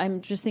sure. But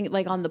I'm just thinking,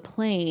 like on the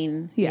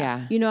plane.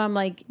 Yeah. I'm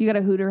like, You got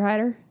a Hooter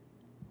hider?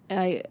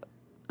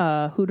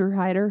 Hooter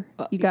hider?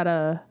 You got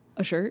a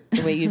shirt?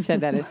 The way you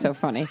said that is so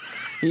funny.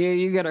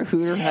 You got a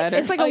Hooter hider.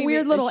 It's like a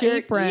weird little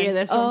apron. Yeah,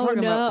 that's what I'm talking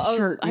about.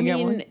 Shirt. I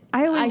mean,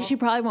 she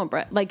probably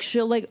won't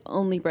she'll like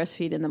only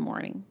breastfeed in the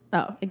morning.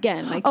 Oh.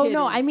 Again, my kid Oh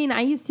no, I mean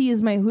I used to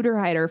use my Hooter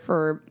hider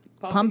for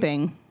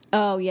pumping.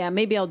 Oh yeah,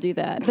 maybe I'll do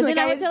that. But Like then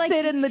I would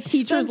sit in the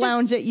teacher's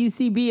lounge at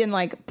UCB and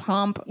like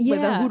pump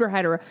with a Hooter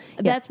hider.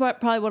 Yeah. That's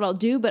probably what I'll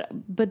do.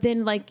 But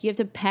then like you have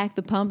to pack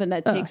the pump, and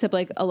that takes up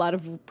like a lot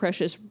of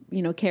precious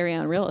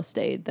carry-on real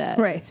estate. That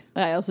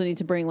I also need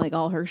to bring like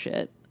all her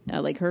shit,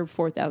 like her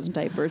 4,000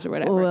 diapers or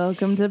whatever.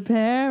 Welcome to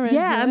parenthood.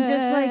 Yeah, I'm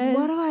just like,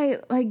 what do I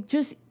like?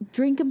 Just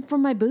drink them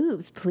from my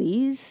boobs,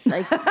 please.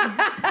 Like,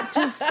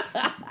 just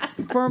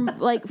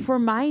for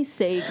my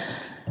sake.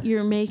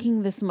 You're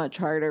making this much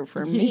harder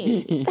for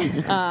me.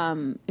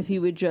 If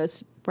you would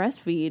just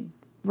breastfeed,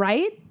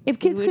 right? If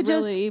kids could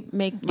really just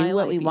make my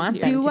what life we want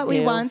easier. do what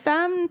we want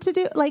them to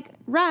do, like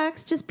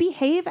Rex, just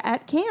behave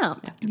at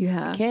camp.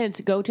 Yeah,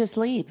 Kids, go to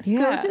sleep.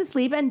 Go to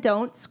sleep and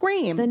don't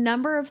scream. the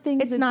number of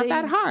things It's not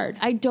that hard.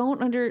 I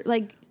don't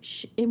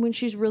and when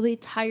she's really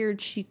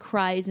tired, she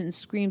cries and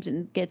screams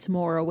and gets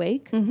more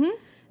awake. Mm-hmm. And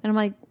I'm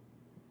like,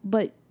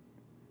 but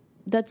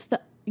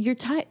you're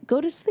tired. Go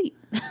to sleep.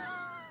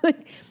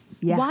 Like.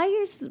 Yeah.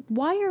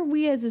 Why are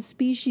we as a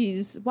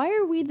species? Why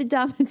are we the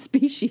dominant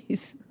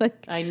species?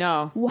 Like I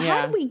know.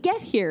 How did we get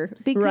here?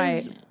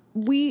 Because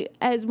we,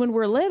 as when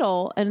we're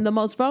little and the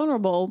most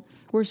vulnerable,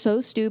 we're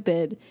so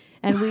stupid,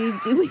 and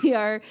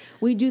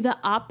we do the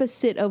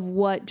opposite of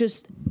what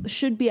just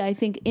should be, I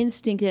think,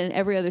 instinct, and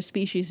every other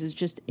species is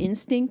just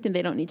instinct, and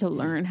they don't need to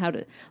learn how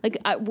to, like,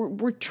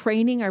 we're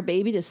training our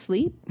baby to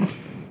sleep.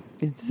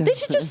 They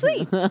should just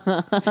sleep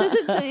because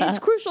it's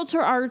crucial to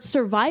our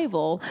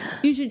survival.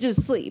 You should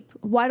just sleep.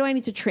 Why do I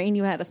need to train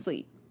you how to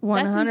sleep?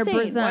 100%. That's insane.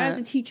 Why do I have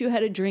to teach you how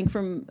to drink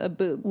from a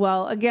boob?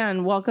 Well,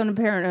 again, welcome to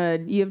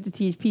parenthood. You have to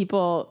teach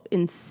people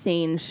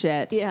insane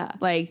shit. Yeah.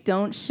 Like,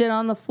 don't shit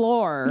on the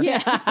floor. Yeah.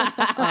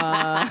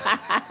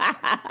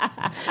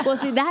 Well,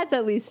 see, that's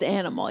at least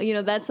animal. You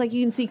know, that's like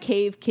you can see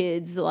cave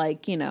kids,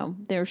 like, you know,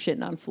 they're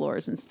shitting on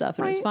floors and stuff,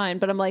 and it's fine.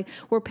 But I'm like,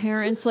 were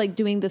parents like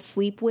doing the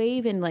sleep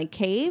wave in like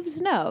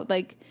caves? No.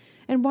 Like,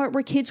 and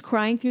were kids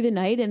crying through the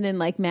night and then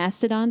like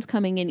mastodons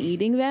coming and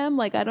eating them?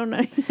 Like, I don't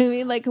know. I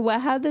mean, like,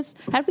 how did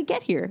we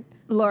get here?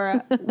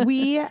 Laura,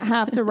 we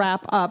have to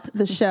wrap up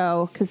the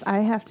show because I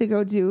have to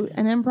go do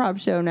an improv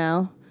show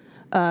now.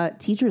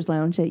 Teachers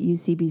Lounge at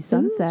UCB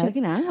Sunset. Ooh, check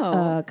it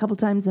out. A couple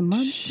times a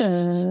month,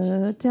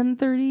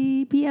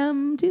 10:30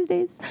 p.m.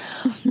 Tuesdays.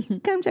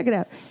 Come check it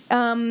out.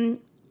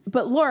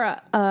 But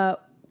Laura,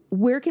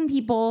 where can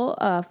people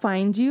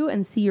find you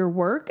and see your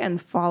work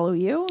and follow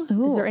you?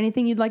 Is there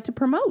anything you'd like to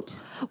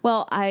promote?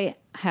 Well, I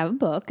have a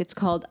book. It's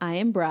called I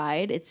Am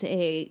Bride. It's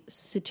a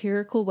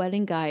satirical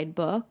wedding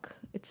guidebook.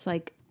 It's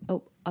like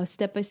a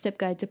step-by-step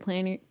guide to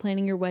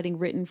planning your wedding,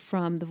 written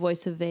from the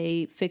voice of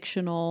a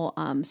fictional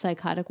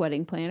psychotic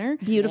wedding planner.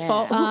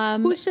 Beautiful. Yeah.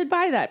 Who should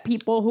buy that?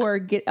 People who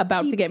are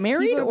about to get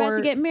married? People who are about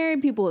to get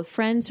married, people with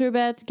friends who are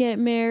about to get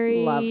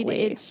married.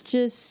 Lovely. It's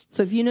just...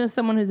 So if you know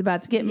someone who's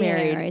about to get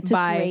married, it's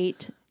buy a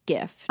great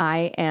gift.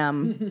 I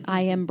Am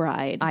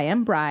Bride. I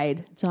Am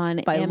Bride. It's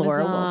on by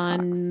Laura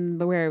Amazon,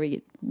 wherever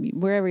you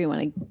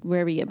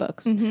get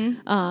books,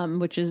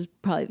 which is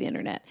probably the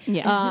internet.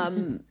 Yeah.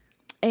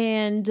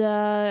 And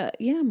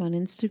I'm on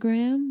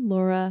Instagram,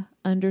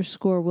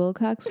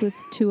 Laura_Wilcox with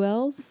 2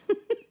 L's.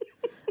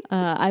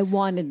 I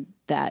wanted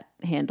that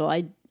handle.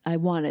 I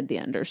wanted the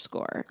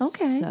underscore.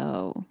 Okay.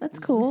 So That's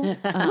cool.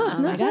 Look,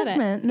 no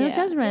judgment. No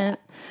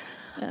judgment.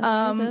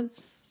 I'm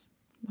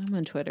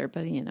on Twitter,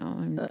 but you know,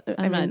 I'm not that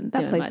doing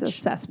place much. is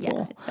a cesspool.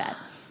 Yeah, it's bad.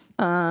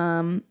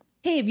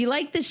 Hey, if you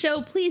like the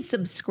show, please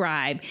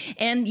subscribe.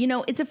 And, you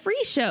know, it's a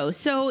free show.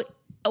 So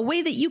a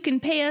way that you can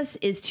pay us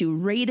is to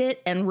rate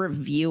it and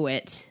review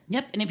it.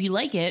 Yep. And if you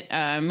like it,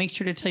 make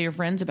sure to tell your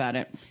friends about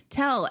it.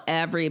 Tell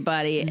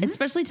everybody,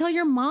 especially tell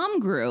your mom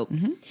group.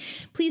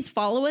 Please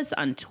follow us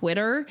on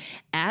Twitter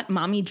at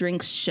Mommy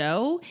Drinks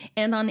Show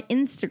and on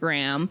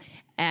Instagram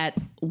at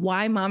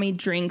Why Mommy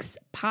Drinks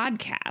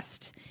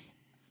Podcast.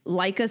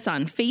 Like us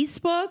on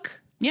Facebook.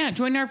 Yeah,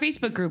 join our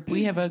Facebook group.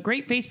 We have a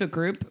great Facebook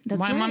group,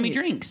 Why Mommy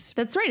Drinks.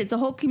 That's right. It's a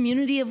whole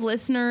community of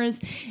listeners.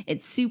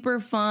 It's super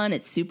fun.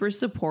 It's super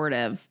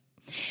supportive.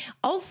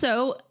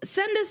 Also,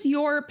 send us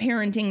your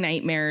parenting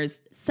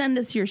nightmares. Send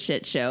us your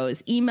shit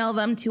shows. Email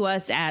them to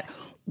us at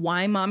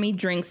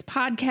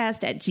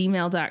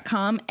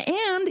whymommydrinkspodcast@gmail.com.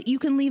 And you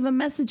can leave a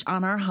message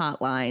on our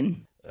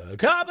hotline.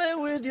 Call me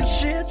with your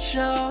shit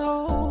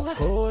show.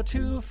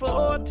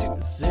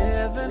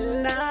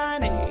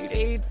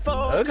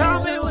 424-279-8884.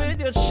 Call me with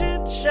your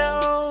shit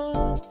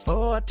show.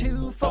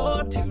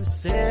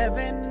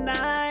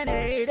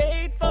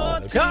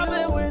 424-279-8842. Call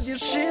me with your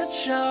shit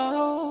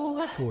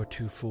show.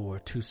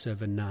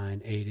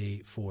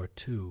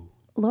 424-279-8842.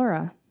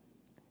 Laura,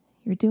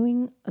 you're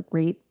doing a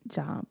great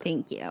job.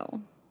 Thank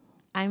you.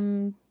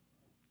 I'm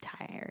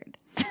tired.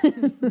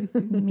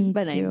 Me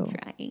But too. I'm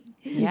trying.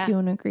 You're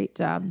doing a great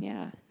job.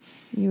 Yeah.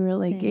 You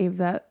really gave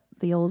that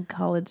the old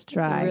college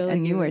try, really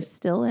and you gave are it-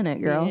 still in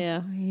it, girl.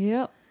 Yeah.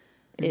 Yep.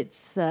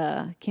 It's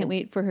can't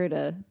wait for her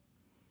to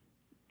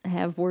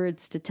have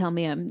words to tell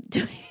me I'm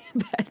doing a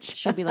bad job.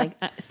 She'll be like,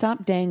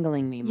 stop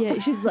dangling me, Mom. Yeah,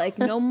 she's like,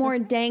 no more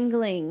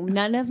dangling.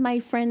 None of my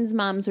friends'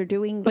 moms are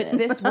doing this. But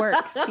this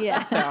works.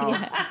 Yeah. So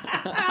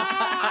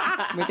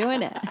We're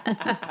doing it.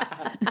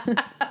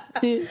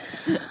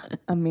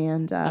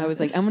 Amanda, I was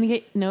like, I'm going to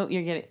get, no,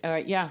 you're getting, all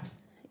right, yeah.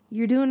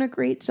 you're doing a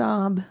great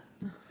job.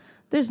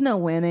 There's no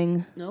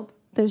winning. Nope.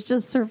 There's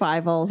just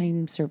survival.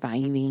 I'm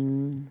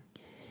surviving.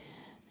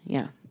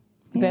 Yeah.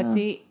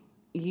 Betsy,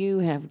 you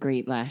have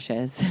great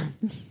lashes.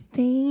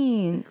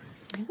 Thanks.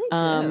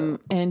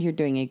 And you're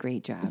doing a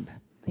great job.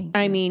 Thank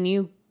I mean,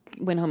 you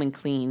went home and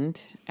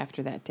cleaned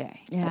after that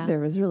day. Yeah. There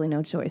was really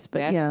no choice, but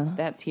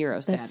That's hero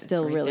status.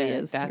 still right really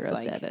there. is That's hero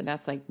like, status.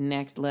 That's like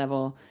next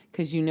level.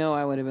 Because you know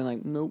I would have been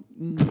like, nope.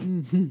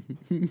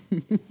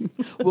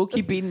 We'll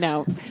keep eating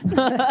out.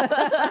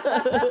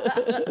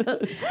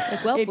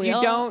 Well, If you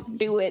don't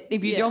do it,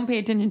 if you don't pay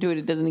attention to it,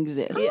 it doesn't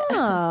exist.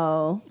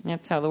 oh,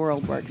 That's how the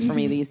world works for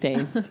me these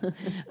days.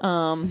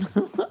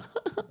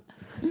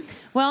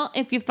 Well,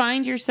 if you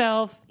find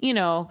yourself, you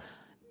know,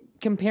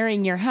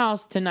 comparing your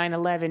house to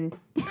 9/11,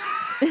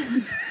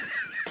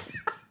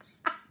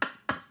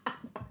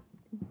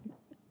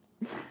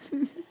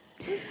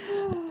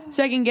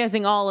 second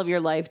guessing all of your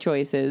life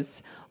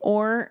choices,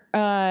 or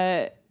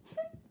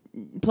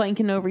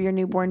planking over your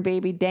newborn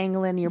baby,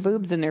 dangling your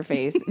boobs in their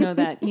face, know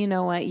that you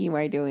know what, you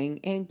are doing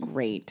a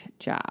great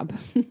job.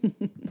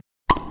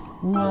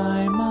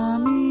 Why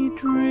Mommy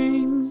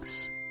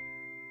Drinks.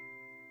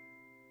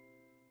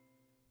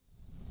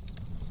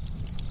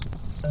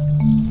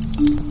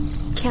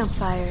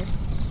 Campfire.